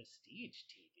is prestige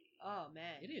TV. Oh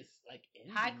man. It is like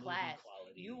indie High movie class.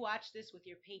 quality. You watch this with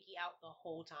your pinky out the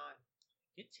whole time.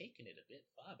 You're taking it a bit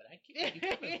far, but I get where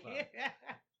you're coming from.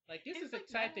 Like this It's is a like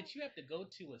type that. that you have to go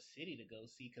to a city to go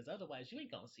see, because otherwise you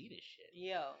ain't gonna see this shit.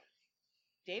 Yo,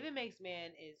 David Makes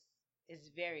Man is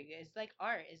very good. It's like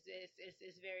art.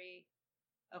 It's very.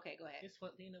 Okay, go ahead. It's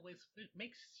what Lena Waithe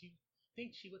makes you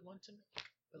think she would want to make.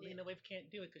 But Yeah. Lena Waithe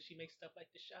can't do it because she makes stuff like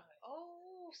The Shy.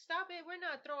 Oh, stop it! We're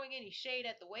not throwing any shade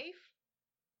at the waif.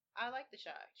 I like The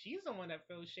Shy. She's the one that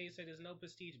throws shade, said there's no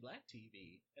prestige black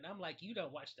TV. And I'm like, you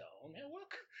don't watch the OWN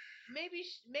network? Maybe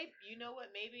you know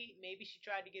what? Maybe she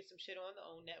tried to get some shit on the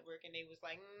OWN network, and they was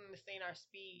like, this ain't our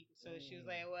speed. So she was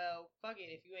like, well, fuck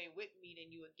it. If you ain't with me, then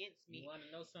you against me. You want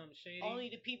to know something shady? Only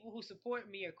the people who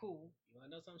support me are cool. You want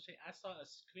to know something shady? I saw a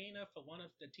screener for one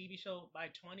of the TV show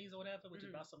by 20s or whatever, which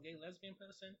is about some gay lesbian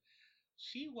person.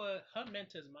 Her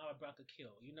mentor is Mara Bronca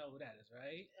Kill. You know who that is,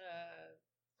 right?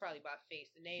 Probably by face.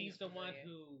 The name. She's is the one familiar.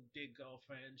 who did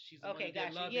Girlfriend. She's the one who Okay, did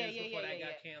gotcha. Love Yeah, Is yeah, before yeah, that yeah,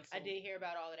 got yeah. canceled. I did hear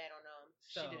about all of that on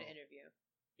So, she did an interview.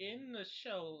 In the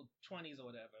show 20s or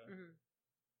whatever, Mm-hmm.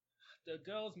 the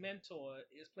girl's mentor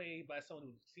is played by someone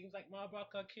who seems like Mara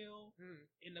Bronca Kill.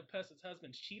 And the person's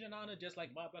husband cheating on her, just like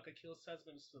Mara Bronca Kill's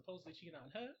husband was supposedly cheating on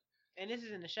her. And this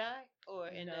is in The Shy? Or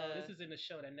in No, this is in the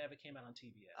show that never came out on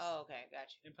TBS. Oh, okay,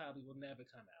 gotcha. And probably will never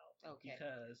come out. Okay.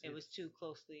 Because it was too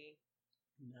closely.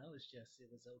 No, it's just it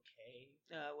was okay.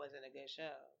 No, it wasn't a good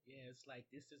show. Yeah, it's like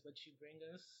this is what you bring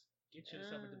us. Get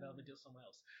yourself a development deal somewhere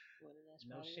else. Well, then that's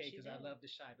No probably what shade, she because I did. love The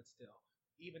Shy, but still,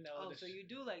 even though So you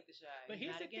do like The Shy. But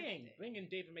You're here's not the against thing: it. bringing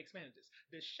David Makes Man into this.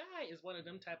 The Shy is one of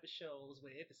them type of shows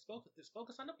where if it's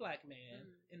focused on the black man,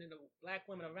 and then the black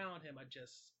women around him are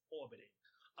just orbiting.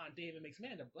 On David Makes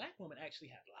Man, the black women actually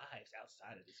have lives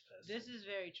outside of this person. This is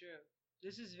very true.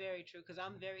 This is very true, because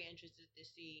I'm very interested to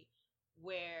see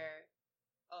where.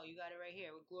 Oh, you got it right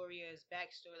here with Gloria's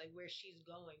backstory, like where she's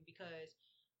going, because,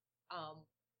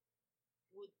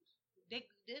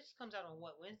 this comes out on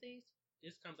what, Wednesdays?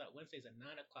 This comes out Wednesdays at 9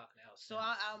 o'clock now. So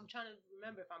I'm trying to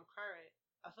remember if I'm current.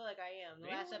 I feel like I am. The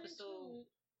last episode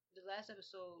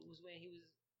was when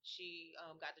she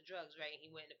got the drugs, right? And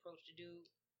he went and approached the dude.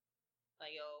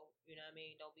 Like, yo, you know what I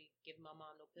mean? Don't be giving my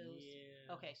mom no pills.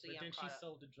 Yeah. Okay, so but yeah, then I'm she caught up.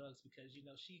 sold the drugs because,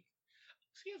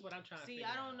 here's what I'm trying to See,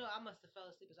 figure I don't out. know. I must have fell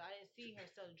asleep because I didn't see her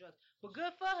selling drugs. But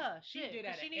good for her. She Shit, did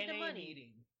 'cause at she an need the NA money.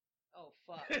 meeting. Oh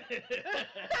fuck. Look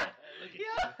at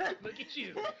you. Look at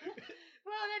you.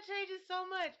 Well, that changes so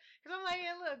much. Cause I'm like,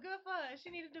 yeah, look, good for her. She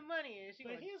needed the money, and she.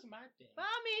 But But here's my thing.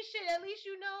 I mean, shit. At least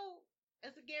you know.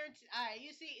 It's a guarantee. All right,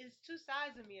 you see, it's two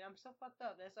sides of me, and I'm so fucked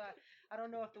up. That's why I don't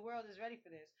know if the world is ready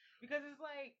for this, because it's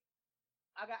like,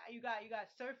 you got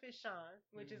Surface Sean,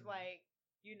 which is like,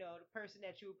 the person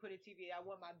that you would put in TV. I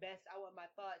want my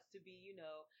thoughts to be,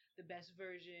 the best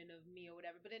version of me or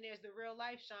whatever. But then there's the real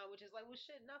life Sean, which is like, well,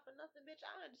 shit, not for nothing, bitch.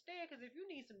 I understand, because if you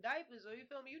need some diapers, or you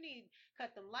feel me, you need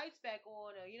cut them lights back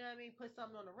on, or you know what I mean, put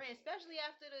something on the rent, especially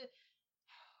after the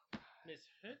Miss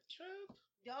Hoodtrup?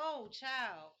 Oh,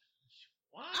 child.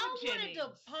 Why I wanted Jennings? to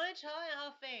punch her in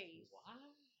her face. Why?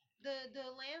 The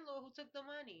landlord who took the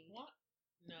money. What?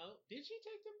 No. Did she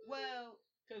take the money? Well,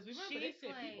 because remember she they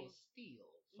said claimed- people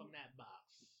steal from that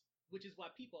box, which is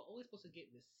why people are always supposed to get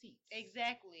receipts.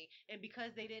 exactly. And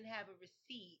because they didn't have a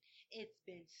receipt, it's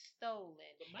been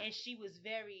stolen. But And she was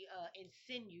very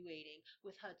insinuating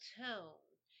with her tone.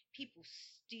 People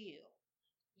steal.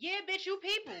 Yeah, bitch, you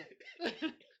people.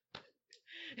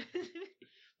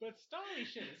 But Starry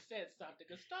should have said something,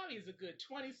 because Starry is a good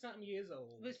 20-something years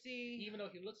old. But see, Even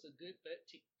though he looks a good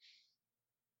 13.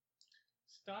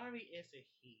 Starry is a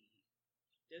he.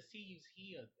 Does he use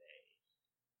he or they?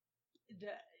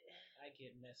 I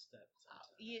get messed up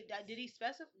sometimes. Yeah, did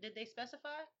they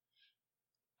specify?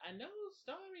 I know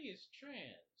Starry is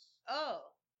trans.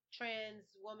 Oh, trans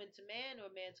woman to man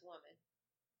or man to woman?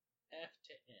 F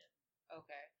to N.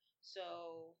 Okay,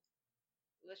 so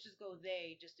let's just go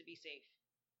they just to be safe.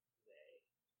 They.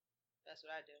 That's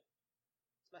what I do.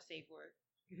 It's my safe word.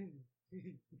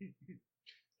 Okay.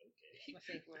 It's my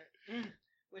safe word.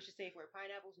 What's your safe word?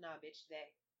 Pineapples? Nah, bitch. They.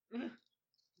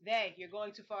 They. You're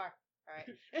going too far. All right.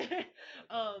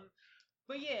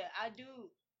 But yeah, I do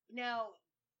now.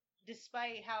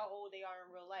 Despite how old they are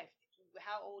in real life,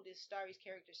 how old is Starry's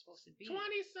character supposed to be?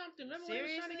 20-something. Remember when he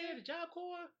was trying to Seriously? get into Job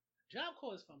Corps? Job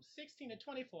Corps is from 16 to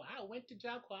 24. I went to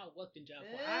Job Corps. I worked in Job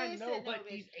Corps. I know what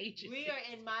these ages We are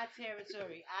in my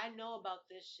territory. I know about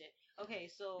this shit. Okay,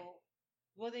 so,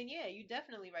 well then, yeah, you're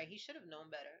definitely right. He should have known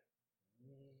better.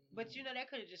 But you know, that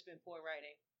could have just been poor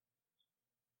writing.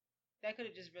 That could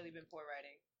have just really been poor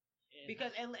writing.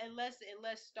 Because unless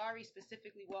Starry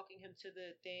specifically walking him to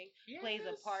the thing plays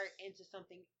a part into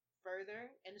something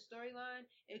further in the storyline,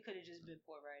 it could have just been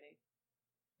poor writing.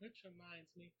 Which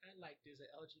reminds me, I like there's an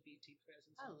LGBT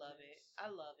presence. I love it. I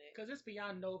love it. Because it's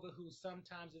beyond Nova, who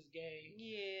sometimes is gay.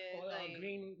 Yeah. Or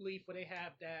Greenleaf, where they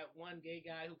have that one gay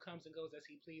guy who comes and goes as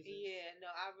he pleases. Yeah, no,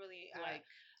 I really like.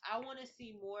 I want to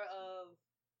see more of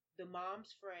the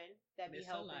mom's friend that be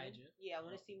helping. Elijah. Yeah, I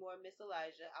want to see more of Miss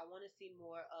Elijah. I want to see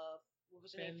more of what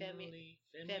was her name? Femi.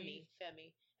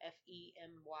 Femi.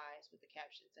 F-E-M-Y is what the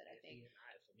caption said, I think.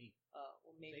 F-E-M-I for me.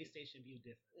 Well, maybe. PlayStation view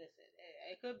different. Listen,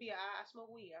 it could be I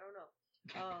smoke weed. I don't know.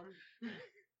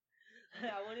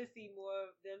 I want to see more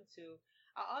of them too.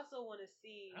 I also want to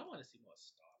see. I want to see more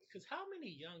Starry, because how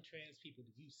many young trans people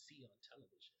do you see on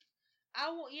television? I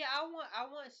want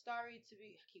Starry to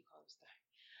be. I keep calling him Starry.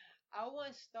 I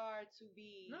want Star to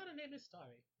be. No, the name is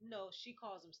Starry. No, she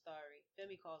calls him Starry.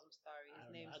 Femi calls him Starry. His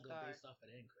name's Star. I go based off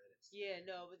of the end credits. Yeah,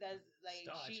 no, but that's like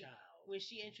Star Child. When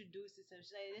she introduces him,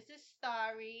 she's like, "This is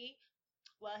Starry."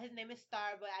 Well, his name is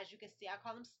Star, but as you can see, I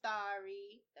call him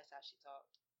Starry. That's how she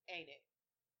talked, ain't it?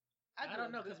 I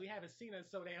don't know because we haven't seen her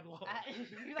so damn long.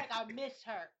 You're like, I miss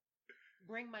her.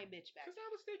 Bring my bitch back. Because I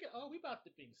was thinking, we about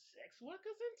to bring sex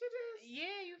workers into this?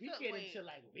 Yeah, we get into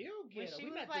like real ghetto. We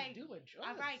not like, just doing drugs.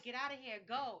 All right, get out of here,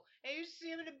 go. And you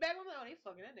see him in the back, I'm like, oh, they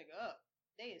fucking that nigga up.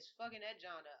 They is fucking that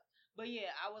John up. But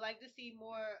yeah, I would like to see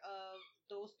more of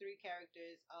those three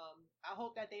characters. I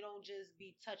hope that they don't just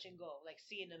be touch and go, like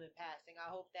seeing them in passing. I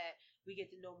hope that we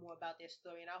get to know more about their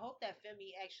story, and I hope that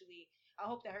Femi I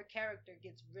hope that her character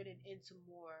gets written into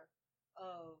more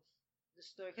of the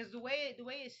story, because the way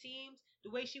it seems, the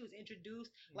way she was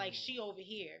introduced, like she over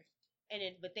here,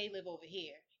 but they live over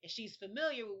here, and she's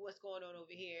familiar with what's going on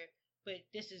over here, but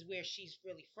this is where she's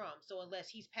really from. So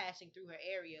unless he's passing through her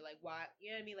area, like why,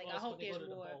 you know what I mean? Like I hope there's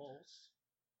more.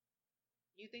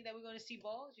 You think that we're going to see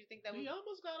balls? You think that we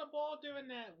almost got a ball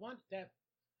during that one? The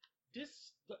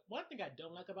one thing I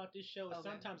don't like about this show is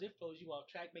sometimes it throws you off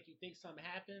track, make you think something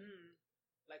happened.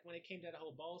 Like when it came to the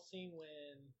whole ball scene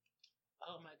when.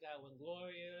 Oh my God, when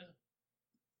Gloria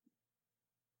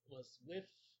was with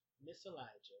Miss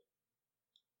Elijah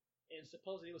and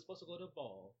supposedly it was supposed to go to a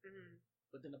ball,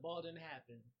 but then the ball didn't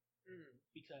happen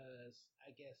because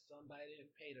I guess somebody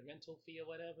didn't pay the rental fee or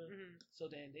whatever. So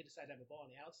then they decided to have a ball on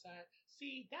the outside.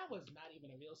 See, that was not even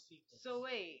a real sequence. So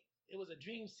wait. It was a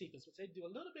dream sequence, which they do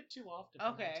a little bit too often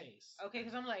for my taste. Okay,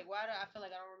 because I'm like, why do I feel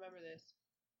like I don't remember this?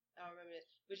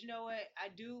 But you know what?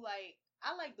 I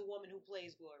like the woman who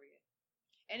plays Gloria.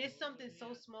 And it's something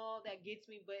so small that gets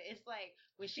me, but it's like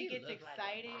when she gets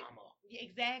excited,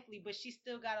 exactly. But she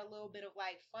still got a little bit of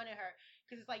like fun in her,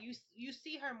 because it's like you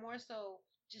see her more so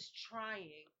just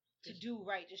trying to do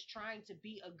right, just trying to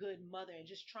be a good mother, and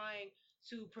just trying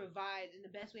to provide in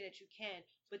the best way that you can.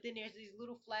 But then there's these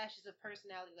little flashes of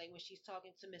personality, like when she's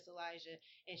talking to Miss Elijah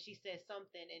and she says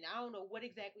something, and I don't know what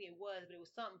exactly it was, but it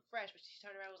was something fresh. But she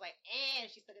turned around and was like, and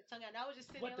she stuck her tongue out. And I was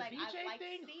just sitting there like, I like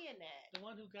seeing that. The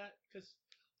one who got, because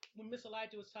when Miss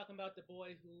Elijah was talking about the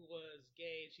boy who was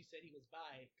gay, she said he was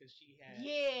bi because she had.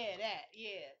 Yeah, that.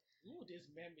 Yeah. Ooh, this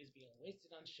memory is being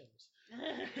wasted on shows.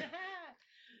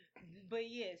 But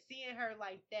yeah, seeing her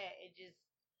like that,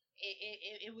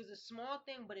 it was a small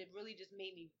thing, but it really just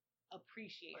made me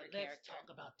appreciate her character. Let's talk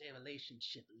about their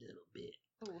relationship a little bit.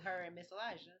 Who, her and Miss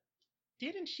Elijah?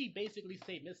 Didn't she basically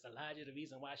say Miss Elijah the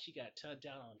reason why she got turned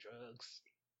down on drugs?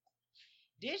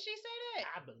 Did she say that?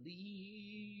 I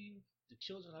believe the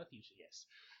children are the future, yes.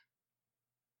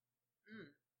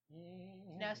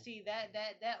 Now see that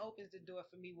opens the door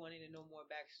for me wanting to know more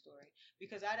backstory,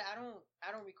 because I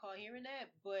don't recall hearing that,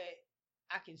 but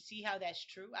I can see how that's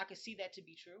true. I can see that to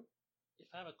be true. if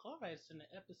I recall right, it's in the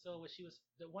episode where she was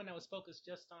the one that was focused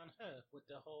just on her with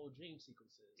the whole dream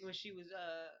sequences. When she was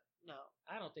no.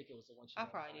 I don't think it was the one she. I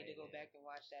probably need to go back and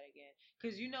watch that again.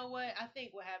 Cause you know what? I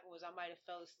think what happened was I might have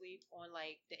fell asleep on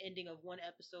like the ending of one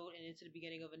episode and into the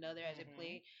beginning of another as it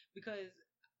played. Because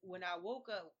when I woke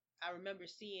up, I remember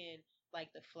seeing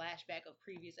like the flashback of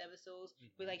previous episodes,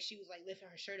 but like she was like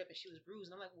lifting her shirt up and she was bruised,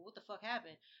 and I'm like, well, what the fuck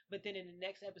happened? But then in the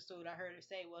next episode, I heard her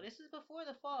say, well, this is before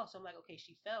the fall, so I'm like, okay,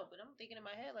 she fell, but I'm thinking in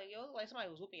my head like, yo, like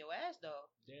somebody was whooping your ass though.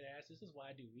 Dead ass. This is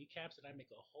why I do recaps and I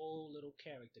make a whole little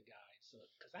character guide, so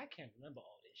because I can't remember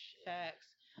all this shit. Facts.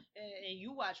 And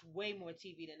you watch way more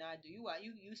TV than I do.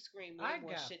 You scream way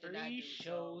more shit than I do. I got 3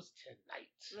 shows tonight.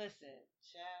 Listen,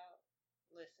 child.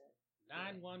 Listen.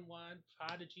 911,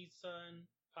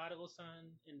 Prodigal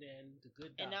Son, and then The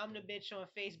Good Doctor. And I'm the bitch on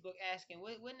Facebook asking,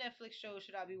 what Netflix show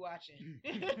should I be watching?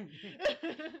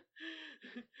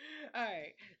 All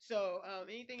right. So,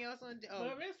 anything else on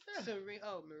Marissa?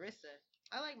 Marissa.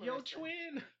 I like Marissa. Yo,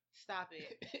 twin. Stop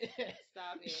it.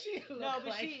 Stop it. She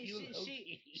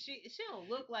she don't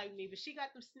look like me, but she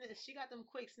got them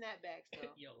quick snapbacks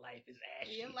though. Your life is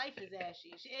ashy. Your life is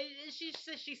ashy. She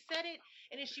said it,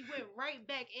 and then she went right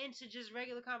back into just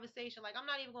regular conversation. Like, I'm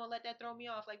not even gonna let that throw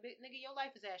me off. Like, nigga, your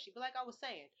life is ashy. But like I was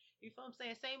saying, you feel what I'm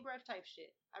saying? Same breath type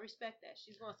shit. I respect that.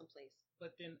 She's going someplace.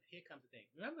 But then here comes the thing.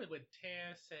 Remember when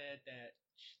Tara said that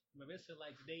Marissa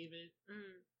likes David?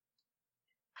 Mm.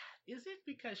 Is it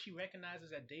because she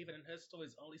recognizes that David and her story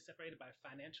is only separated by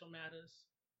financial matters?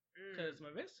 Because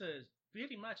Marissa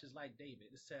pretty much is like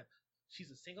David, except she's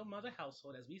a single mother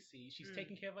household, as we see. She's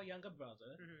taking care of her younger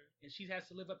brother, and she has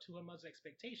to live up to her mother's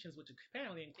expectations, which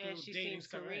apparently includes and she dating seems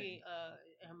Korean.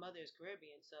 Her mother is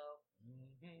Caribbean, so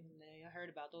I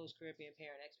heard about those Caribbean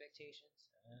parent expectations.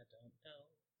 I don't know.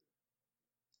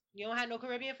 You don't have no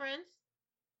Caribbean friends?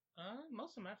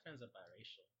 Most of my friends are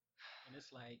biracial. And it's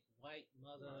like white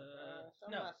mother. I'm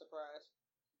not surprised.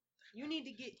 You need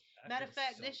to get. Matter of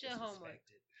fact, this your homework.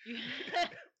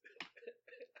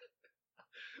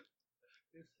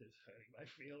 This is hurting my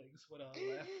feelings. What all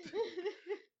left?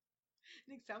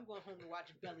 Nigga, I'm going home to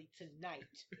watch Belly tonight.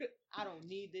 I don't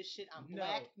need this shit. I'm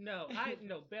black. No,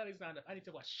 Belly's not enough. I need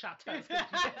to watch Shot Times.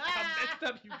 How messed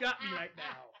up you got me right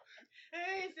now.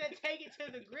 He said, take it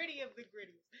to the gritty of the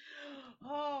gritties.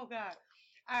 Oh God.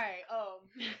 All right. All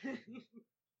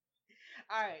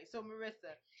right. So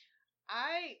Marissa,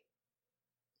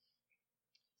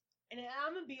 and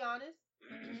I'm gonna be honest,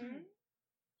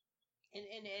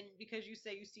 and because you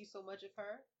say you see so much of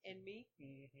her in me.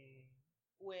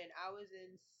 When I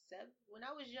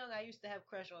was young, I used to have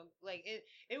crush on, like,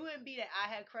 it wouldn't be that I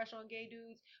had crush on gay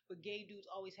dudes, but gay dudes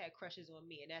always had crushes on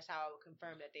me, and that's how I would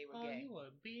confirm that they were gay. You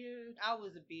were a beard. I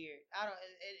was a beard.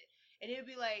 And it'd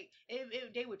be like,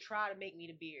 they would try to make me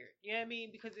the beard. You know what I mean?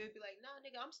 Because it'd be like, nah,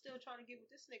 nigga, I'm still trying to get with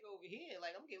this nigga over here.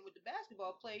 Like, I'm getting with the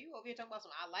basketball player. You over here talking about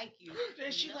some, I like you. And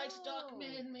she likes dark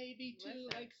men, maybe, too.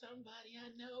 Listen, like somebody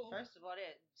I know. First of all, the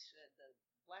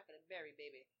blacker the berry,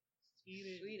 baby.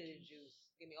 Sweeter the juice.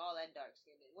 Give me all that dark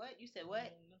skin. What? You said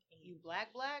what? You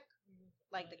black?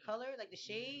 Like the color? Like the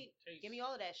shade? Give me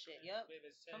all of that shit. Yep.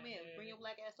 Come here. Bring your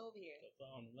black ass over here.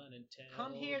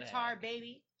 Come here, Tar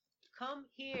baby. Come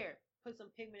here. Put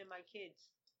some pigment in my kids.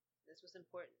 That's what's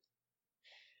important.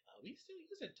 Are we still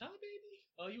using Tar baby?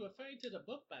 Oh, you referring to the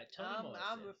book by Toni Morrison?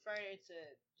 I'm referring to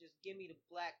just give me the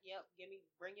black. Yep.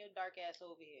 Bring your dark ass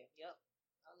over here. Yep.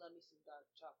 I love me some dark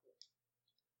chocolate.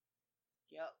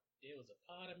 Yep. There was a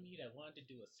part of me that wanted to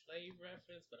do a slave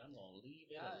reference, but I'm gonna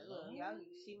leave it alone. Y'all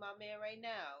see my man right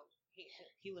now.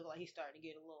 He look like he's starting to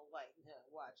get a little white.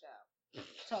 Watch out.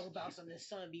 Talk about some of the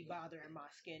sun be bothering my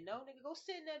skin. No, nigga, go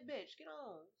sit in that bitch. Get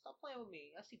on. Stop playing with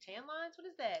me. I see tan lines. What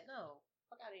is that? No.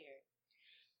 Fuck out of here.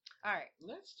 All right.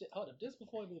 Let's just hold up. Just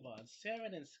before we move on,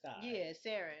 Saren and Sky. Yeah,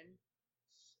 Saren.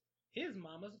 His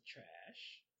mama's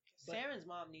trash. Saren's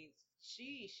mom needs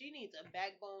she needs a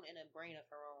backbone and a brain of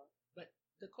her own. But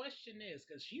the question is,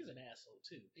 because she's an asshole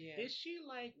too. Yeah. Is she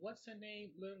like what's her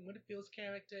name, Winterfield's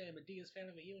character in Medea's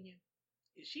Family Reunion?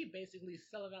 Is she basically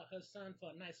selling out her son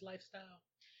for a nice lifestyle?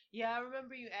 Yeah, I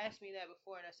remember you asked me that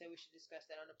before, and I said we should discuss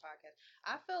that on the podcast.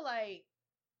 I feel like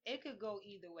it could go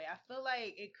either way. I feel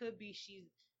like it could be she's,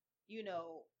 she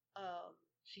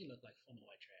looked like former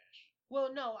white trash.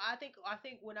 Well, no, I think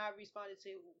when I responded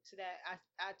to that,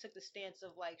 I took the stance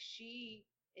of like she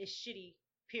is shitty,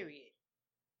 period.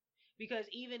 Because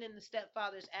even in the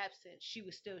stepfather's absence, she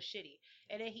was still shitty.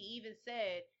 And then he even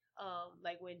said,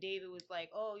 like when David was like,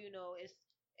 oh,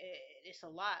 it's a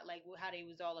lot, like how they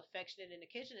was all affectionate in the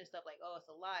kitchen and stuff, like, oh, it's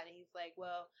a lot. And he's like,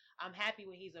 well, I'm happy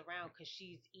when he's around because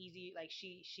she's easy, like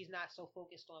she's not so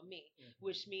focused on me,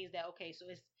 which means that, okay, so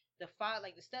the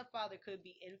stepfather could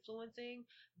be influencing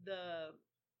the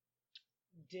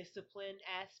discipline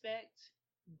aspect,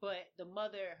 but the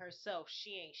mother herself,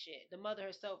 she ain't shit. The mother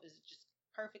herself is just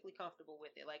perfectly comfortable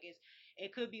with it. Like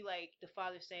it could be like the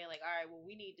father saying like, all right, well,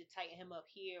 we need to tighten him up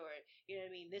here, or you know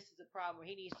what I mean, this is a problem, or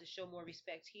he needs to show more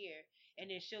respect here, and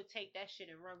then she'll take that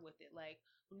shit and run with it. Like,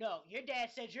 no, your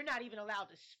dad said you're not even allowed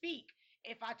to speak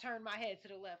if I turn my head to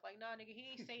the left. Like, nah, nigga,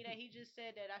 he ain't say that. He just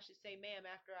said that I should say ma'am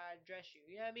after I address you.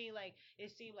 You know what I mean? Like,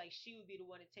 it seemed like she would be the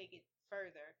one to take it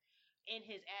further in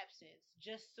his absence,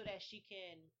 just so that she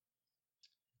can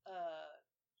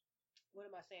what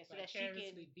am I saying? So that she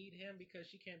can beat him because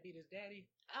she can't beat his daddy.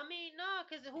 I mean, no,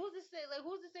 because who's to say? Like,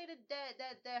 who's to say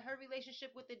that her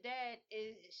relationship with the dad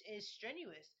is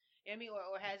strenuous? You know what I mean,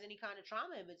 or has any kind of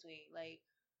trauma in between? Like,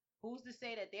 who's to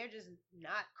say that they're just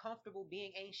not comfortable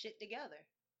being ain't shit together?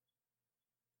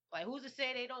 Like, who's to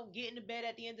say they don't get into bed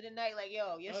at the end of the night? Like,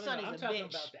 yo, your son is a bitch.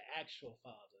 I'm talking about the actual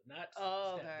father, not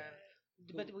stepdad. Okay.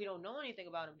 But we don't know anything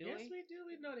about him, do we? Yes, we do.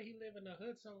 We know that he live in the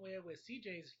hood somewhere where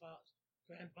CJ's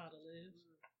grandfather lives.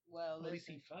 Well, at least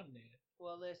he from there.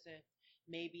 Well, listen.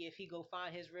 Maybe if he go find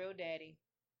his real daddy,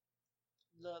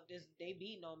 look, they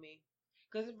beating on me.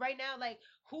 Because right now, like,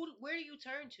 where do you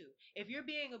turn to if you're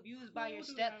being abused by your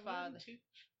stepfather?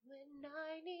 When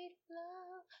I need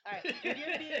love. All right, if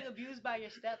you're being abused by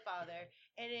your stepfather,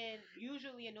 and then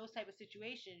usually in those type of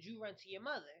situations, you run to your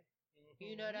mother.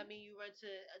 You know what I mean? You run to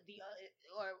the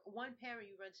or one parent,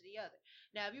 you run to the other.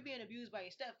 Now, if you're being abused by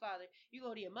your stepfather, you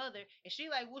go to your mother, and she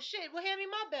like, well, shit, well, hand me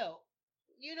my belt.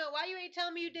 You know, why you ain't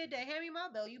telling me you did that? Hand me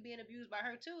my belt. You being abused by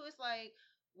her too. It's like,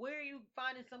 where are you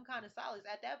finding some kind of solace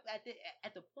at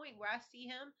the point where I see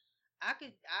him? I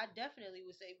definitely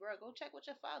would say, bro, go check with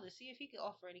your father, see if he could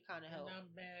offer any kind of help. And I'm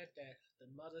mad that the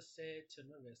mother said to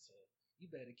Marissa, you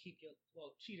better keep your,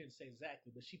 well, she didn't say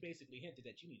exactly, but she basically hinted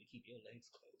that you need to keep your legs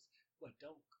closed. What,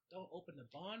 don't open the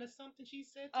barn or something, she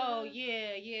said to her?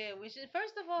 Yeah. Which is,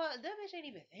 first of all, that bitch ain't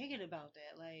even thinking about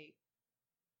that. Like,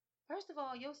 first of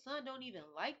all, your son don't even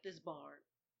like this barn.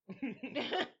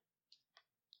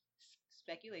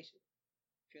 Speculation.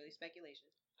 Purely speculation.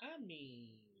 I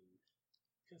mean,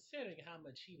 considering how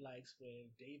much he likes when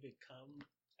David comes,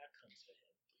 that comes for him.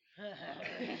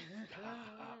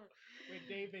 When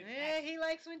David, he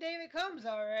likes when David comes,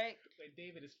 all right. When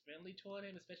David is friendly toward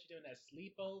him, especially during that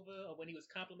sleepover, or when he was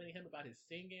complimenting him about his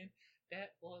singing,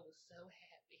 that boy was so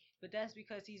happy. But that's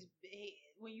because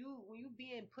when you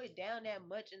being put down that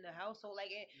much in the household,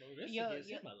 like Marissa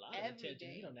gives him a lot of attention.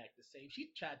 He don't act the same.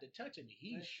 She tried to touch him,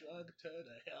 he shrugged her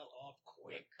the hell off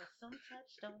quick. 'Cause some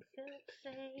touch don't feel the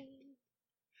same.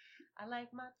 I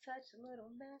like my touch a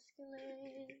little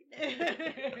masculine.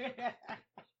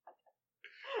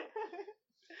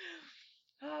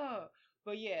 Oh,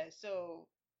 but yeah, so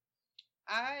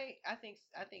I think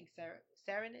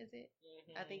Saren is it?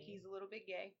 Mm-hmm. I think he's a little bit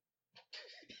gay.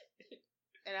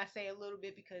 And I say a little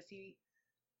bit because he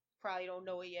probably don't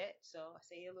know it yet, so I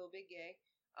say a little bit gay.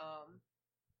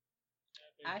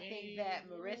 I think that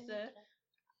Marissa,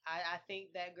 I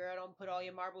think that girl don't put all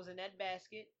your marbles in that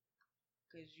basket.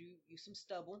 Because you some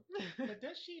stubble. But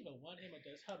does she even want him, or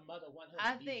does her mother want her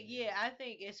I think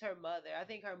it's her mother. I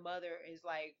think her mother is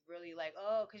like really like,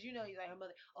 oh, because you know, like her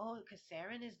mother, oh, because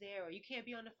Saren is there, or you can't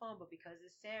be on the phone, but because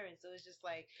it's Saren. So it's just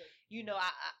like, you know,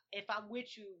 I if I'm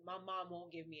with you, my mom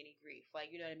won't give me any grief.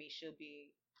 Like, you know what I mean? She'll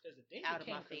be out of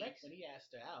my face. When he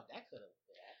asked her out, that could have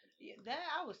happened. Yeah, that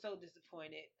I was so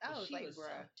disappointed. I was like,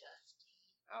 bruh. So dusty.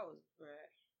 I was,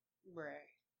 bruh.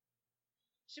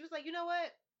 She was like, you know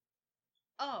what?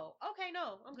 Oh, okay,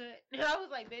 no, I'm good. I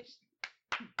was like, bitch,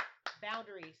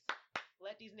 boundaries.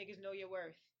 Let these niggas know your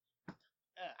worth.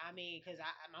 I mean, because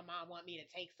my mom want me to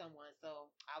take someone,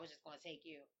 so I was just going to take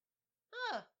you.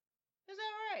 Huh, is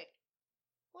that right?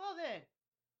 Well then,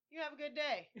 you have a good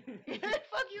day.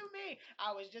 Fuck you, me.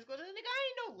 I was just going to, nigga, I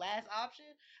ain't no last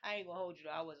option. I ain't going to hold you,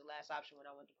 though. I was the last option when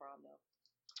I went to prom, though.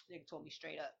 Nigga told me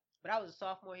straight up. But I was a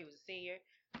sophomore, he was a senior.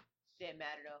 Didn't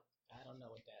matter, though. I don't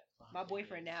know what that. My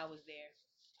boyfriend now was there.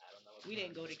 I don't know. We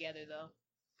didn't go together though.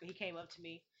 He came up to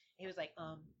me. He was like,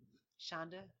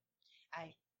 Shonda,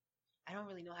 I don't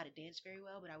really know how to dance very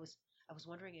well, but I was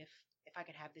wondering if I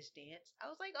could have this dance. I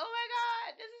was like, oh my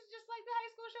god, this is just like the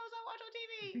high school shows I watch on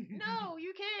TV. No,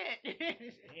 you can't.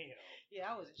 Damn. Yeah,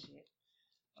 I wasn't shit.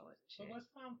 But was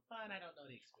prom fun? I don't know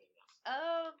the experience.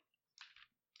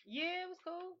 Yeah, it was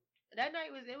cool. That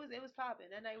night was popping.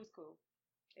 That night was cool.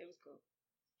 It was cool.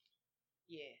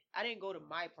 Yeah, I didn't go to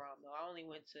my prom though. I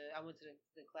went to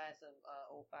the class of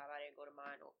 05. I didn't go to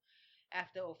mine.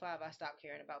 After 05, I stopped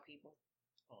caring about people.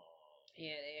 Oh.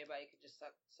 Yeah, everybody could just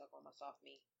suck on my soft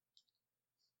meat.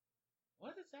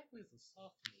 What exactly is a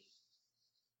soft meat?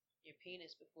 Your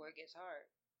penis before it gets hard.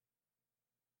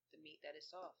 The meat that is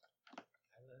soft.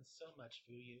 I learned so much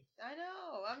through you. I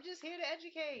know. I'm just here to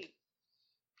educate.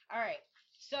 All right.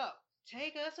 So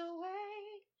take us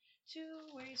away to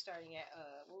where you starting at?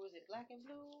 What was it? Black and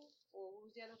Blue, or what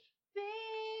was the other?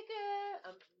 Bigger.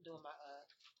 I'm doing my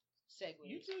segue.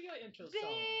 You do your intro Bigger.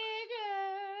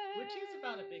 song, which is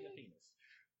about a bigger penis.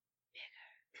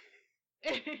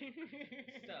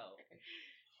 So,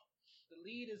 the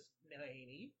lead is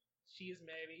Lainey. She is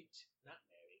married, not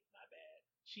married, my bad.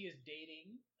 She is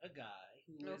dating a guy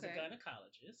who is a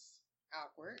gynecologist.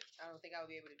 Awkward. I don't think I would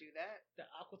be able to do that. The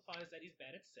awkward part is that he's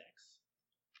bad at sex.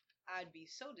 I'd be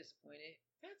so disappointed.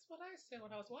 That's what I said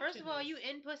when I was watching. First of all, you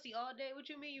in pussy all day. What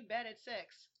you mean you bad at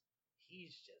sex?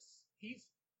 He's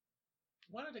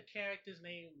one of the characters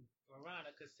named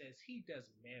Veronica says he does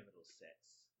marital sex.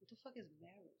 What the fuck is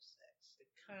marital sex? The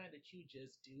kind that you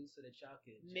just do so that y'all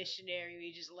can missionary, where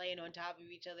you just laying on top of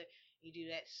each other. You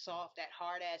do that soft, that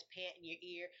hard ass pant in your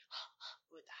ear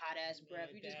with the hot ass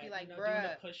breath. You just be like, bruh.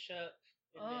 Doing a push up.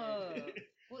 Oh,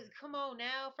 well, come on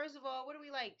now. First of all, what are we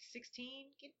like,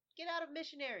 16? Get out of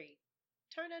missionary.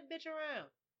 Turn that bitch around.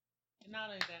 And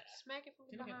not only that, smack it from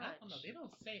the behind. I don't know. They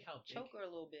don't say how big. Choke her a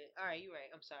little bit. All right, you're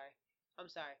right. I'm sorry.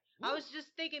 Ooh. I was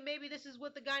just thinking maybe this is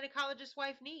what the gynecologist's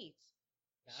wife needs.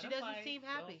 Now, she doesn't seem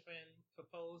happy. Girlfriend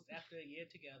proposed after a year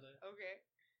together. Okay.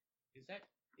 Is that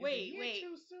wait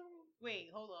too soon?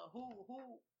 Wait, hold on. Who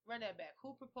run that back?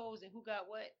 Who proposed and who got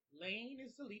what? Lane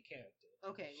is the lead character.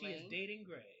 Okay, she is dating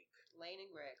Greg. Lane and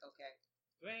Greg. Okay.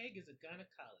 Greg is a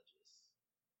gynecologist.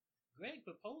 Greg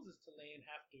proposes to Lane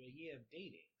after a year of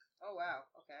dating. Oh wow.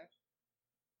 Okay.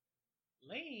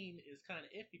 Lane is kind of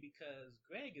iffy because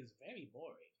Greg is very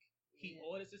boring. He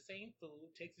orders the same food,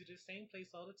 takes it to the same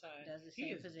place all the time. Does the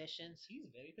same positions.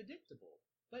 He's very predictable.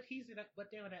 But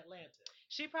they're in Atlanta.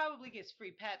 She probably gets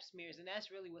free pap smears, and that's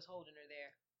really what's holding her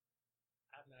there.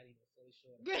 I'm not even fully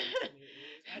sure what a pap smear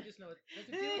is. I just know there's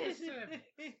a deal with cervix.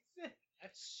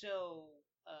 So,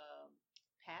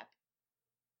 pap?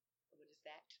 What is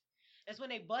that? That's when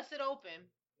they bust it open,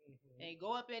 and they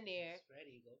go up in there, Spread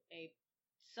eagle. They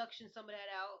suction some of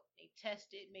that out, they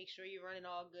test it, make sure you're running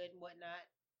all good and whatnot.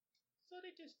 So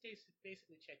they just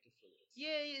basically check your fluids.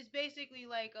 Yeah, it's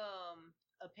basically like a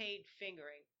paid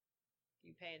fingering.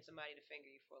 You paying somebody to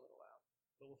finger you for a little while.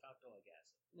 But without the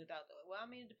orgasm. Well, I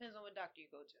mean, it depends on what doctor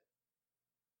you go to.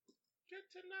 Good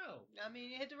to know. I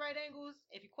mean, you hit the right angles.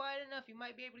 If you're quiet enough, you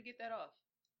might be able to get that off.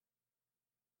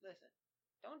 Listen,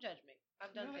 don't judge me.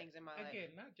 I've done things in my life.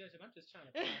 Again, not judging. I'm just trying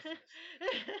to process.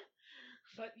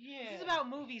 But yeah, this is about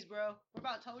movies, bro. We're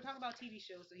talking about TV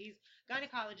shows. So he's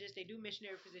gynecologist. They do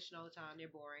missionary physician all the time.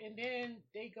 They're boring. And then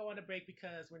they go on a break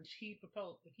because when he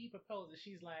proposes,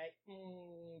 she's like,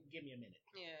 "Give me a minute."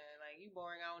 Yeah, like you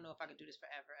boring. I don't know if I could do this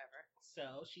forever, ever.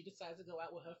 So she decides to go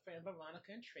out with her friend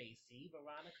Veronica and Tracy.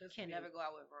 Never go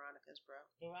out with Veronica's, bro.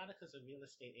 Veronica's a real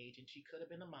estate agent. She could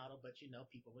have been a model, but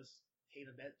people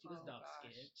hated that she was dark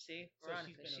skinned. See,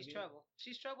 Veronica, she's trouble.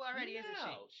 She's trouble already, isn't she?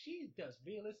 No, she does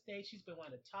real estate. She's been one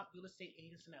of the top real estate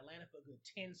agents in Atlanta for a good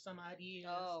 10 some odd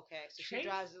years. Oh, okay. So she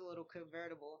drives a little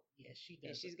convertible. Yes, she does.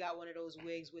 And she's got one of those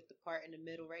wigs with the part in the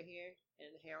middle right here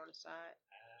and the hair on the side.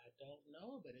 I don't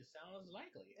know, but it sounds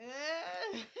likely.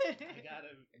 I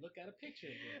gotta look at a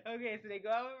picture again. Okay, so they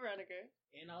go out with Veronica.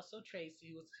 And also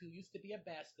Tracy, who used to be a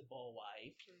basketball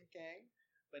wife. Okay.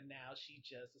 But now she's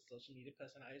just a social media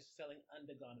personality selling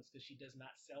undergarments because she does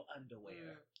not sell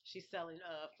underwear. She's selling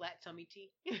flat tummy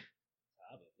tea.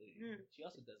 Probably. She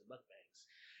also does mukbangs.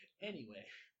 Anyway.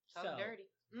 So dirty.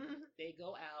 They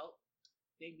go out.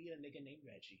 They meet a nigga named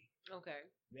Reggie. Okay.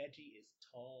 Reggie is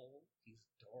tall. He's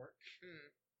dark.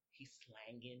 He's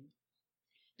slanging.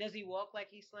 Does he walk like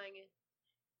he's slanging?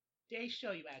 They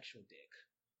show you actual dick.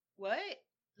 What?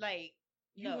 Like...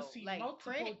 You will see like multiple,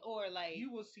 print or like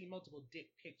you will see multiple dick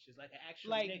pictures, like an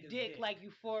actual like nigga's dick, like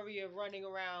Euphoria running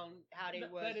around how they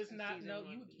was. But it's not. No,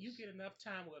 you get enough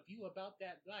time where if you about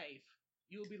that life,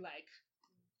 you'll be like,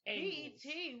 angles.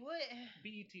 BET, what?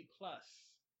 BET Plus.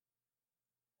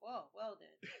 Well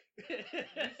then. He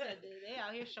said that they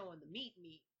out here showing the meat.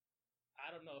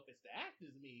 I don't know if it's the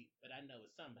actor's meat, but I know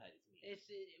it's somebody's meat.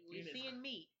 We're seeing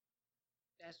meat.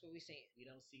 That's what we're seeing. We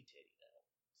don't see titty though.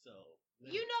 So.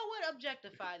 You know what?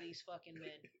 Objectify these fucking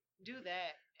men. Do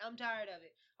that. I'm tired of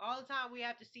it. All the time we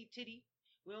have to see titty.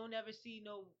 We don't ever see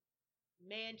no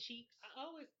man cheeks.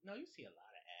 You see a lot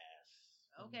of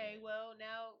ass. Okay, well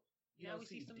now we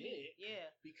see some dick. Yeah.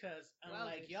 Because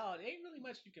unlike y'all, there ain't really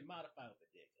much you can modify with a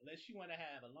dick. Unless you want to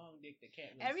have a long dick that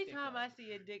can't really Every stick time up. I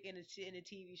see a dick in a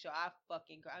TV show, I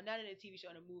fucking cry. I'm not in a TV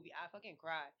show, in a movie, I fucking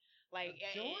cry. Like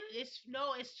Jordan?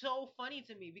 it's so funny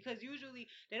to me because usually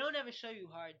they don't ever show you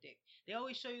hard dick. They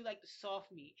always show you like the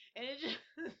soft meat, and it just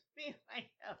be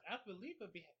like, oh. I believe it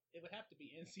would have to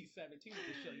be NC-17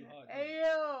 to show you hard. Hey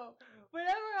yo,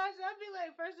 whenever I'd be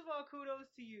like, first of all, kudos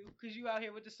to you because you out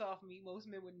here with the soft meat. Most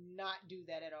men would not do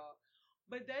that at all.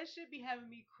 But that should be having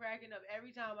me cracking up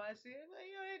every time I see it. Like,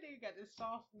 yo, that nigga got this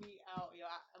soft meat out. Yo,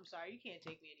 I'm sorry, you can't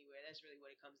take me anywhere. That's really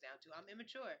what it comes down to. I'm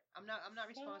immature. I'm not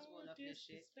responsible enough for this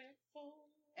shit.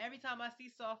 Every time I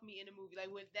see soft meat in a movie, like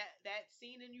with that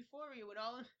scene in Euphoria with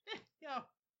all of yo,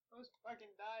 I was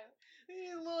fucking dying.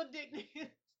 These little dick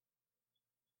niggas.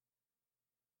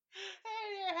 Hey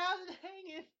there, how's it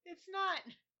hanging? It's not.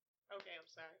 Okay, I'm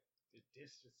sorry. The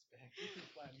disrespect. This is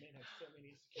why men have so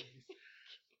many insecurities.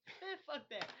 Man, fuck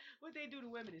that. What they do to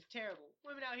women is terrible.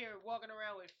 Women out here walking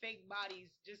around with fake bodies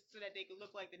just so that they can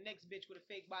look like the next bitch with a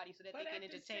fake body so that they can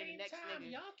entertain the next time,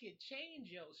 nigga. Y'all can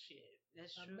change your shit.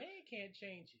 That's A true. man can't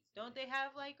change his. Don't they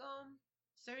have like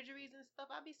surgeries and stuff?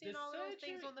 I be seeing all those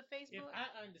things on the Facebook. If I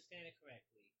understand it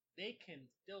correctly,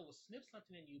 they'll snip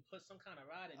something in you, put some kind of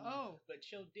rod in you, but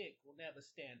your dick will never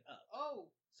stand up.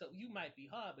 Oh. So you might be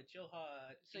hard, but you're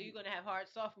hard. So you're gonna have hard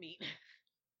soft meat.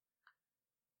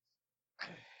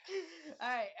 All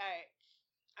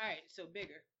right. So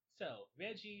bigger. So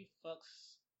Reggie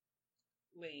fucks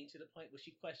Lane to the point where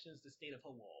she questions the state of her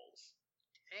walls.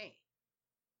 Dang.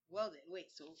 Well then,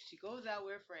 wait. So she goes out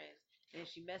with her friends, and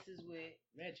she messes with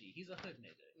Reggie. He's a hood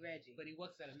nigga. Reggie, but he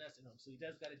works at a nursing home, so he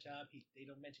does got a job. They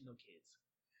don't mention no kids.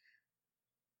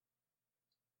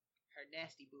 Her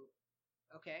nasty boo.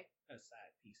 Okay. A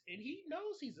side piece. And he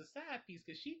knows he's a side piece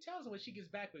because she tells him when she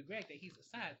gets back with Greg that he's a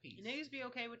side piece. And niggas be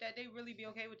okay with that. They really be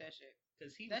okay with that shit.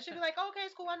 Because that should be like, okay,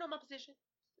 it's cool. I know my position.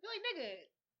 Be like, nigga,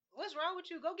 what's wrong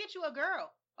with you? Go get you a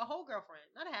girl. A whole girlfriend.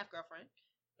 Not a half girlfriend.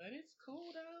 But it's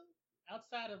cool, though.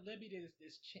 Outside of Libby, there's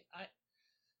this...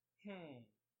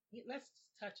 Let's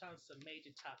touch on some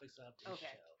major topics of this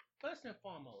show. First and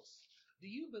foremost, do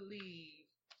you believe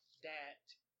that...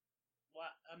 Well,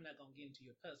 I'm not going to get into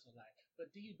your personal life,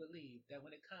 but do you believe that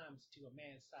when it comes to a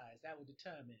man's size, that will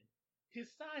determine his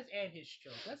size and his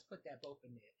stroke? Let's put that both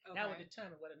in there. Okay. That will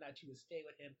determine whether or not you would stay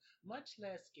with him, much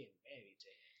less get married to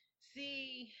him.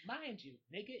 See, mind you,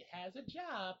 nigga has a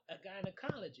job, a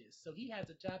gynecologist, so he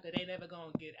has a job that ain't ever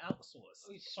going to get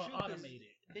outsourced or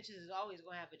automated. Bitches is always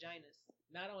going to have vaginas.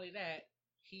 Not only that,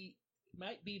 he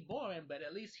might be boring, but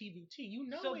at least he routine. You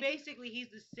know. So basically,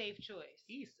 he's the safe choice.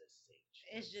 He's the safe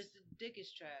choice. It's just the dick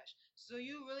is trash. So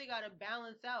you really got to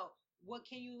balance out what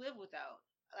can you live without.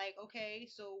 Like, okay,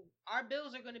 so our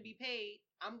bills are going to be paid.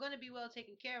 I'm going to be well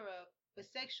taken care of, but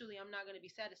sexually, I'm not going to be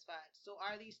satisfied. So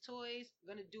are these toys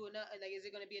going to do enough? Like, is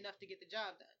it going to be enough to get the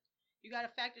job done? You got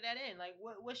to factor that in. Like,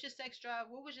 what's your sex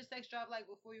drive? What was your sex drive like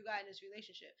before you got in this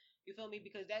relationship? You feel me?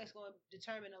 Because that's going to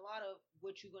determine a lot of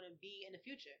what you're going to be in the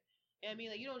future. You know what I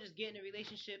mean? Like, you don't just get in a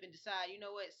relationship and decide, you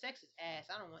know what, sex is ass.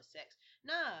 I don't want sex.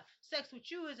 Nah, sex with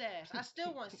you is ass. I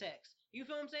still want sex. You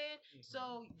feel what I'm saying? Mm-hmm.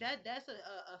 So that's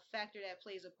a factor that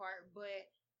plays a part, but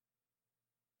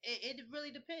it really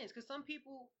depends. Because some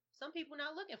people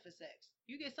not looking for sex.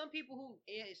 You get some people who,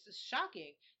 it's just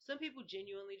shocking. Some people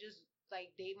genuinely just,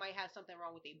 like, they might have something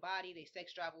wrong with their body, their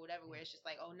sex drive or whatever, where it's just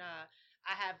like, oh, nah,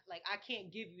 I can't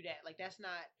give you that. Like, that's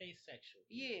not asexual.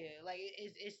 Yeah, like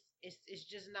it's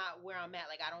just not where I'm at.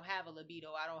 Like, I don't have a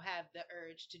libido. I don't have the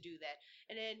urge to do that.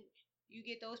 And then you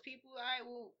get those people. All right,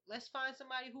 well, let's find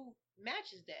somebody who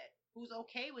matches that, who's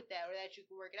okay with that, or that you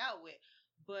can work it out with.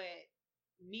 But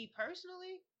me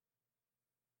personally,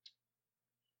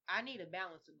 I need a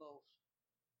balance of both.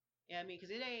 You know what I mean?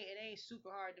 Because it ain't super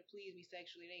hard to please me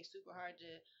sexually. It ain't super hard to,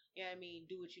 you know what I mean,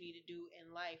 do what you need to do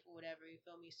in life or whatever. You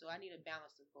feel me? So I need a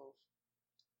balance of both.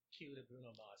 Cue the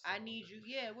Bruno Mars. I need you,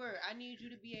 I need you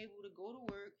to be able to go to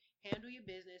work, handle your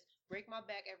business, break my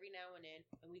back every now and then,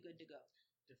 and we good to go.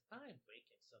 Define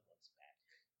breaking someone's back.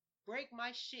 Break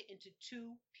my shit into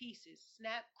 2 pieces.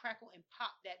 Snap, crackle, and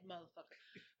pop that motherfucker.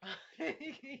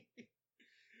 Okay.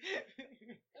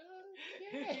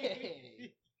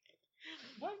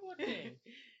 One more thing.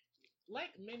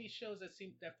 Like many shows that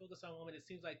focus on women, it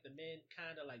seems like the men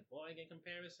kind of like boring in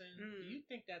comparison. Do you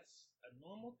think that's a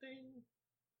normal thing?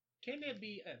 Can there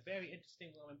be a very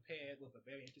interesting woman paired with a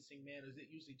very interesting man, or is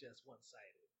it usually just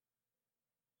one-sided?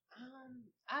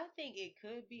 I think it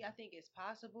could be. I think it's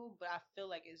possible, but I feel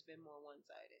like it's been more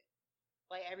one-sided.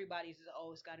 Like, everybody's just, oh,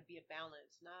 it's got to be a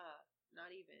balance. Nah, not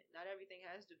even. Not everything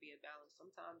has to be a balance.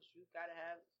 Sometimes you've got to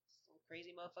have some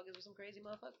crazy motherfuckers with some crazy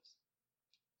motherfuckers.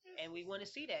 And we want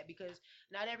to see that because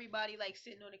not everybody like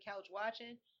sitting on the couch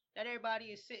watching. Not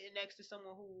everybody is sitting next to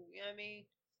someone who, you know what I mean,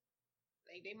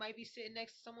 Like, they might be sitting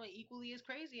next to someone equally as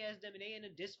crazy as them, and they in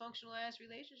a dysfunctional ass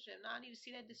relationship. No, I need to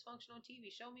see that dysfunction on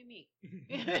TV. Show me me.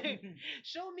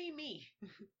 Show me me.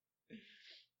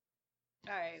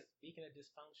 All right. Speaking of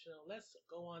dysfunctional, let's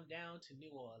go on down to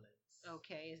New Orleans.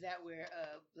 Okay, is that where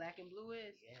Black and Blue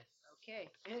is? Yes.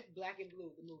 Okay. Black and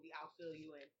Blue, the movie. I'll fill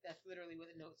you in. That's literally what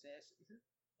the note says.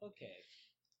 Okay.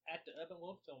 At the Urban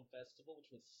World Film Festival, which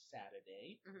was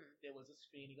Saturday, there was a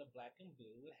screening of Black and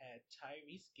Blue. It had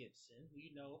Tyrese Gibson, who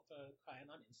you know for crying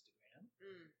on Instagram.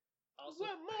 Also,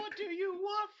 what more do you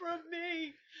want from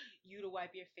me? You to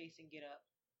wipe your face and get up.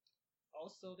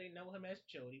 Also, they know him as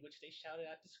Jody, which they shouted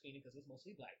at the screening because it's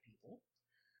mostly black people.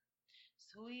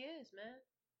 That's who he is, man.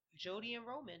 Jody and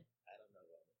Roman. I don't know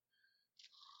Roman.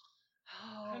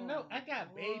 Oh, I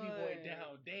got Baby Boy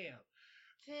down. Damn.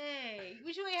 Dang.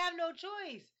 But you ain't have no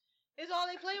choice. It's all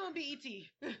they play on BET.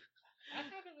 I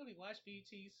haven't really watched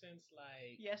BET since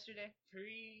like yesterday.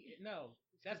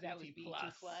 That was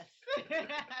BET Plus.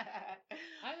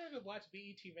 I haven't watched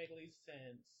BET regularly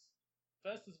since.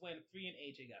 First is when Free and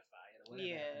AJ got fired or whatever.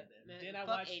 Yeah. Then I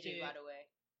watched AJ, it. by the way.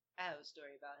 I have a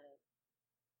story about him.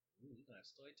 Ooh, we're gonna have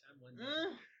story time one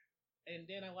day. And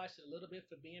then I watched it a little bit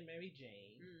for Being Mary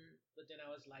Jane. But then I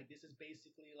was like, this is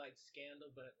basically like Scandal,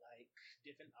 but like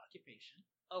different occupation.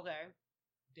 Okay.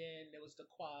 Then there was The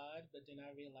Quad, but then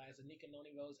I realized Anika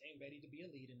Noni Rose ain't ready to be a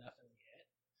lead enough yet.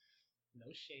 No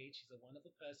shade. She's a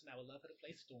wonderful person. I would love her to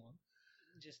play Storm.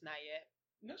 Just not yet.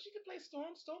 No, she could play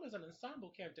Storm. Storm is an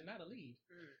ensemble character, not a lead.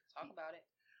 Talk about it.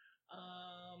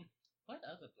 What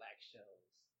other black shows?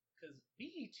 Because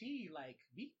BET,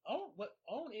 what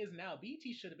OWN is now, BET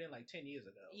should have been like 10 years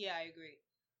ago. Yeah, I agree.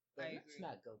 But let's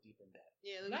not go deep in that.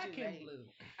 Yeah, Black and Blue.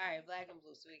 All right, Black and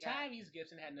Blue. So we got Tyrese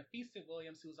Gibson had Nafisa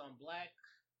Williams, who was on Black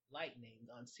Lightning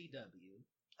on CW.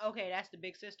 Okay, that's the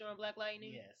big sister on Black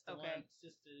Lightning? Yes, the one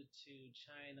sister to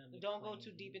China McClain. Don't go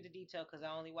too deep into detail because I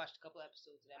only watched a couple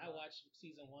episodes of that. I watched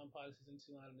season 1, part of season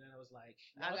 2, and then I was like,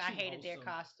 I hated their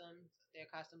costumes. Their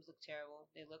costumes look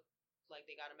terrible. They look like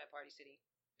they got them at Party City.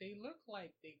 They look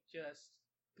like they just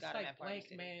got them at Party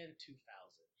City. Man 2000.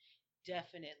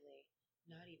 Definitely.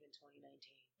 Not even 2019.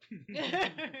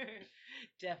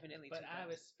 Definitely. But 2000. I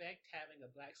respect having a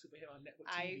black superhero on network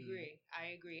TV.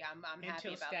 I agree. I'm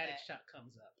happy about that. Until Static Shock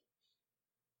comes up.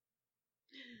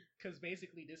 Because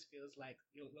basically this feels like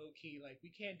low key, like we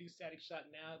can't do Static Shock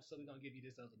now, so we're gonna give you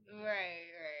this other nigga.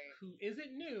 Right. Who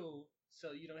isn't new,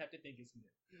 so you don't have to think it's new.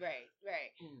 Right.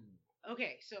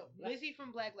 Okay, so Lizzie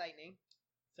from Black Lightning.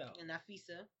 So and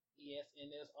Nafisa. Yes, and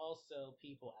there's also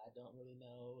people I don't really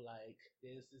know. Like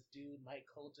there's this dude Mike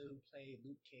Coulter who played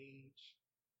Luke Cage.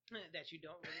 That you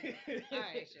don't really know.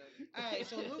 All right,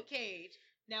 so Luke Cage.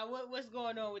 Now, what's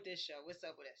going on with this show? What's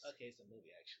up with this? Okay, it's a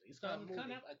movie, actually. It's going to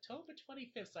come out October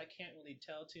 25th, so I can't really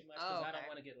tell too much because I don't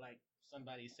want to get, like,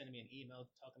 somebody sending me an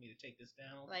email telling me to take this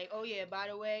down. Like, oh, yeah,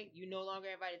 by the way, you're no longer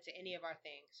invited to any of our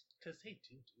things. Because they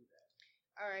do that.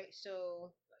 All right,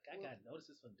 so... Like, I got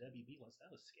notices from WB once.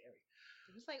 That was scary.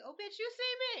 It was like, oh, bitch, you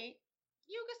see me.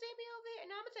 You can see me over there.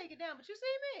 No, I'm going to take it down, but you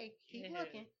see me. Keep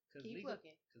looking. Keep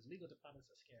looking. Because legal departments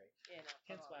are scary. Yeah, no.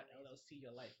 Hence why LLC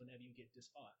your life whenever you get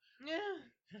this far. Yeah.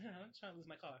 I'm trying to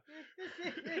lose my car.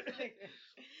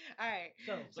 All right.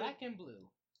 So, Black and Blue.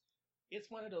 It's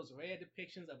one of those rare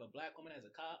depictions of a black woman as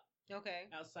a cop.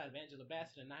 Okay. Outside of Angela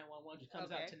Bassett in 911, which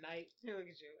comes out tonight. Look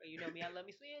at you. You know me, I love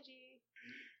me some Angie.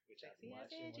 Which I've been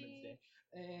watching Wednesday.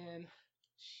 And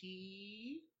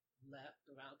she left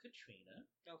around Katrina.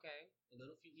 Okay. A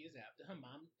few years after her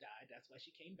mom died. That's why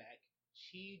she came back.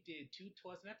 She did 2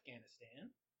 tours in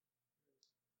Afghanistan.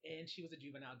 And she was a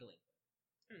juvenile delinquent.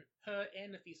 Her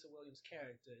and Nafisa Williams'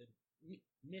 character,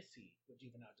 Missy, were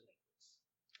juvenile delinquents.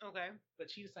 Okay. But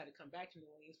she decided to come back to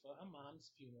New Orleans for her mom's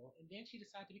funeral. And then she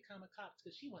decided to become a cop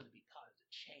because she wanted to be part of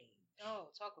the change. Oh,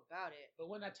 talk about it. But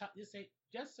when I talk, this ain't,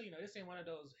 just so you know, this ain't one of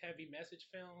those heavy message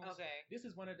films. Okay. This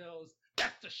is one of those,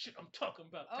 that's the shit I'm talking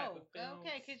about type of films.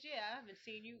 Okay, because I haven't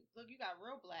seen you. Look, you got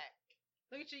real black.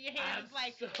 Look at you. Your hands are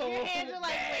like,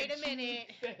 wait a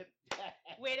minute.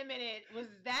 Wait a minute. Was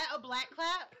that a black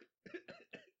clap?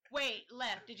 Wait,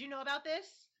 left. Did you know about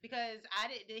this? Because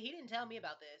he didn't tell me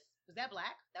about this. Was that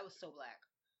black? That was so black.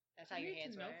 That's how your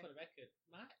hands were. For the record,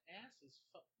 my ass is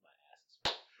fucked.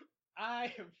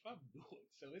 I am from Newark,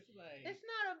 so it's like... It's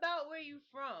not about where you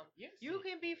from. Yes, you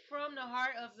can be from the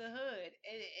heart of the hood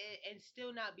and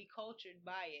still not be cultured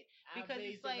by it. Because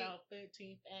it's like... around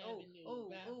 13th Avenue.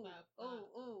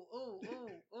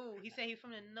 He said he's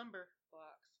from the number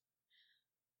box.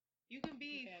 You can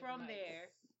be from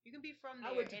there You can be from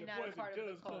I there went to and the not a Boys part and of the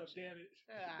Girls Club, culture. damn it.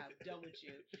 I'm done with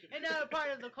you. And not a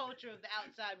part of the culture of the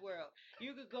outside world.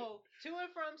 You could go to and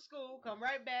from school, come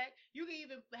right back. You can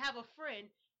even have a friend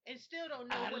and still don't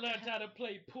know I what learned how to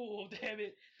play pool, damn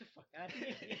it. the fuck out of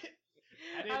here.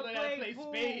 I didn't learn how to play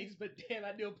pool. spades, but damn,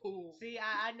 I knew pool. See,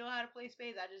 I know how to play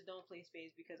spades. I just don't play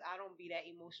spades because I don't be that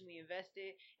emotionally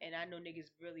invested, and I know niggas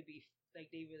really be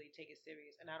like they really take it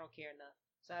serious, and I don't care enough.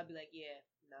 So I'd be like, yeah,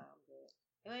 nah, I'm good.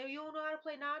 And like, you don't know how to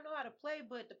play? Nah, I know how to play,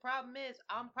 but the problem is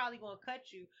I'm probably gonna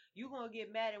cut you. You gonna get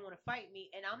mad and want to fight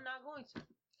me, and I'm not going to.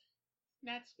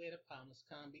 That's where the problems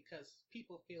come because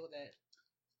people feel that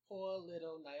poor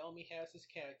little Naomi Harris's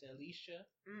character, Alicia,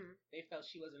 they felt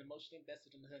she wasn't emotionally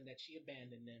invested in her and that she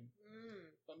abandoned them.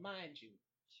 But mind you,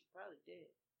 She probably did.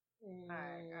 all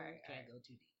right. Can't go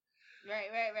too deep.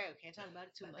 Right. We can't talk about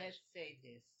it too But much. let's say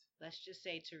this. Let's just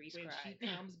say Therese When cried. she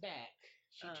comes back,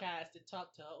 she tries to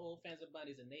talk to her old friends and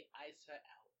buddies and they ice her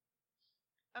out.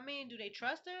 I mean, do they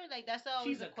trust her? Like, that's always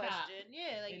She's a a question. cop,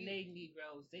 Yeah, like and they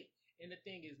Negroes, and the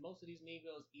thing is, most of these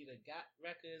Negroes either got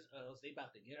records or else they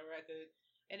about to get a record.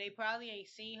 and they probably ain't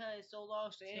seen her in so long,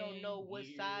 so they don't know 10 what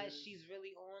side years. she's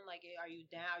really on. Like, are you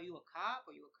down? Are you a cop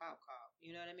or you a cop?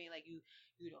 You know what I mean? Like, you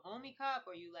the homie cop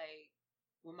or you like,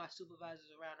 when my supervisor's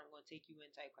around, I'm gonna take you in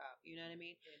type cop. You know what I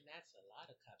mean? And that's a lot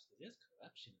of cops because there's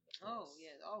corruption in the force. Oh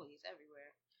yeah, always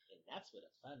everywhere. And that's where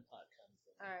the fun part comes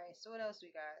in. All right, so what else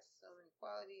we got? Some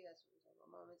equality. That's what we're talking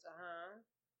about. Moments.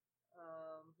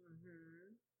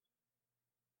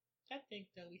 I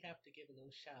think that we have to give a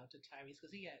little shout out to Tyrese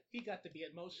because he got to be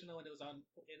emotional and it was on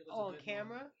a On good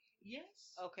camera? moment.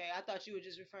 Yes. Okay, I thought you were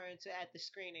just referring to at the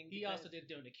screening. He also did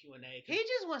during the Q&A. He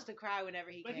just wants to cry whenever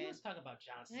he But can. he was talking about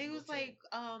Johnson. He was like,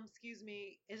 excuse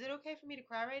me, is it okay for me to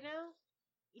cry right now?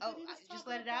 Just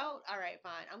let it out? All right,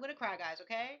 fine. I'm going to cry, guys,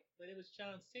 okay? But it was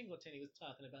John Singleton he was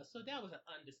talking about, so that was an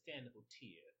understandable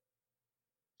tear.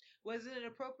 Was it an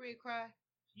appropriate cry?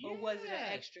 Yeah. Or was it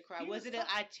an extra cry? Was it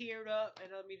I teared up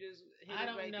and let me just hit I it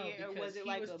don't right know there? Or because was it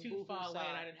he like was a too boo-hoo far away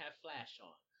and I sigh? didn't have flash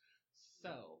on.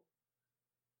 So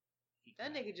he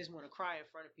That cried. nigga just want to cry in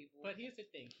front of people. But here's the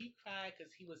thing. He cried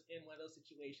because he was in one of those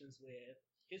situations where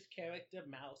his character,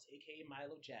 Mouse, a.k.a.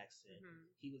 Milo Jackson,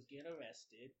 he was getting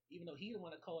arrested, even though he didn't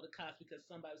want to call the cops because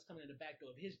somebody was coming in the back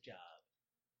door of his job.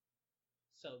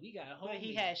 So we got a whole... But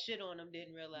he had shit on him,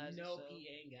 didn't realize it. Nope, So. he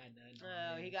ain't got nothing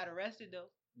on him. He got arrested, though.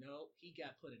 Nope, he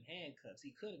got put in handcuffs.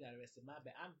 He could have got arrested. My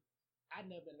bad. I've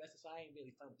never been arrested, so I ain't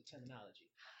really fun with the terminology.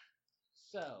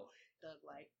 So...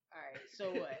 Thug-like. All right, so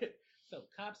what? So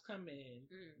cops come in,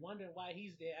 wondering why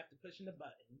he's there after pushing the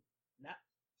button,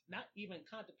 not even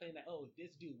contemplating that, oh,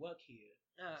 this dude work here.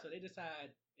 So they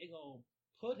decide they're gonna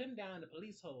put him down in the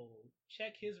police hole,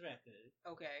 check his record.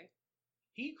 Okay.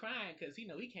 He crying because he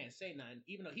know he can't say nothing,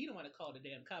 even though he don't want to call the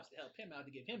damn cops to help him out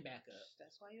to give him back up.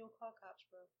 That's why you don't call cops,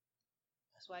 bro.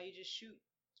 That's why you just shoot.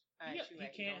 All right, Yeah, you he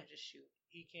right. can't. You don't just shoot.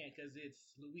 He can't because it's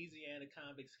Louisiana.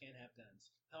 Convicts can't have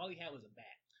guns. All he had was a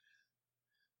bat.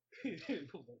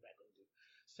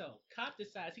 So cop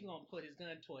decides he gonna put his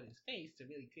gun toward his face to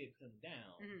really keep him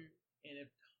down. And if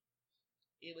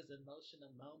it was an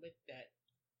emotional moment that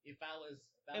if I was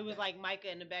about it was like Micah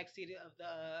in the backseat of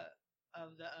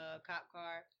the cop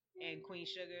car and Queen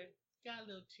Sugar. Got a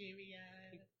little teary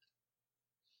eyed.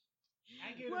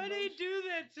 Why they do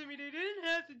that to me? They didn't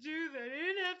have to do that. They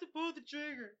didn't have to pull the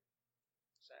trigger.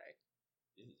 Sorry.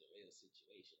 This is a real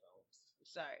situation, Holmes.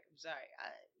 I'm sorry.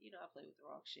 I play with the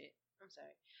wrong shit. I'm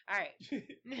sorry. All right.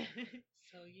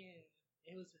 So yeah,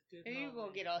 it was a good. You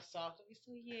gonna get all soft?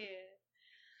 So yeah.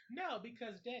 No,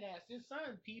 because deadass, there's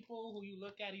some people who you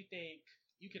look at, you think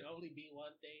you can only be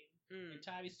one thing. And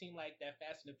Tyrese seemed like that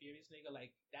Fast and the Furious nigga.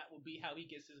 Like that will be how he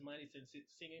gets his money since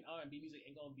singing R&B music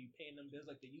ain't gonna be paying them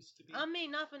bills like they used to be. I mean,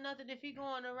 not for nothing. If he go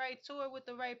on the right tour with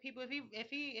the right people, if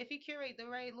he curate the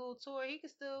right little tour, he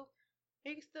can still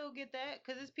get that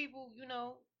because it's people,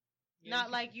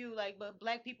 not like you, but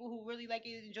black people who really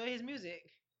enjoy his music.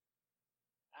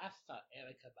 I saw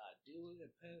Erykah Badu in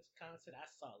Prince concert. I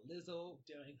saw Lizzo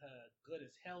during her Good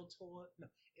as Hell tour. No,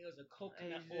 it was a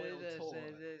coconut oil tour.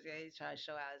 He's trying to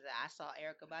show out. I saw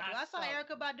Erykah Badu. I saw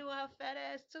Erykah Badu and her fat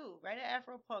ass too. Right at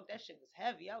Afro Punk. That shit was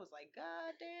heavy. I was like,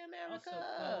 God damn, Erykah.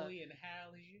 Also, Chloe and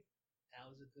Halle. That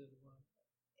was a good one.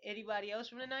 Anybody else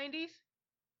from the 90s?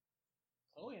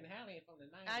 Chloe and Halle ain't from the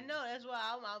 90s. I know. That's why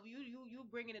you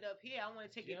bringing it up here. I want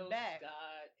to take Jill it back.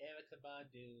 Scott, Erykah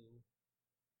Badu.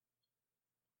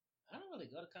 I don't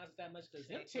really go to concerts that much because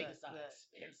them tickets are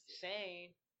expensive.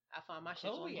 Same. I found my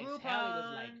shit on Chloe and Groupon. Halle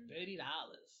was like $30.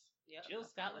 Yep, Jill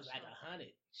Scott was like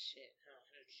 $100. Shit.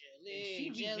 And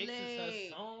she remixes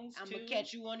her songs I'm too. gonna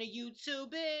catch you on the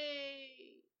YouTube.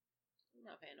 I'm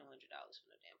not paying no $100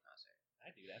 for no damn I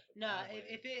do that for Nah, Broadway.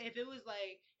 if it was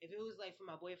like for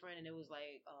my boyfriend and it was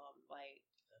like a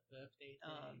birthday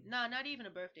thing. nah, not even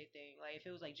a birthday thing. Like if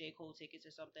it was like J. Cole tickets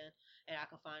or something, and I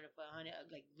could find it for $100,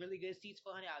 like really good seats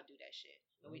for $100, I'll do that shit.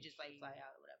 And we just like fly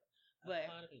out or whatever.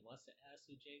 But part of me wants to ask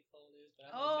who J. Cole is,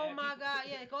 but oh my god,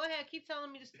 yeah, go ahead, keep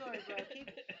telling me the story, bro.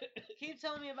 Keep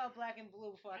telling me about Black and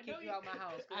Blue before I kick you out my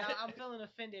house. Cause I'm feeling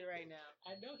offended right now.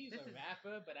 I know he's a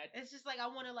rapper, but it's just like I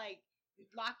want to like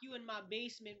lock you in my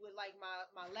basement with like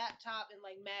my laptop and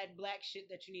like mad black shit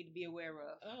that you need to be aware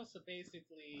of. Oh, so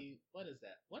basically, what is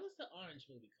that? What is the orange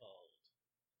movie called?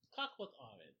 Clockwork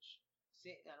Orange.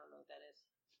 See, I don't know what that is.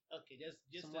 Okay, just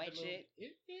some white shit.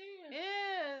 Yeah.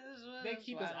 They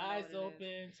keep his eyes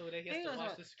open so they get to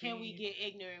watch the screen. Can we get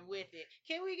ignorant with it?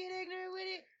 Can we get ignorant with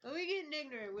it? Are we getting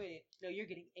ignorant with it? No, you're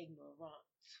getting ignorant. So,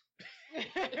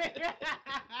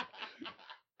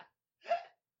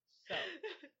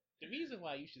 the reason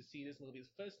why you should see this movie is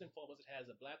first and foremost, it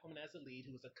has a black woman as a lead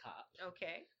who is a cop.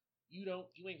 Okay. You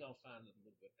ain't gonna find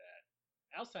nothing with that.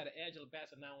 Outside of Angela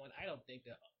Bassett, now I don't think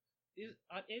that.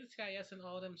 On NCIS and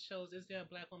all them shows, is there a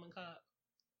black woman cop?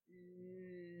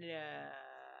 Nah.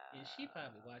 And she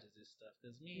probably watches this stuff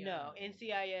because me. No,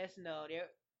 NCIS. No,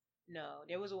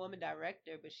 there was a woman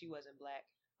director, but she wasn't black.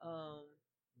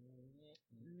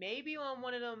 Maybe on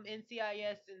one of them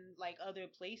NCIS and like other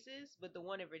places, but the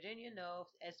one in Virginia, no.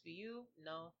 SVU,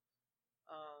 no.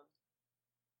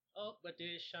 Oh, but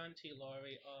there's Shanti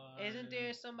Laurie on. Isn't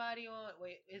there somebody on?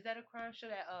 Wait, is that a crime show?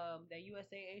 That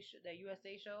USA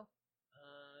show?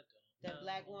 That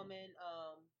black woman.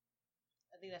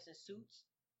 I think that's in Suits.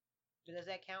 But does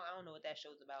that count? I don't know what that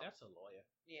show's about. That's a lawyer.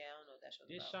 Yeah, I don't know what that show's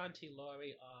there's about. There's Shanti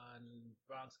Laurie on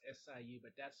Bronx SIU,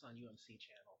 but that's on UMC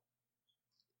channel.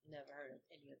 Never heard of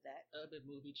any of that. Urban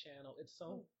Movie Channel. It's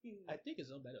so. I think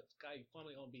it's owned by the guy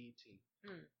formerly on BET.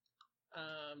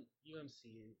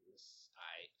 UMC is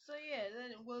alright. So yeah,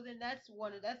 then that's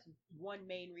one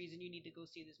main reason you need to go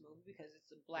see this movie, because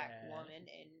it's a black woman,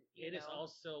 and it is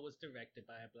also was directed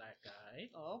by a black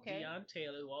guy. Oh, okay. Deion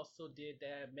Taylor, who also did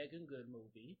that Megan Good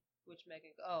movie. Which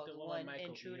Megan? Oh, the one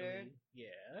Intruder. Ealy.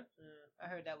 Yeah. I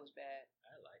heard that was bad.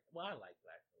 I like black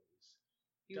movies.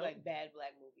 You like bad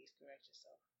black movies? Correct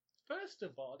yourself. First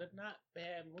of all, they're not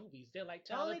bad movies. They're like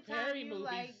the Tyler only Perry time you movies.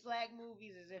 like black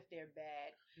movies is if they're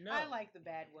bad. No. I like the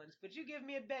bad ones, but you give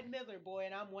me a Bette Midler, boy,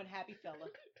 and I'm one happy fella.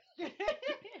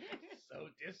 So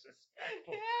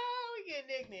disrespectful. Yeah, we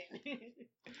getting ignorant.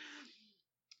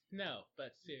 No,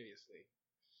 but seriously,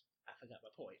 I forgot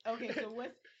my point. Okay, so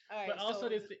what's all right? But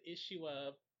also, there's the issue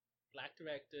of black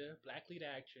director, black lead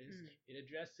actress. It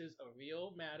addresses a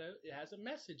real matter. It has a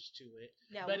message to it,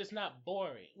 now, but it's not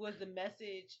boring. Was the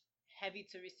message heavy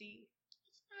to receive?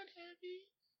 It's not heavy.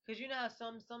 Because you know how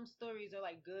some stories are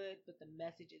like good, but the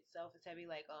message itself is heavy.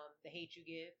 Like The Hate U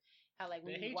Give. How like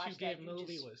when you watch that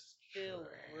movie was feel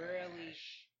really.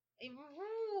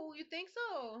 Ooh, you think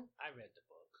so? I read the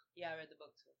book. Yeah, I read the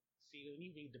book too. See, when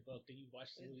you read the book, then you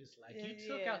watch the movie. It's like you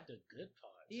took out the good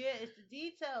parts. Yeah, it's the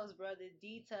details, bro. The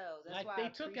details. That's like why they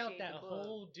I took out that the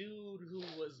whole dude who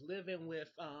was living with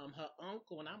her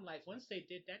uncle, and I'm like, once they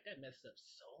did that, that messed up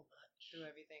so much. Threw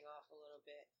everything off a little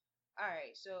bit. All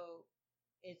right, so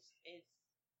it's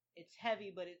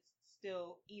heavy, but it's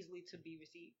still easily to be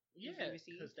received. Yeah,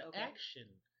 because the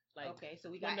action. Like, okay, so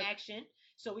we got action.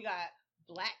 So we got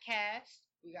black cast.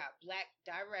 We got black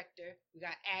director. We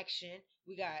got action.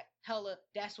 We got hella,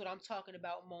 that's what I'm talking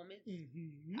about moments.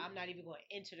 Mm-hmm. I'm not even going to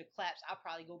enter the claps. I'll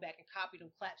probably go back and copy them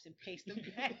claps and paste them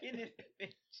back in this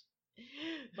bitch.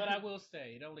 But I will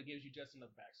say, it only gives you just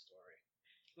enough backstory.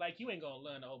 Like, you ain't going to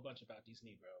learn a whole bunch about these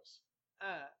Negroes.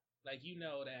 Like, you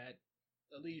know that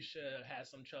Alicia had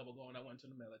some trouble going on, went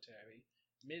to the military.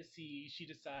 Missy, she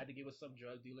decided to get with some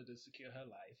drug dealer to secure her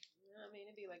life. I mean,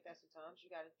 it'd be like that sometimes.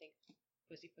 You got to think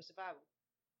pussy for survival.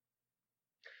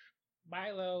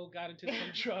 Milo got into some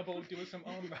trouble doing some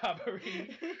armed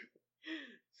robbery.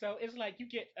 So it's like you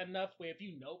get enough where if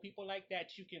you know people like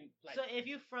that, you can like. So if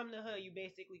you're from the hood, you're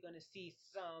basically going to see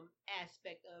some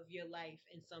aspect of your life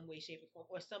in some way, shape, or form,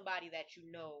 or somebody that you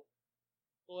know.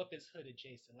 Or if it's hood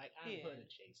adjacent, like I'm hood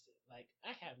adjacent. Like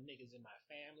I have niggas in my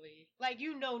family. Like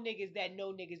you know niggas that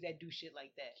do shit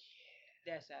like that. Yeah.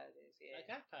 That's how it is, yeah.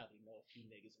 Like, I probably know a few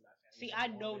niggas in my family. See, I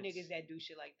know niggas that do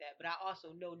shit like that, but I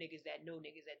also know niggas that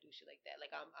do shit like that.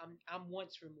 Like, I'm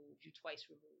once removed, you twice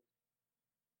removed.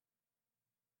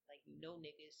 Like, you know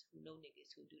niggas who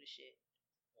do the shit.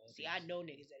 Well, see, I know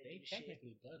niggas that do the shit. They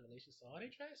technically blood relations, so are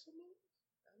they twice removed?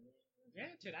 I mean,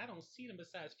 granted, I don't see them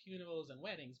besides funerals and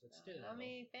weddings, but still. I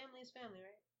mean, family is family,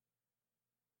 right?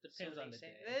 Depends on the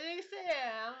day. They say,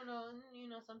 I don't know,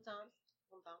 sometimes.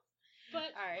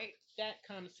 But all right, that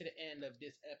comes to the end of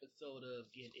this episode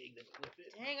of Getting Ignorant with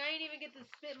It. dang, I ain't even get to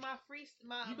spit my You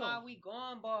my gon- we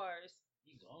gone bars.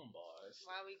 You gone bars.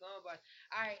 Why we gone bars?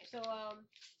 All right, so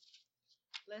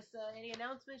let's any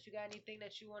announcements? You got anything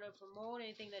that you want to promote?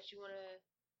 Anything that you want to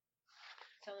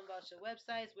tell them about your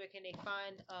websites? Where can they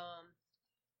find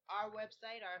our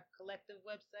website, our collective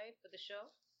website for the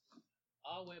show?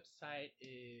 Our website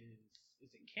is it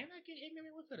Can I Get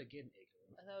Ignorant with It or Getting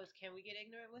Ignorant? I thought it was Can We Get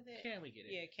Ignorant with It? Can we get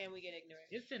it? Yeah, Can We Get Ignorant?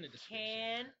 It's in the description.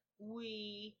 Can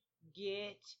we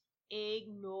get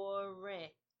ignorant?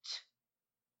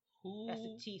 Who That's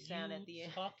a T sound at the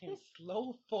end. Talking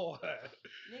slow for?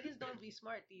 Niggas don't be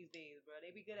smart these days, bro.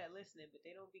 They be good at listening, but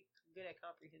they don't be good at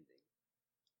comprehending.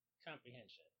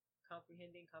 Comprehension.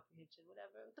 Comprehension,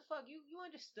 whatever. What the fuck? You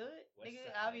understood? West Nigga,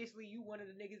 side. obviously you one of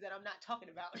the niggas that I'm not talking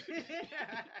about.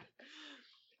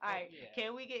 Alright, yeah.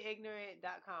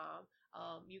 canwegetignorant.com.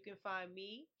 You can find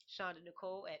me, Shonda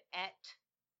Nicole, at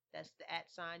that's the @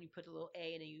 sign. You put the little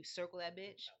A and then you circle that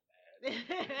bitch.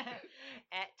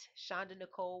 At Shonda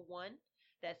Nicole 1.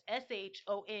 That's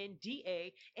SHONDANICOLE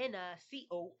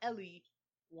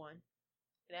 1. And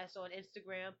that's on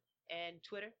Instagram and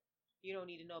Twitter. You don't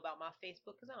need to know about my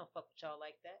Facebook because I don't fuck with y'all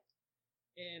like that.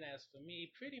 And as for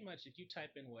me, pretty much if you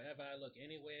type in wherever I look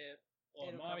anywhere or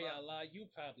It'll come Mario up. Allah, you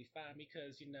probably find me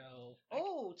because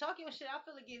Oh, talk your shit. I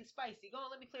feel it getting spicy. Go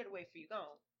on, let me clear the way for you. Go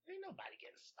on. ain't nobody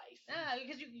getting spicy. Nah,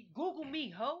 because you Google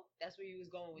me, ho. That's where you was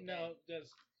going with No,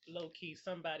 just low key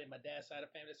somebody my dad's side of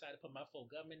the family decided to put my full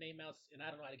government name out and I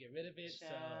don't know how to get rid of it. that. So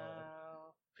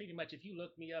Child. pretty much if you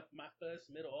look me up, my first,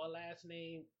 middle, or last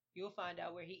name, You'll find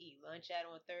out where he eat lunch at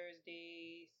on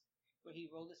Thursdays, where he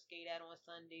roller skate at on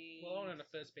Sundays. well, on the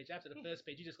first page. After the first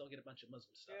page, you just gonna get a bunch of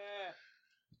Muslim stuff. Yeah.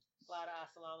 A lot of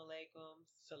assalamu alaikums.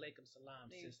 Salaikum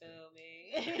salam, You sister. feel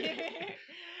me?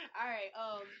 All right.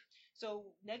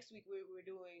 So next week we're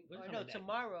doing, We're or coming no, back.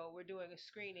 tomorrow we're doing a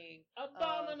screening.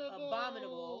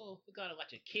 Abominable. We're gonna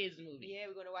watch a kids movie. Yeah,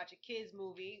 we're gonna watch a kids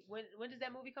movie. When does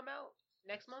that movie come out?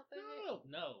 Next month? Is it?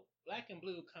 No. Black and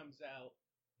Blue comes out.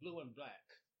 Blue and Black.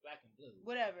 Black and Blue.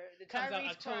 Whatever. The Comes out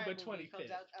Tyrese October Crime movie 25th.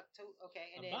 comes out October. Okay,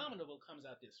 and then Abominable comes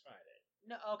out this Friday.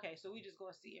 no. Okay, so we just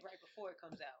gonna see it right before it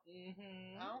comes out.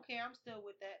 Mm-hmm. I don't care. I'm still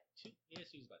with that.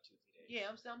 Yes, she was about 2-3 days. Yeah,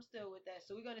 I'm still with that.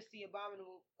 So we're gonna see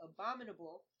Abominable,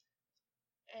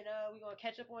 and we're gonna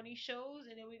catch up on these shows,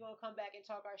 and then we're gonna come back and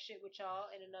talk our shit with y'all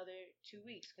in another 2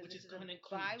 weeks. Which is a going to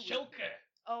include bye week. Joker.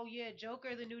 Oh yeah,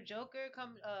 Joker, the new Joker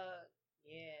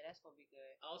yeah, that's gonna be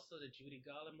good. Also, the Judy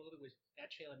Garland movie, which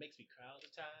that trailer makes me cry all the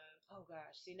time. Oh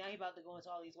gosh, see now he about to go into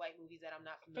all these white movies that I'm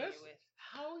not familiar First, with.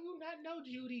 how you not know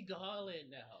Judy Garland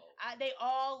now? They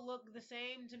all look the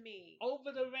same to me.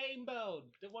 Over the Rainbow,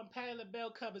 the one Patti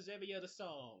LaBelle covers every other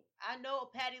song. I know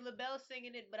Patti LaBelle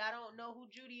singing it, but I don't know who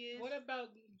Judy is. What about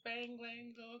Bang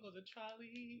Bang Dog or the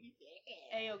Charlie?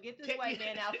 Yeah. Hey yo, get this white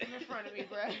man out from in front of me,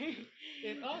 bro.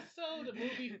 And also the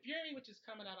movie Fury, which is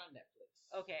coming out on Netflix.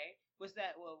 Okay, what's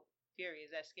that? Well, Fury,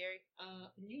 is that scary? I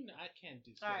can't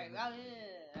do. All right, scary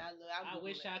I movies. I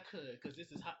wish I could, because this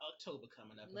is October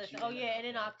coming up. Listen, oh yeah, and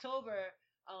in October,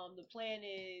 the plan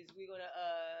is we're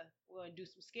gonna do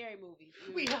some scary movies.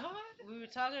 We were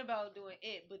talking about doing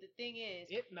it, but the thing is,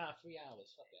 3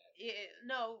 hours. Fuck that.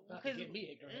 no, Not because to get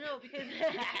me ignorant.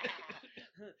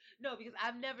 no, because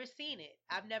I've never seen it.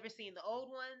 I've never seen the old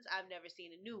ones. I've never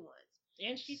seen the new ones.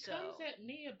 And she comes at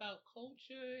me about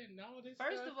culture and all this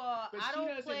First stuff. of all, but I she don't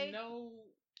doesn't play. know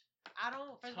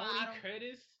First of all, Tony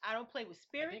Curtis. I don't play with I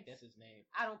spirits. think that's his name.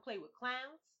 I don't play with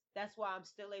clowns. That's why I'm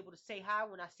still able to say hi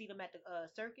when I see them at the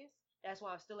circus. That's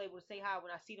why I'm still able to say hi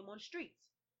when I see them on the streets.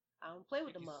 I don't play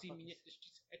with the You see motherfuckers. me at the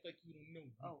streets, act like you don't know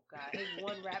me. Oh God, here's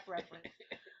one rap reference.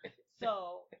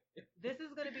 So this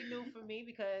is gonna be new for me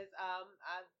because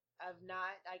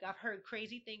I've heard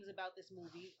crazy things about this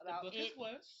movie. About the book it. is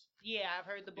worse. Yeah, I've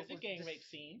heard the book There's a was gang rape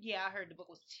scene. Yeah, I heard the book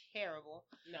was terrible.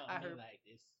 No, I I heard- like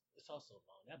this. It's also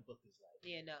long. That book is like.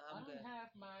 Yeah, no, I'm I good. don't have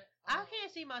my. I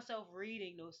can't see myself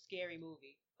reading no scary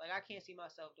movie. Like I can't see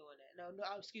myself doing that. No,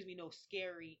 excuse me, no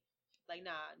scary. Like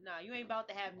nah, you ain't about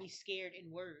to have me scared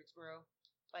in words, bro.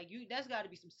 Like that's got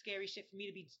to be some scary shit for me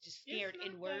to be just scared It's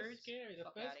in not that words. scary. The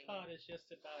Fuck first outta part here. is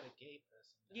just about a gay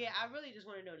person. Yeah, I really just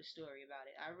want to know the story about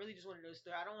it. I really just want to know the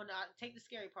story. I don't want to take the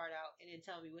scary part out and then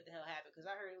tell me what the hell happened because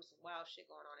I heard it was some wild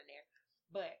shit going on in there.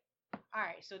 But all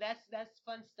right, so that's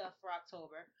fun stuff for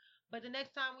October. But the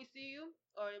next time we see you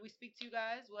or we speak to you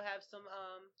guys, we'll have some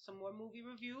more movie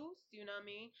reviews. You know what I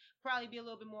mean? Probably be a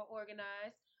little bit more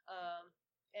organized.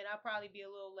 And I'll probably be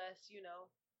a little less,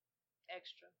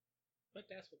 extra. But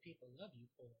that's what people love you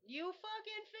for. You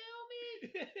fucking feel me?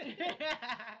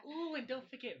 Ooh, and don't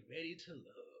forget Ready to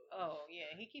Love. Oh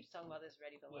yeah, he keeps talking about this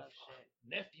Ready to with Love shit.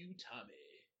 Nephew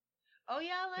Tommy. Oh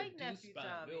yeah, I like Produced Nephew by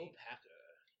Tommy. Will Packer.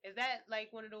 Is that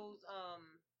like one of those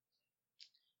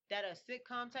that a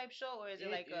sitcom type show, or is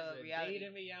it like a reality?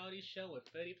 dating reality show with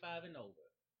 35 and over.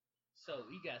 So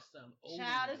we got some old.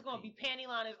 Child, there's gonna be panty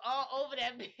liners all over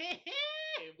that bitch.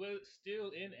 And we're still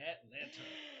in Atlanta.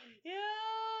 Yo,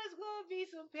 it's gonna be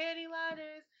some panty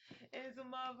liners and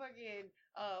some motherfucking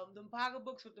them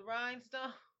pocketbooks with the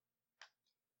rhinestone.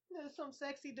 There's some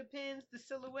sexy Depends. The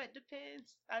silhouette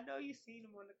Depends. I know you seen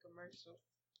them on the commercial.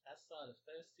 I saw the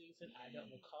first season. I don't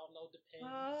recall no Depends.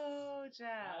 Oh,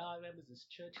 child. All I remember is this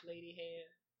church lady hair.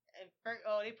 And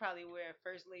they probably wear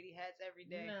first lady hats every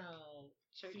day. No.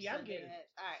 Church See, I'm Sunday getting.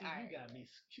 hats. All right. You got me.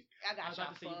 I got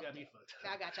y'all fucked up. You got me fucked up.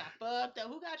 I got y'all fucked up.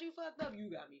 Who got you fucked up?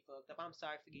 You got me fucked up. I'm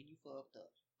sorry for getting you fucked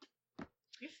up.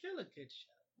 It's still a good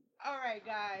show. All right,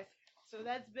 guys. So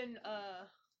that's been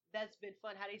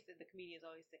fun. How they said the comedians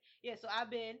always say. Yeah. So I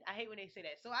hate when they say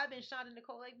that. So I've been Shonda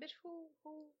Nicole. Like, bitch, who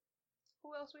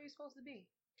else were you supposed to be?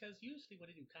 Because usually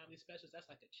when they do comedy specials, that's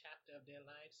like a chapter of their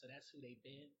life. So that's who they've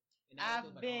been. And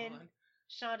I've been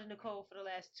Shonda Nicole for the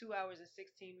last 2 hours and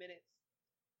 16 minutes.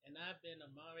 And I've been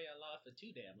Amari Allah for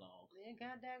too damn long. Yeah,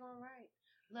 god daggone right.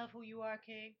 Love who you are,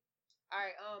 King. All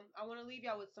right, I want to leave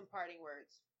y'all with some parting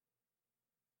words.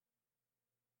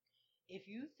 If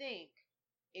you think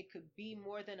it could be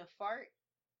more than a fart,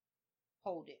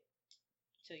 hold it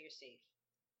till you're safe.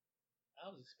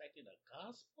 I was expecting a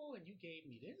gospel, and you gave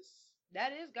me this?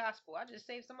 That is gospel. I just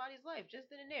saved somebody's life just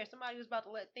then and there. Somebody was about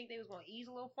to think they was going to ease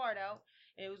a little fart out,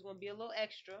 and it was going to be a little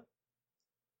extra,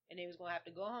 and they was going to have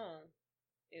to go home.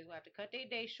 They was going to have to cut their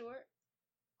day short,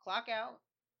 clock out,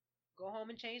 go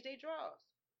home and change their drawers.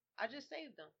 I just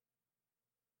saved them.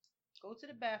 Go to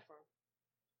the bathroom.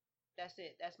 That's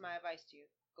it. That's my advice to you.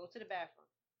 Go to the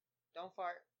bathroom. Don't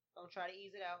fart. Don't try to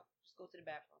ease it out. Just go to the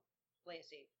bathroom. Play it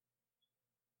safe.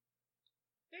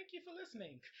 Thank you for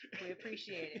listening. We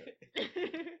appreciate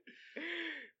it.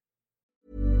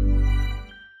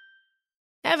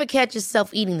 Ever catch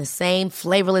yourself eating the same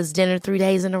flavorless dinner 3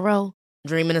 days in a row?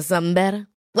 Dreaming of something better?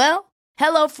 Well,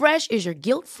 HelloFresh is your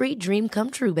guilt-free dream come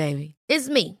true, baby. It's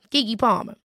me, Keke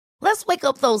Palmer. Let's wake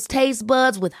up those taste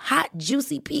buds with hot,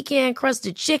 juicy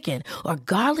pecan-crusted chicken or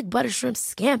garlic butter shrimp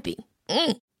scampi.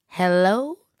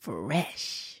 Hello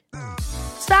Fresh.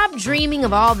 Stop dreaming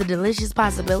of all the delicious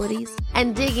possibilities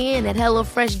and dig in at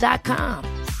HelloFresh.com.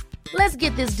 Let's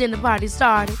get this dinner party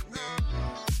started.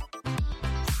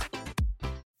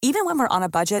 Even when we're on a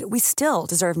budget, we still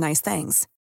deserve nice things.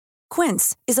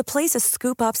 Quince is a place to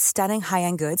scoop up stunning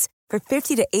high-end goods for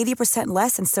 50 to 80%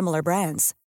 less than similar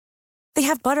brands. They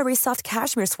have buttery soft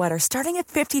cashmere sweaters starting at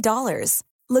 $50,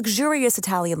 luxurious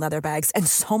Italian leather bags, and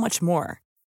so much more.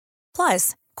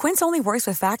 Plus, Quince only works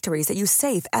with factories that use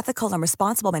safe, ethical, and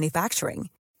responsible manufacturing.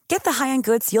 Get the high-end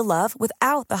goods you'll love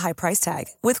without the high price tag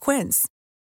with Quince.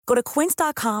 Go to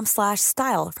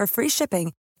quince.com/style for free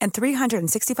shipping and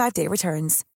 365-day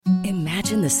returns.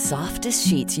 Imagine the softest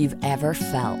sheets you've ever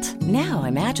felt. Now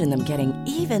imagine them getting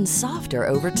even softer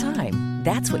over time.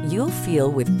 That's what you'll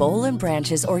feel with Boll &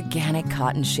 Branch's organic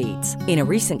cotton sheets. In a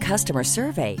recent customer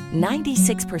survey,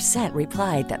 96%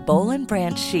 replied that Boll &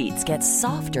 Branch sheets get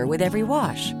softer with every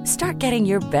wash. Start getting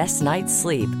your best night's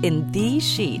sleep in these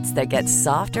sheets that get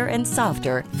softer and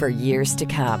softer for years to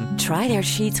come. Try their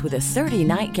sheets with a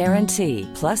 30-night guarantee.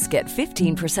 Plus, get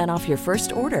 15% off your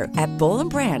first order at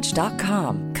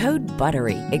bollandbranch.com. Code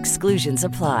BUTTERY. Exclusions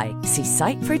apply. See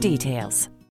site for details.